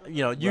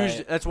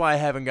 Usually that's why I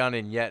haven't gone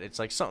in yet. It's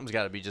like something's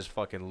got to be just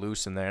fucking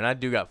loose in there, and I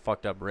do got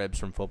fucked up ribs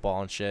from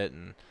football and shit,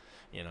 and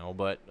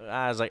But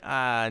I was like,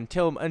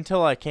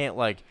 until I can't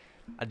like.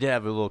 I did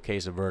have a little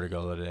case of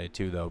vertigo the other day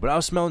too, though. But I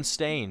was smelling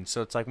stains,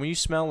 so it's like when you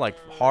smell like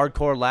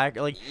hardcore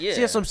see,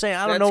 that's what I'm saying.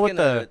 I don't know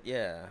what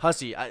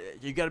Hussy,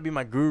 you got to be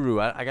my guru.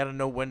 I got to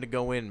know when to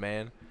go in,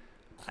 man.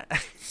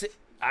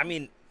 I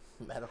mean,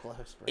 medical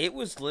expert. It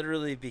was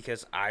literally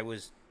because I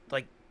was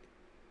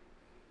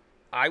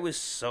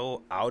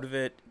so out of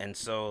it, and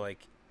so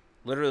like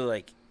literally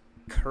like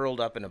curled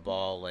up in a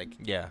ball. Like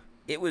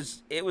it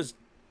was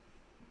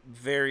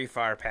very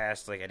far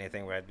past like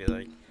anything where I'd be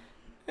like,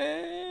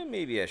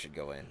 maybe I should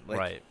go in. Like,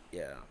 right.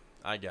 Yeah.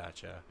 I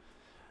gotcha.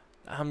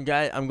 I'm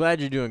glad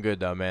you're doing good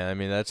though, man. I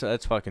mean,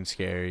 that's fucking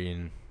scary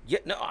and Yeah,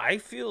 no, I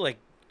feel like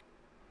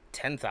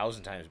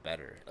 10,000 times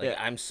better. Like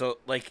Yeah. I'm so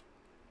like,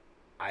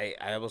 I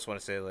almost want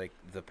to say like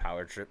the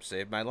power trip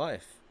saved my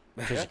life.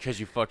 because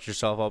you fucked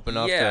yourself up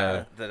enough Yeah,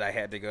 to. that I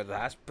had to go to the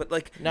hospital. But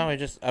like, No,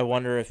 I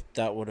wonder if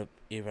that would have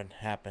even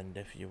happened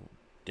if you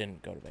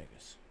didn't go to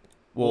Vegas.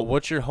 Well,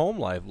 what's your home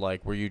life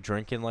like? Were you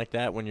drinking like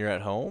that when you're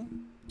at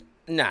home?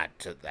 not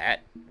to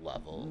that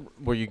level.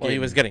 Were you? Well, he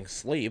was getting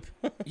sleep.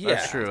 Yeah,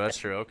 That's true. That's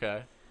true.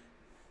 Okay.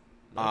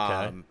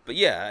 Okay. But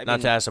yeah, I Not mean,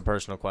 to ask a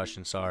personal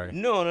question. Sorry.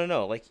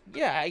 no. Like,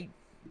 yeah, I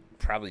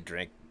probably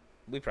drink.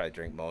 We probably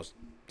drink most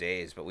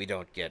days, but we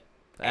don't get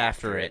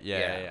After it,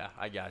 yeah.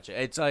 I got you.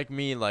 It's like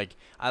me. Like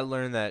I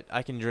learned that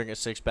I can drink a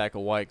 6-pack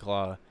of White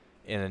Claw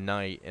in a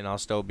night, and I'll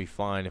still be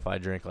fine if I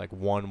drink like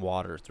one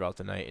water throughout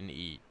the night and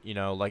eat. You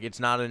know, like it's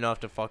not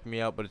enough to fuck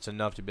me up, but it's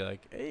enough to be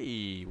like,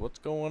 hey, what's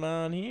going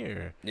on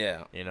here?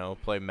 Yeah. You know,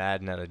 play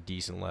Madden at a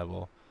decent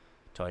level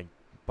to like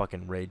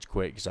fucking rage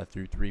quit because I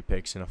threw 3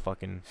 picks in a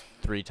fucking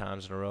 3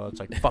 times in a row. It's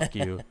like fuck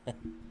you.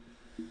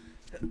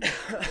 You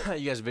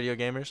guys video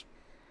gamers?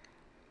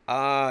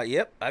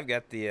 Yep. I've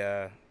got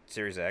the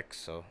Series X,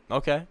 so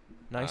Okay,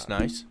 nice.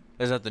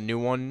 Is that the new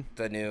one?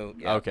 the new.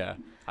 Yeah. Okay.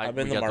 I'm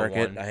in we the got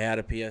market. one. I had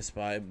a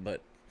PS5,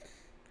 but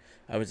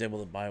I was able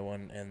to buy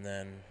one, and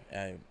then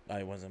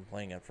I wasn't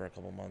playing it for a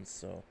couple months.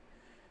 So,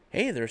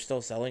 hey, they're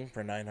still selling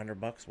for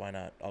 $900. Why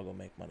not? I'll go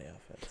make money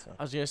off it. So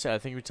I was gonna say, I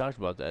think we talked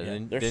about that. Yeah,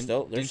 Didn't, they're didn't,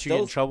 still- they're didn't you get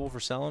in still- trouble for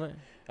selling it?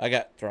 I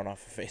got thrown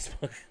off of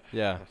Facebook.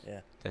 Yeah.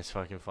 Yeah, That's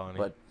fucking funny.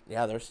 but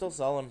yeah, they're still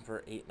selling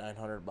for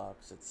 $800-900.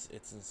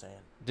 It's insane.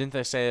 Didn't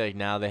they say like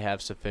now they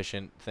have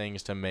sufficient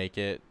things to make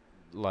it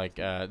like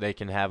they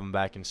can have them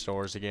back in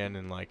stores again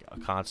and like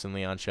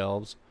constantly on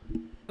shelves? I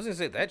was gonna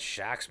say that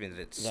shocks me that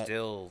it's That-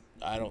 still.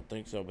 I don't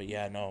think so, but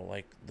yeah, no,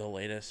 like the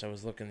latest. I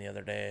was looking the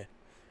other day,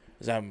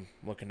 cause I'm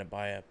looking to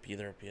buy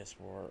either a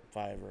PS4,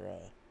 5, or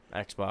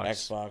a Xbox.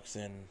 Xbox,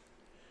 and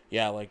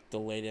yeah, like the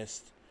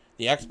latest.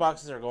 The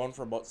Xboxes are going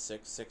for about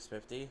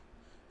 $650,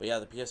 but yeah,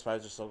 the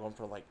PS5s are still going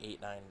for like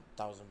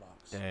 $8,000-9,000.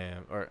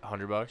 Damn, or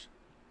 $100?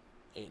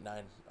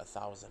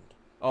 1,000.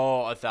 Oh,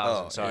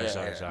 1,000. Oh, sorry. yeah.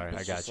 I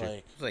It's got just you.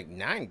 like, It's like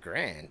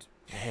 $9,000.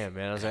 Damn,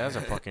 man, I was like, that's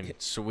a fucking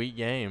sweet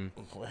game.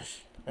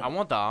 wish. I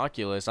want the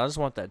Oculus. I just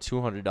want that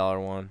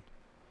 $200 one.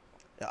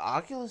 The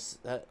Oculus,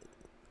 that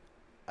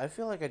I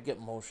feel like I'd get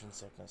motion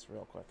sickness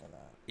real quick in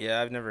that. Yeah,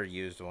 I've never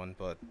used one,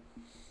 but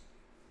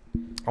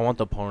I want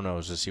the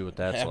pornos to see what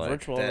that's Yeah, like.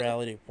 virtual That-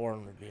 reality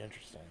porn would be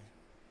interesting.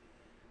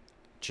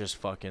 Just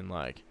fucking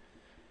like,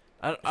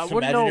 I Just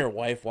wouldn't imagine know. your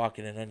wife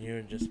walking in on you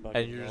and just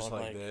fucking And you're just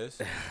going like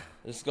this.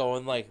 just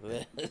going like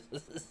this.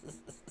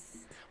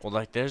 Well,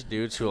 like there's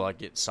dudes who like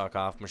get suck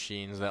off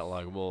machines that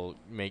like will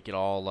make it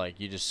all like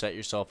you just set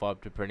yourself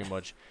up to pretty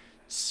much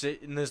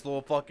sit in this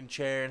little fucking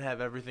chair and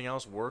have everything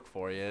else work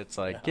for you. It's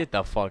like get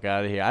the fuck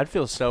out of here. I'd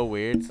feel so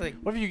weird. It's like-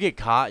 what if you get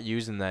caught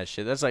using that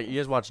shit? That's like you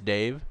guys watch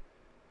Dave.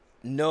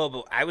 no.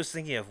 But I was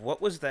thinking of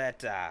what was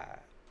that?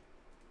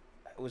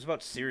 It was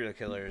about serial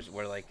killers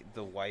where like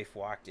the wife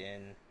walked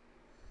in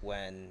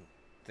when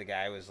the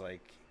guy was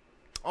like,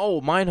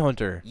 Oh,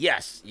 Mindhunter.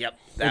 yes, yep,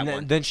 that And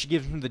one. then she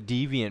gives him the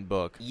Deviant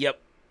book. Yep.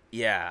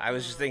 Yeah, I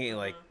was just thinking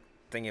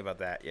about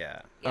that.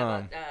 Yeah. Yeah,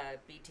 Um,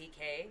 BTK.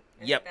 I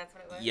Yep. think that's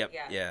what it was. Yep.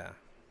 Yeah. Yeah.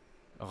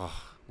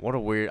 Oh, what a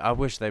weird. I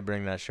wish they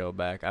bring that show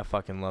back. I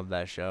fucking love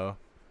that show.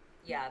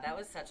 Yeah, that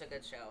was such a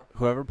good show.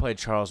 Whoever played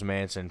Charles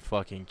Manson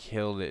fucking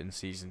killed it in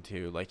season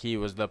 2. Like he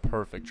was the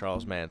perfect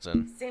Charles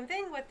Manson. Same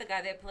thing with the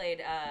guy that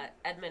played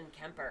Edmund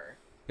Kemper.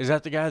 Is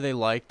that the guy they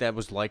liked that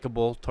was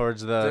likable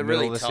towards the The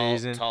middle really of the tall,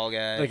 season? tall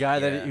guy. The guy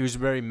yeah. that he was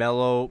very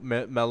mellow,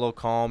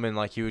 calm, and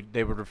like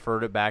they would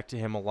refer it back to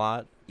him a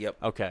lot. Yep.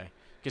 Okay,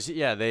 because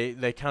yeah,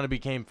 they kind of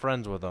became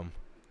friends with him.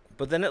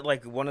 But then at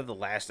like one of the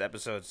last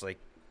episodes, like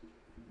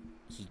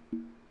he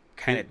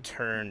kind of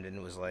turned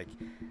and was like,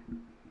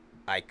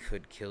 "I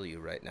could kill you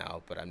right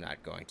now, but I'm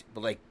not going to."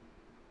 But like,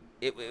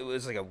 it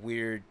was like a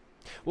weird.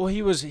 Well,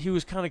 he was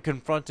kind of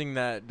confronting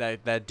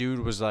that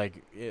dude was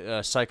like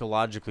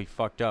psychologically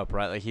fucked up,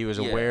 right? Like he was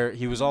Yeah. aware.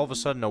 He was all of a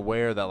sudden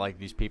aware that like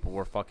these people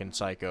were fucking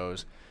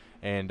psychos,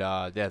 and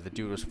yeah, the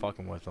dude was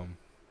fucking with them.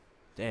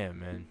 Damn,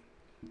 man.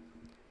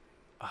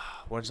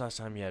 When's the last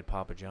time you had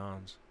Papa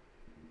John's?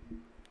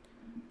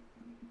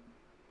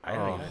 I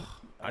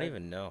don't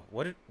even know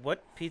what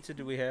pizza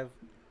do we have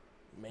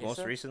Mesa? most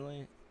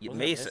recently. Yeah, Was it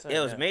Mesa. Mesa? Yeah,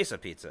 it was Yeah. Mesa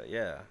pizza.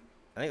 Yeah,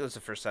 I think it was the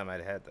first time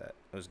I'd had that.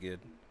 It was good.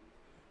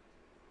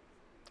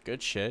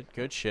 Good shit.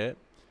 Good shit.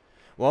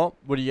 Well,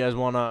 what do you guys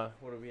wanna?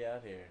 What are we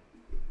at here?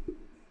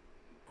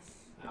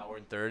 Hour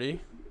and 30.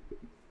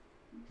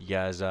 You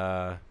guys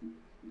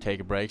take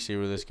a break, see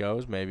where this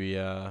goes. Maybe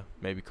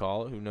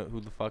call it. Who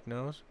the fuck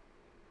knows?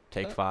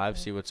 Take 5,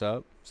 see what's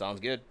up. Sounds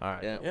good. All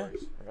right. Yeah. Yeah,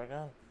 right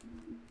on.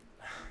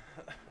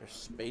 They're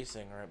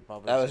spacing right,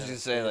 Bubba. I was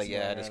just saying, like,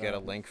 yeah, I just got a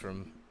link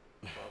from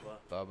Bubba.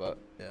 Bubba.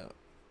 Yeah.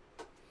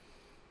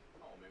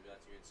 Oh, maybe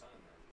that's a good sign.